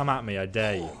 Come at me, I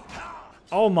dare you.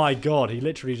 Oh my god, he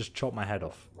literally just chopped my head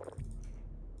off.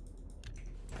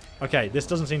 Okay, this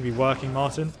doesn't seem to be working,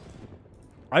 Martin.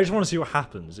 I just want to see what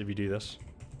happens if you do this.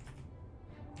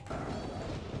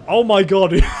 Oh my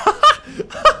god.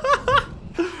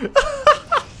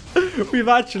 We've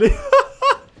actually...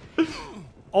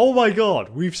 oh my god,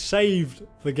 we've saved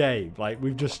the game. Like,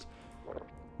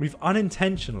 we've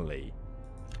unintentionally...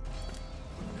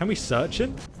 Can we search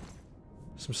him?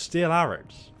 Some steel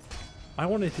arrows. I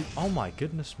wanted to... Oh my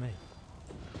goodness me.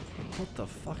 What the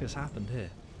fuck has happened here?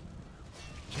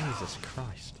 Jesus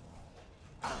Christ.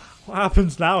 What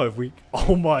happens now if we...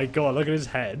 Oh my god, look at his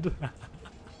head.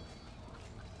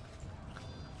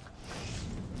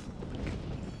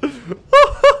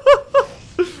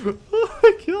 Oh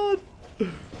my god.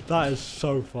 That is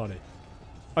so funny.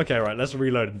 Okay, right, let's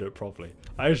reload and do it properly.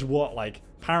 I just want, like,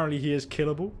 apparently he is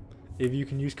killable if you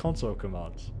can use console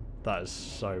commands. That is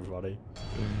so funny.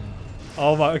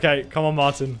 Oh my, okay, come on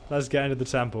Martin. Let's get into the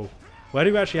temple. Where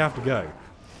do we actually have to go?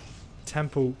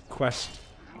 Temple quest.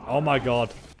 Oh my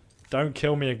god. Don't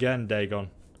kill me again, Dagon.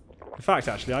 In fact,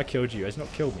 actually, I killed you. He's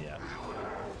not killed me yet.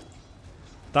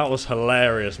 That was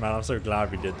hilarious, man. I'm so glad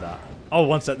we did that. Oh,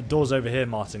 one sec. The door's over here,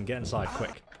 Martin. Get inside,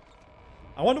 quick.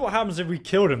 I wonder what happens if we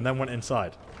killed him, then went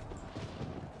inside.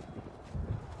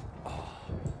 Oh,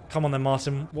 come on then,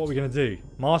 Martin. What are we going to do?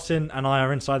 Martin and I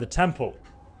are inside the temple.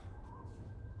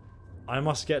 I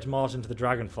must get Martin to the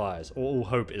dragonfires, or all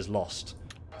hope is lost.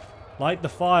 Light the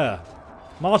fire.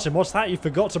 Martin, what's that? You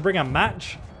forgot to bring a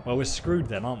match? Well, we're screwed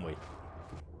then, aren't we?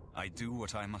 I do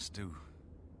what I must do.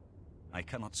 I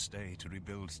cannot stay to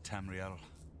rebuild Tamriel.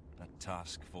 That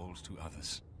task falls to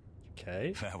others.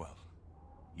 Okay. Farewell.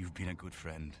 You've been a good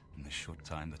friend in the short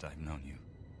time that I've known you.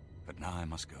 But now I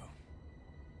must go.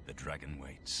 The dragon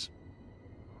waits.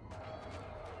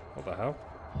 What the hell?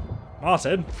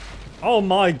 Martin? Oh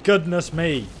my goodness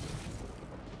me.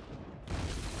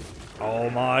 Oh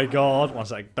my god. One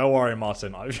sec. Don't worry,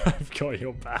 Martin. I've got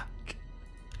your back.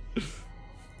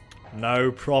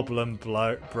 No problem,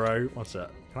 bro. One sec.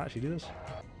 Can I actually do this?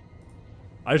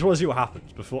 I just want to see what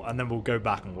happens before, and then we'll go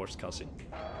back and watch the cutscene.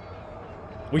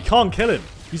 We can't kill him.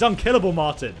 He's unkillable,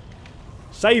 Martin.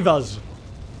 Save us.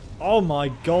 Oh my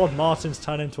god, Martin's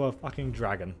turned into a fucking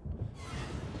dragon.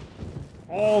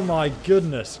 Oh my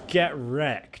goodness, get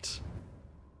wrecked.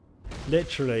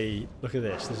 Literally, look at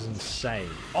this. This is insane.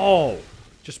 Oh,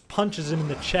 just punches him in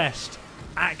the chest.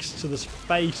 Axe to the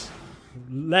face.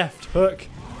 Left hook.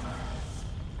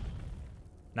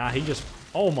 Nah, he just...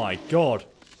 Oh my god.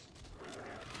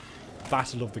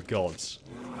 Battle of the gods.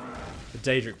 The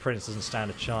Daedric Prince doesn't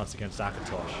stand a chance against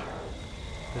Akatosh.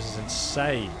 This is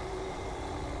insane.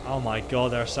 Oh my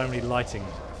god, there are so many lighting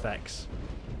effects.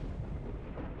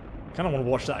 I kind of want to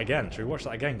watch that again. Should we watch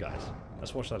that again, guys?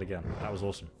 Let's watch that again. That was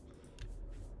awesome.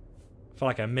 I feel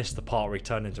like I missed the part where he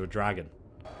turned into a dragon.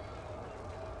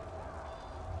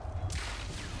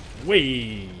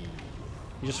 Whee!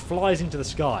 He just flies into the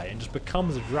sky and just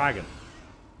becomes a dragon.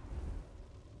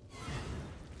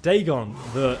 Dagon,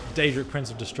 the Daedric Prince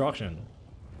of Destruction,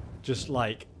 just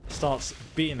like starts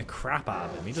beating the crap out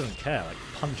of him. He doesn't care. Like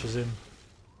punches him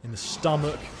in the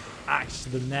stomach, axe to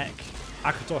the neck.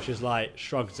 Akatosh is like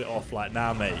shrugs it off like,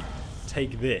 nah mate,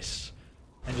 take this,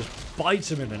 and just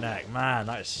bites him in the neck. Man,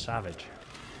 that is savage.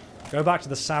 Go back to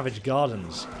the Savage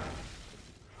Gardens.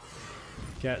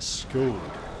 Get schooled.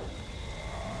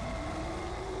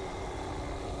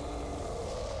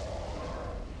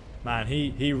 Man,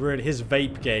 he really, his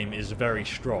vape game is very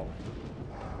strong.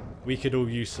 We could all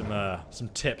use some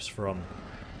tips from.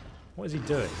 What is he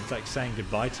doing? He's like saying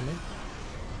goodbye to me.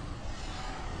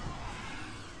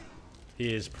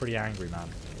 He is pretty angry, man.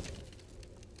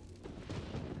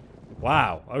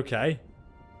 Wow. Okay.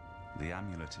 The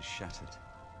amulet is shattered.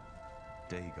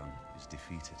 Dagon is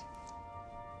defeated.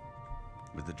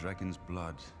 With the dragon's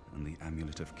blood and the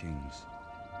amulet of kings,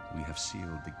 we have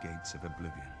sealed the gates of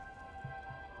Oblivion.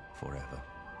 Forever.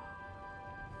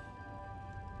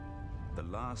 The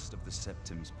last of the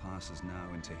Septims passes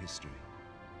now into history.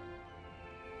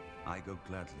 I go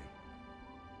gladly,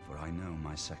 for I know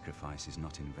my sacrifice is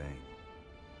not in vain.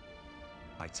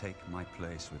 I take my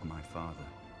place with my father,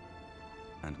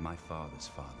 and my father's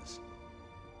fathers.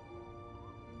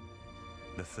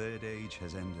 The Third Age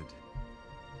has ended,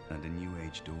 and a new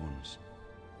age dawns.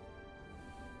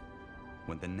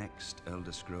 When the next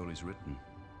Elder Scroll is written,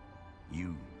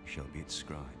 you shall be its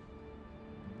scribe.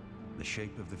 The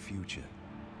shape of the future,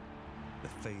 the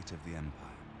fate of the Empire.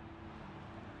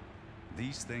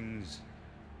 These things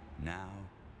now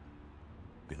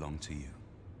belong to you.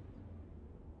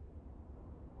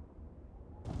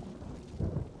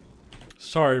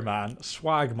 Sorry, man.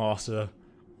 Swagmaster.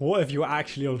 What if you were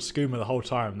actually on Skooma the whole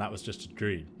time and that was just a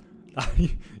dream?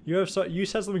 You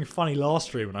said something funny last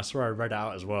stream and I swear I read it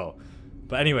out as well.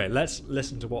 But anyway, let's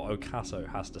listen to what Okaso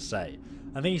has to say.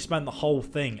 I think he spent the whole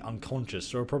thing unconscious,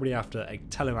 so we'll probably have to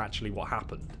tell him actually what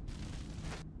happened.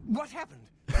 What happened?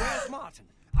 Where's Martin?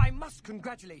 I must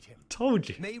congratulate him. Told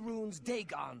you. Mehrunes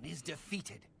Dagon is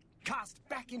defeated. Cast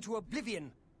back into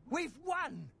Oblivion. We've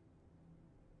won!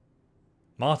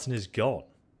 Martin is gone.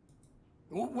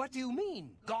 What do you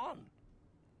mean, gone?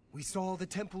 We saw the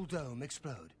temple dome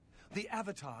explode. The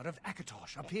avatar of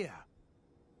Akatosh appear.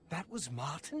 That was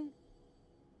Martin?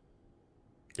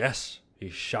 Yes, he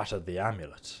shattered the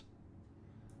amulet.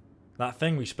 That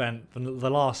thing we spent the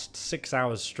last 6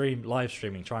 hours live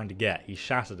streaming trying to get, he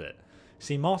shattered it.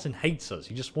 See, Martin hates us.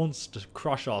 He just wants to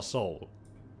crush our soul.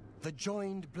 The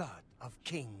joined blood of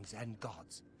kings and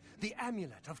gods. The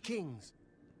amulet of kings.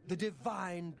 The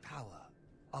divine power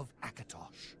of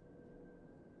Akatosh.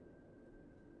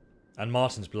 And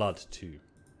Martin's blood, too.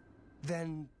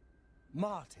 Then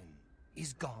Martin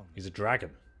is gone. He's a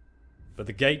dragon. But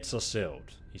the gates are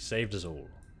sealed. He saved us all.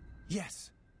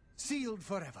 Yes, sealed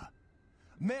forever.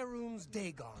 Mehrunes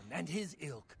Dagon and his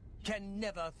ilk can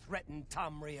never threaten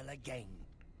Tamriel again.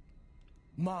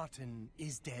 Martin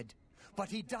is dead,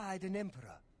 but he died an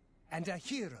emperor and a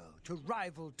hero to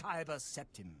rival Tiber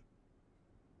Septim.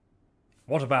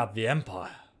 What about the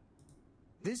Empire?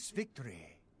 This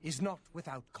victory is not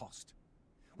without cost.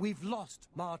 We've lost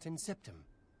Martin Septim.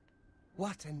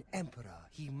 What an emperor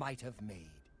he might have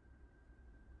made.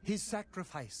 His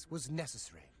sacrifice was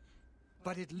necessary,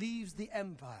 but it leaves the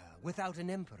Empire without an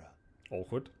emperor.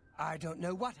 Awkward. I don't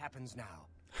know what happens now.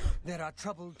 There are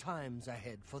troubled times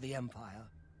ahead for the Empire.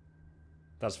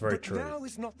 That's very But true. now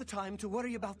is not the time to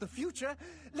worry about the future.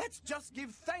 Let's just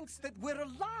give thanks that we're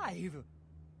alive.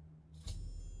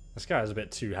 This guy is a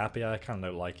bit too happy. I kind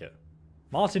of don't like it.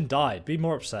 Martin died. Be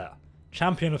more upset.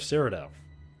 Champion of Cyrodiil.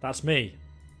 That's me.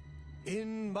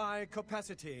 In my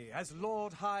capacity as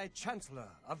Lord High Chancellor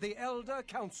of the Elder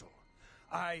Council,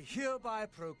 I hereby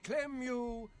proclaim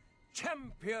you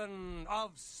champion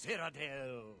of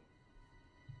Cyrodiil.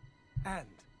 And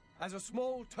as a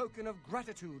small token of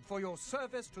gratitude for your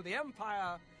service to the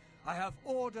Empire, I have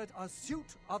ordered a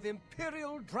suit of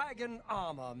Imperial Dragon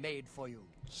armor made for you.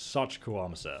 Such a cool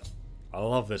armor set. I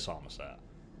love this armor set.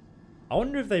 I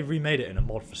wonder if they remade it in a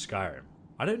mod for Skyrim.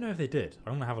 I don't know if they did.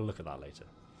 I'm going to have a look at that later.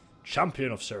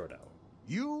 Champion of Cyrodiil.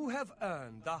 You have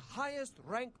earned the highest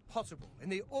rank possible in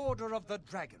the Order of the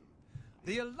Dragon,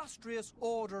 the illustrious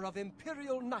Order of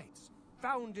Imperial Knights,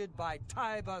 founded by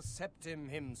Tiber Septim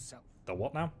himself. The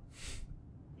what now?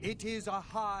 It is a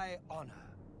high honor.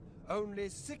 Only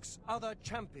 6 other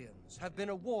champions have been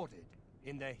awarded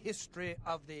in the history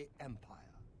of the Empire.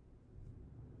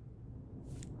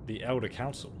 The Elder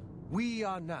Council. We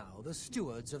are now the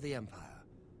stewards of the Empire.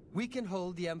 We can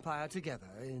hold the Empire together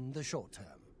in the short term.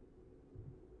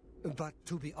 But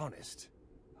to be honest,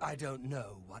 I don't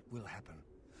know what will happen.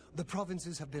 The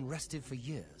provinces have been restive for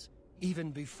years,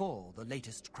 even before the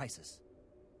latest crisis.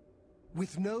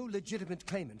 With no legitimate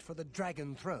claimant for the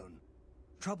Dragon Throne,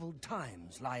 troubled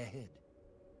times lie ahead.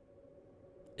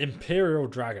 Imperial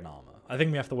Dragon armor. I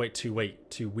think we have to wait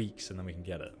 2 weeks and then we can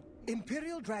get it.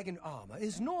 Imperial Dragon armor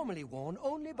is normally worn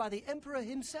only by the Emperor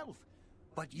himself,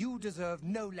 but you deserve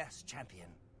no less, champion.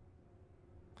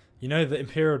 You know, the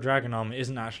Imperial Dragon armor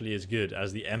isn't actually as good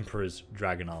as the Emperor's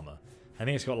Dragon armor. I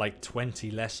think it's got like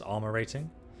 20 less armor rating.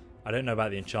 I don't know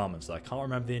about the enchantments though. I can't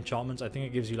remember the enchantments. I think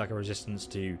it gives you like a resistance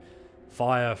to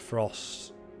fire,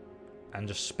 frost, and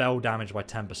just spell damage by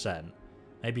 10%.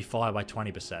 Maybe fire by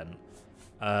 20%.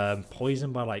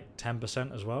 Poison by like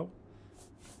 10% as well.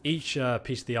 Each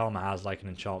piece of the armor has like an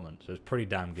enchantment, so it's pretty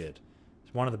damn good.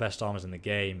 It's one of the best armors in the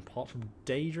game, apart from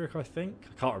Daedric, I think.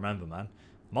 I can't remember, man.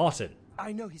 Martin.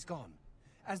 I know he's gone.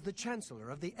 As the Chancellor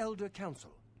of the Elder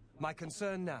Council, my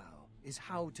concern now is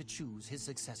how to choose his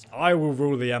successor. I will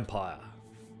rule the Empire.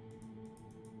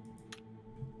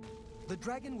 The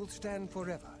dragon will stand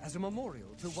forever as a memorial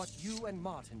to what you and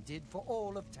Martin did for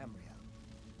all of Tamriel.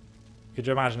 Could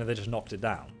you imagine if they just knocked it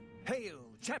down? Hail,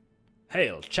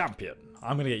 Hail, champion.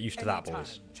 I'm going to get used to that,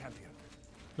 boys. Champion.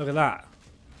 Look at that.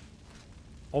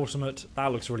 Ultimate.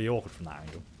 That looks really awkward from that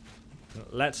angle.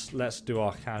 Let's do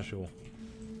our casual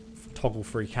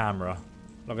toggle-free camera.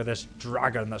 Look at this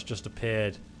dragon that's just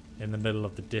appeared in the middle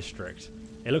of the district.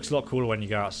 It looks a lot cooler when you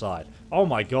go outside. Oh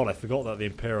my god, I forgot that the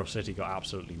Imperial City got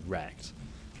absolutely wrecked.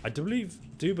 I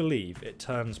do believe it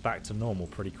turns back to normal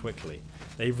pretty quickly.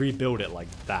 They rebuild it like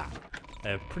that.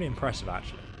 They're pretty impressive,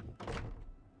 actually.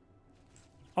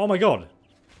 Oh my god.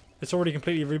 It's already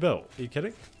completely rebuilt. Are you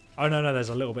kidding? Oh no, there's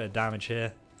a little bit of damage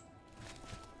here.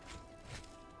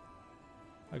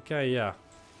 Okay, yeah.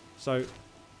 So,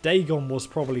 Dagon was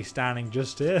probably standing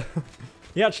just here.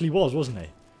 He actually was, wasn't he?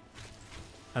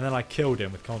 And then I killed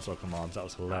him with console commands. That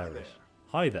was hilarious.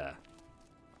 Hi there.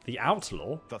 The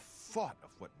Outlaw? The thought of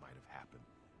what might have happened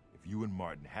if you and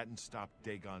Martin hadn't stopped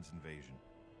Dagon's invasion.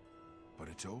 But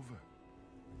it's over.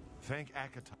 Thank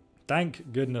Akatai.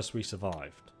 Thank goodness we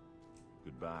survived.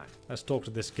 Goodbye. Let's talk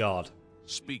to this guard.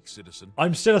 Speak, citizen.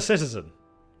 I'm still a citizen.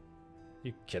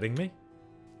 You kidding me?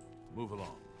 Move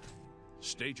along.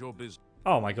 State your business.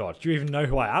 Oh my god, do you even know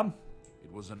who I am?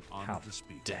 It was an honor How to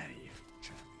speak. dare you.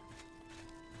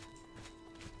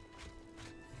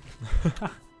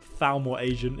 Champion. Thalmor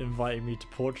agent inviting me to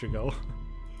Portugal.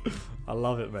 I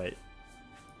love it, mate.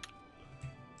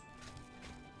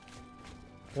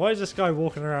 Why is this guy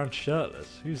walking around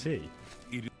shirtless? Who's he?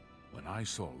 When I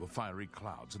saw the fiery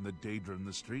clouds and the Daedra in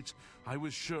the streets, I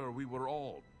was sure we were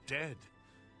all dead.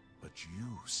 But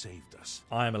you saved us.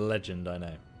 I am a legend, I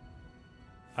know.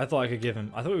 I thought I could give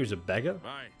him... I thought he was a beggar.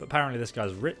 Aye. But apparently this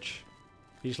guy's rich.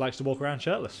 He just likes to walk around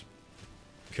shirtless.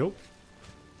 Cool.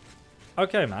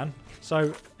 Okay, man.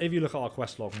 So, if you look at our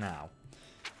quest log now,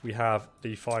 we have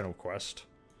the final quest.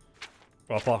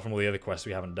 Well, apart from all the other quests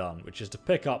we haven't done, which is to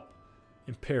pick up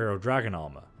Imperial Dragon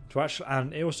Armor.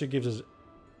 And it also gives us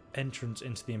entrance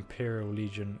into the Imperial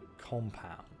Legion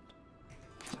compound.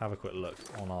 Let's have a quick look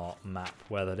on our map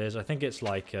where that is. I think it's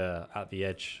like at the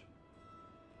edge,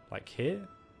 like here?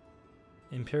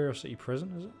 Imperial City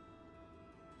Prison, is it?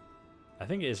 I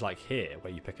think it is like here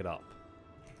where you pick it up.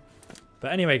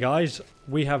 But anyway, guys,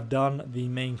 we have done the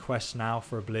main quest now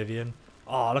for Oblivion.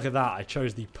 Oh, look at that. I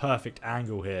chose the perfect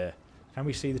angle here. Can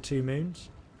we see the 2 moons?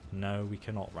 No, we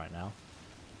cannot right now.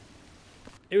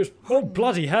 It was... Oh,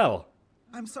 bloody hell.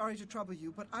 I'm sorry to trouble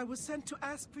you, but I was sent to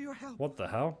ask for your help. What the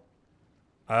hell?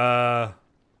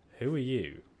 Who are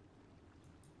you?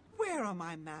 Where are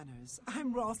my manners?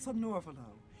 I'm Rossa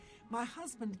Norvalo. My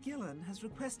husband, Gillen, has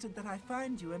requested that I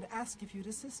find you and ask if you'd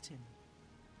assist him.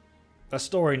 The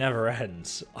story never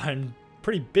ends. I'm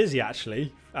pretty busy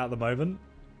actually at the moment.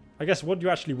 I guess, what do you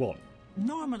actually want?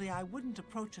 Normally, I wouldn't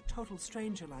approach a total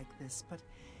stranger like this, but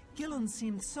Gillen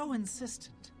seemed so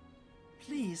insistent.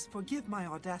 Please forgive my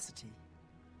audacity.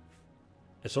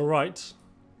 It's alright.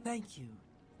 Thank you.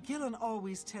 Gillen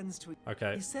always tends to...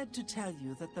 Okay. He said to tell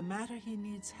you that the matter he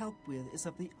needs help with is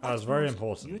of the That's very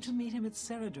important. You're to meet him at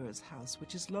Seradur's house,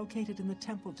 which is located in the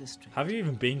Temple District. Have you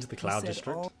even been to the Cloud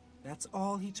District? That's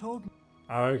all he told me.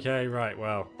 Okay, right,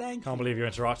 well. Thank Can't you. believe you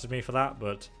interrupted me for that,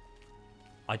 but...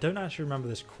 I don't actually remember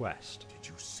this quest.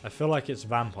 I feel like it's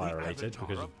vampire related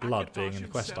because of blood being in the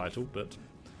quest title, but...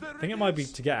 I think it might be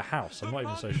to get a house, I'm not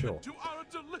even so sure.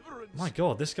 My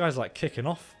god, this guy's like kicking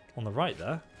off on the right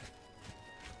there.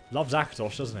 Loves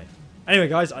Akatosh, doesn't he? Anyway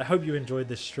guys, I hope you enjoyed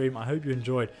this stream. I hope you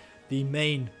enjoyed the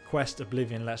main Quest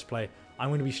Oblivion Let's Play. I'm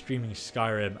going to be streaming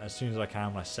Skyrim as soon as I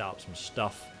can when I set up some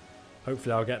stuff.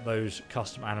 Hopefully I'll get those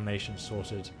custom animations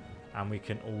sorted and we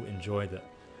can all enjoy that.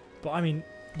 But I mean,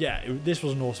 yeah, this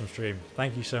was an awesome stream.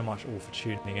 Thank you so much all for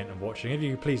tuning in and watching. If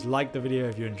you could please like the video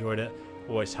if you enjoyed it.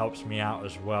 Always helps me out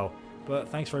as well. But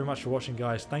thanks very much for watching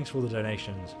guys. Thanks for all the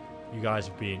donations. You guys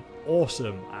have been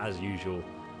awesome as usual.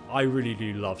 I really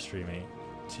do love streaming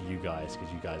to you guys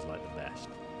because you guys are like the best.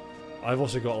 I've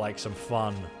also got like some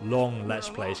fun long Let's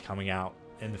Plays coming out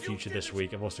in the future this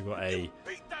week. I've also got a...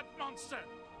 Beat that monster!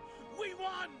 We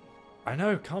won! I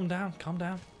know, calm down,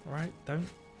 alright? Don't...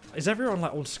 Is everyone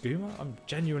like on skooma? I'm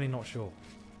genuinely not sure.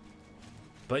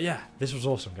 But yeah, this was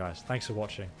awesome guys. Thanks for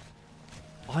watching.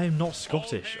 I am not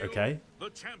Scottish, okay?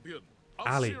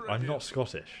 Ali, I'm not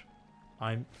Scottish.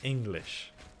 I'm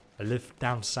English. I live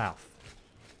down south.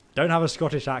 Don't have a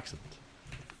Scottish accent.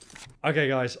 Okay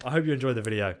guys, I hope you enjoyed the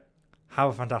video. Have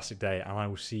a fantastic day and I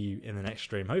will see you in the next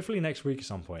stream. Hopefully next week at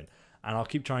some point. And I'll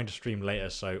keep trying to stream later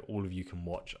so all of you can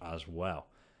watch as well.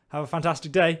 Have a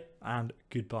fantastic day and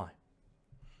goodbye.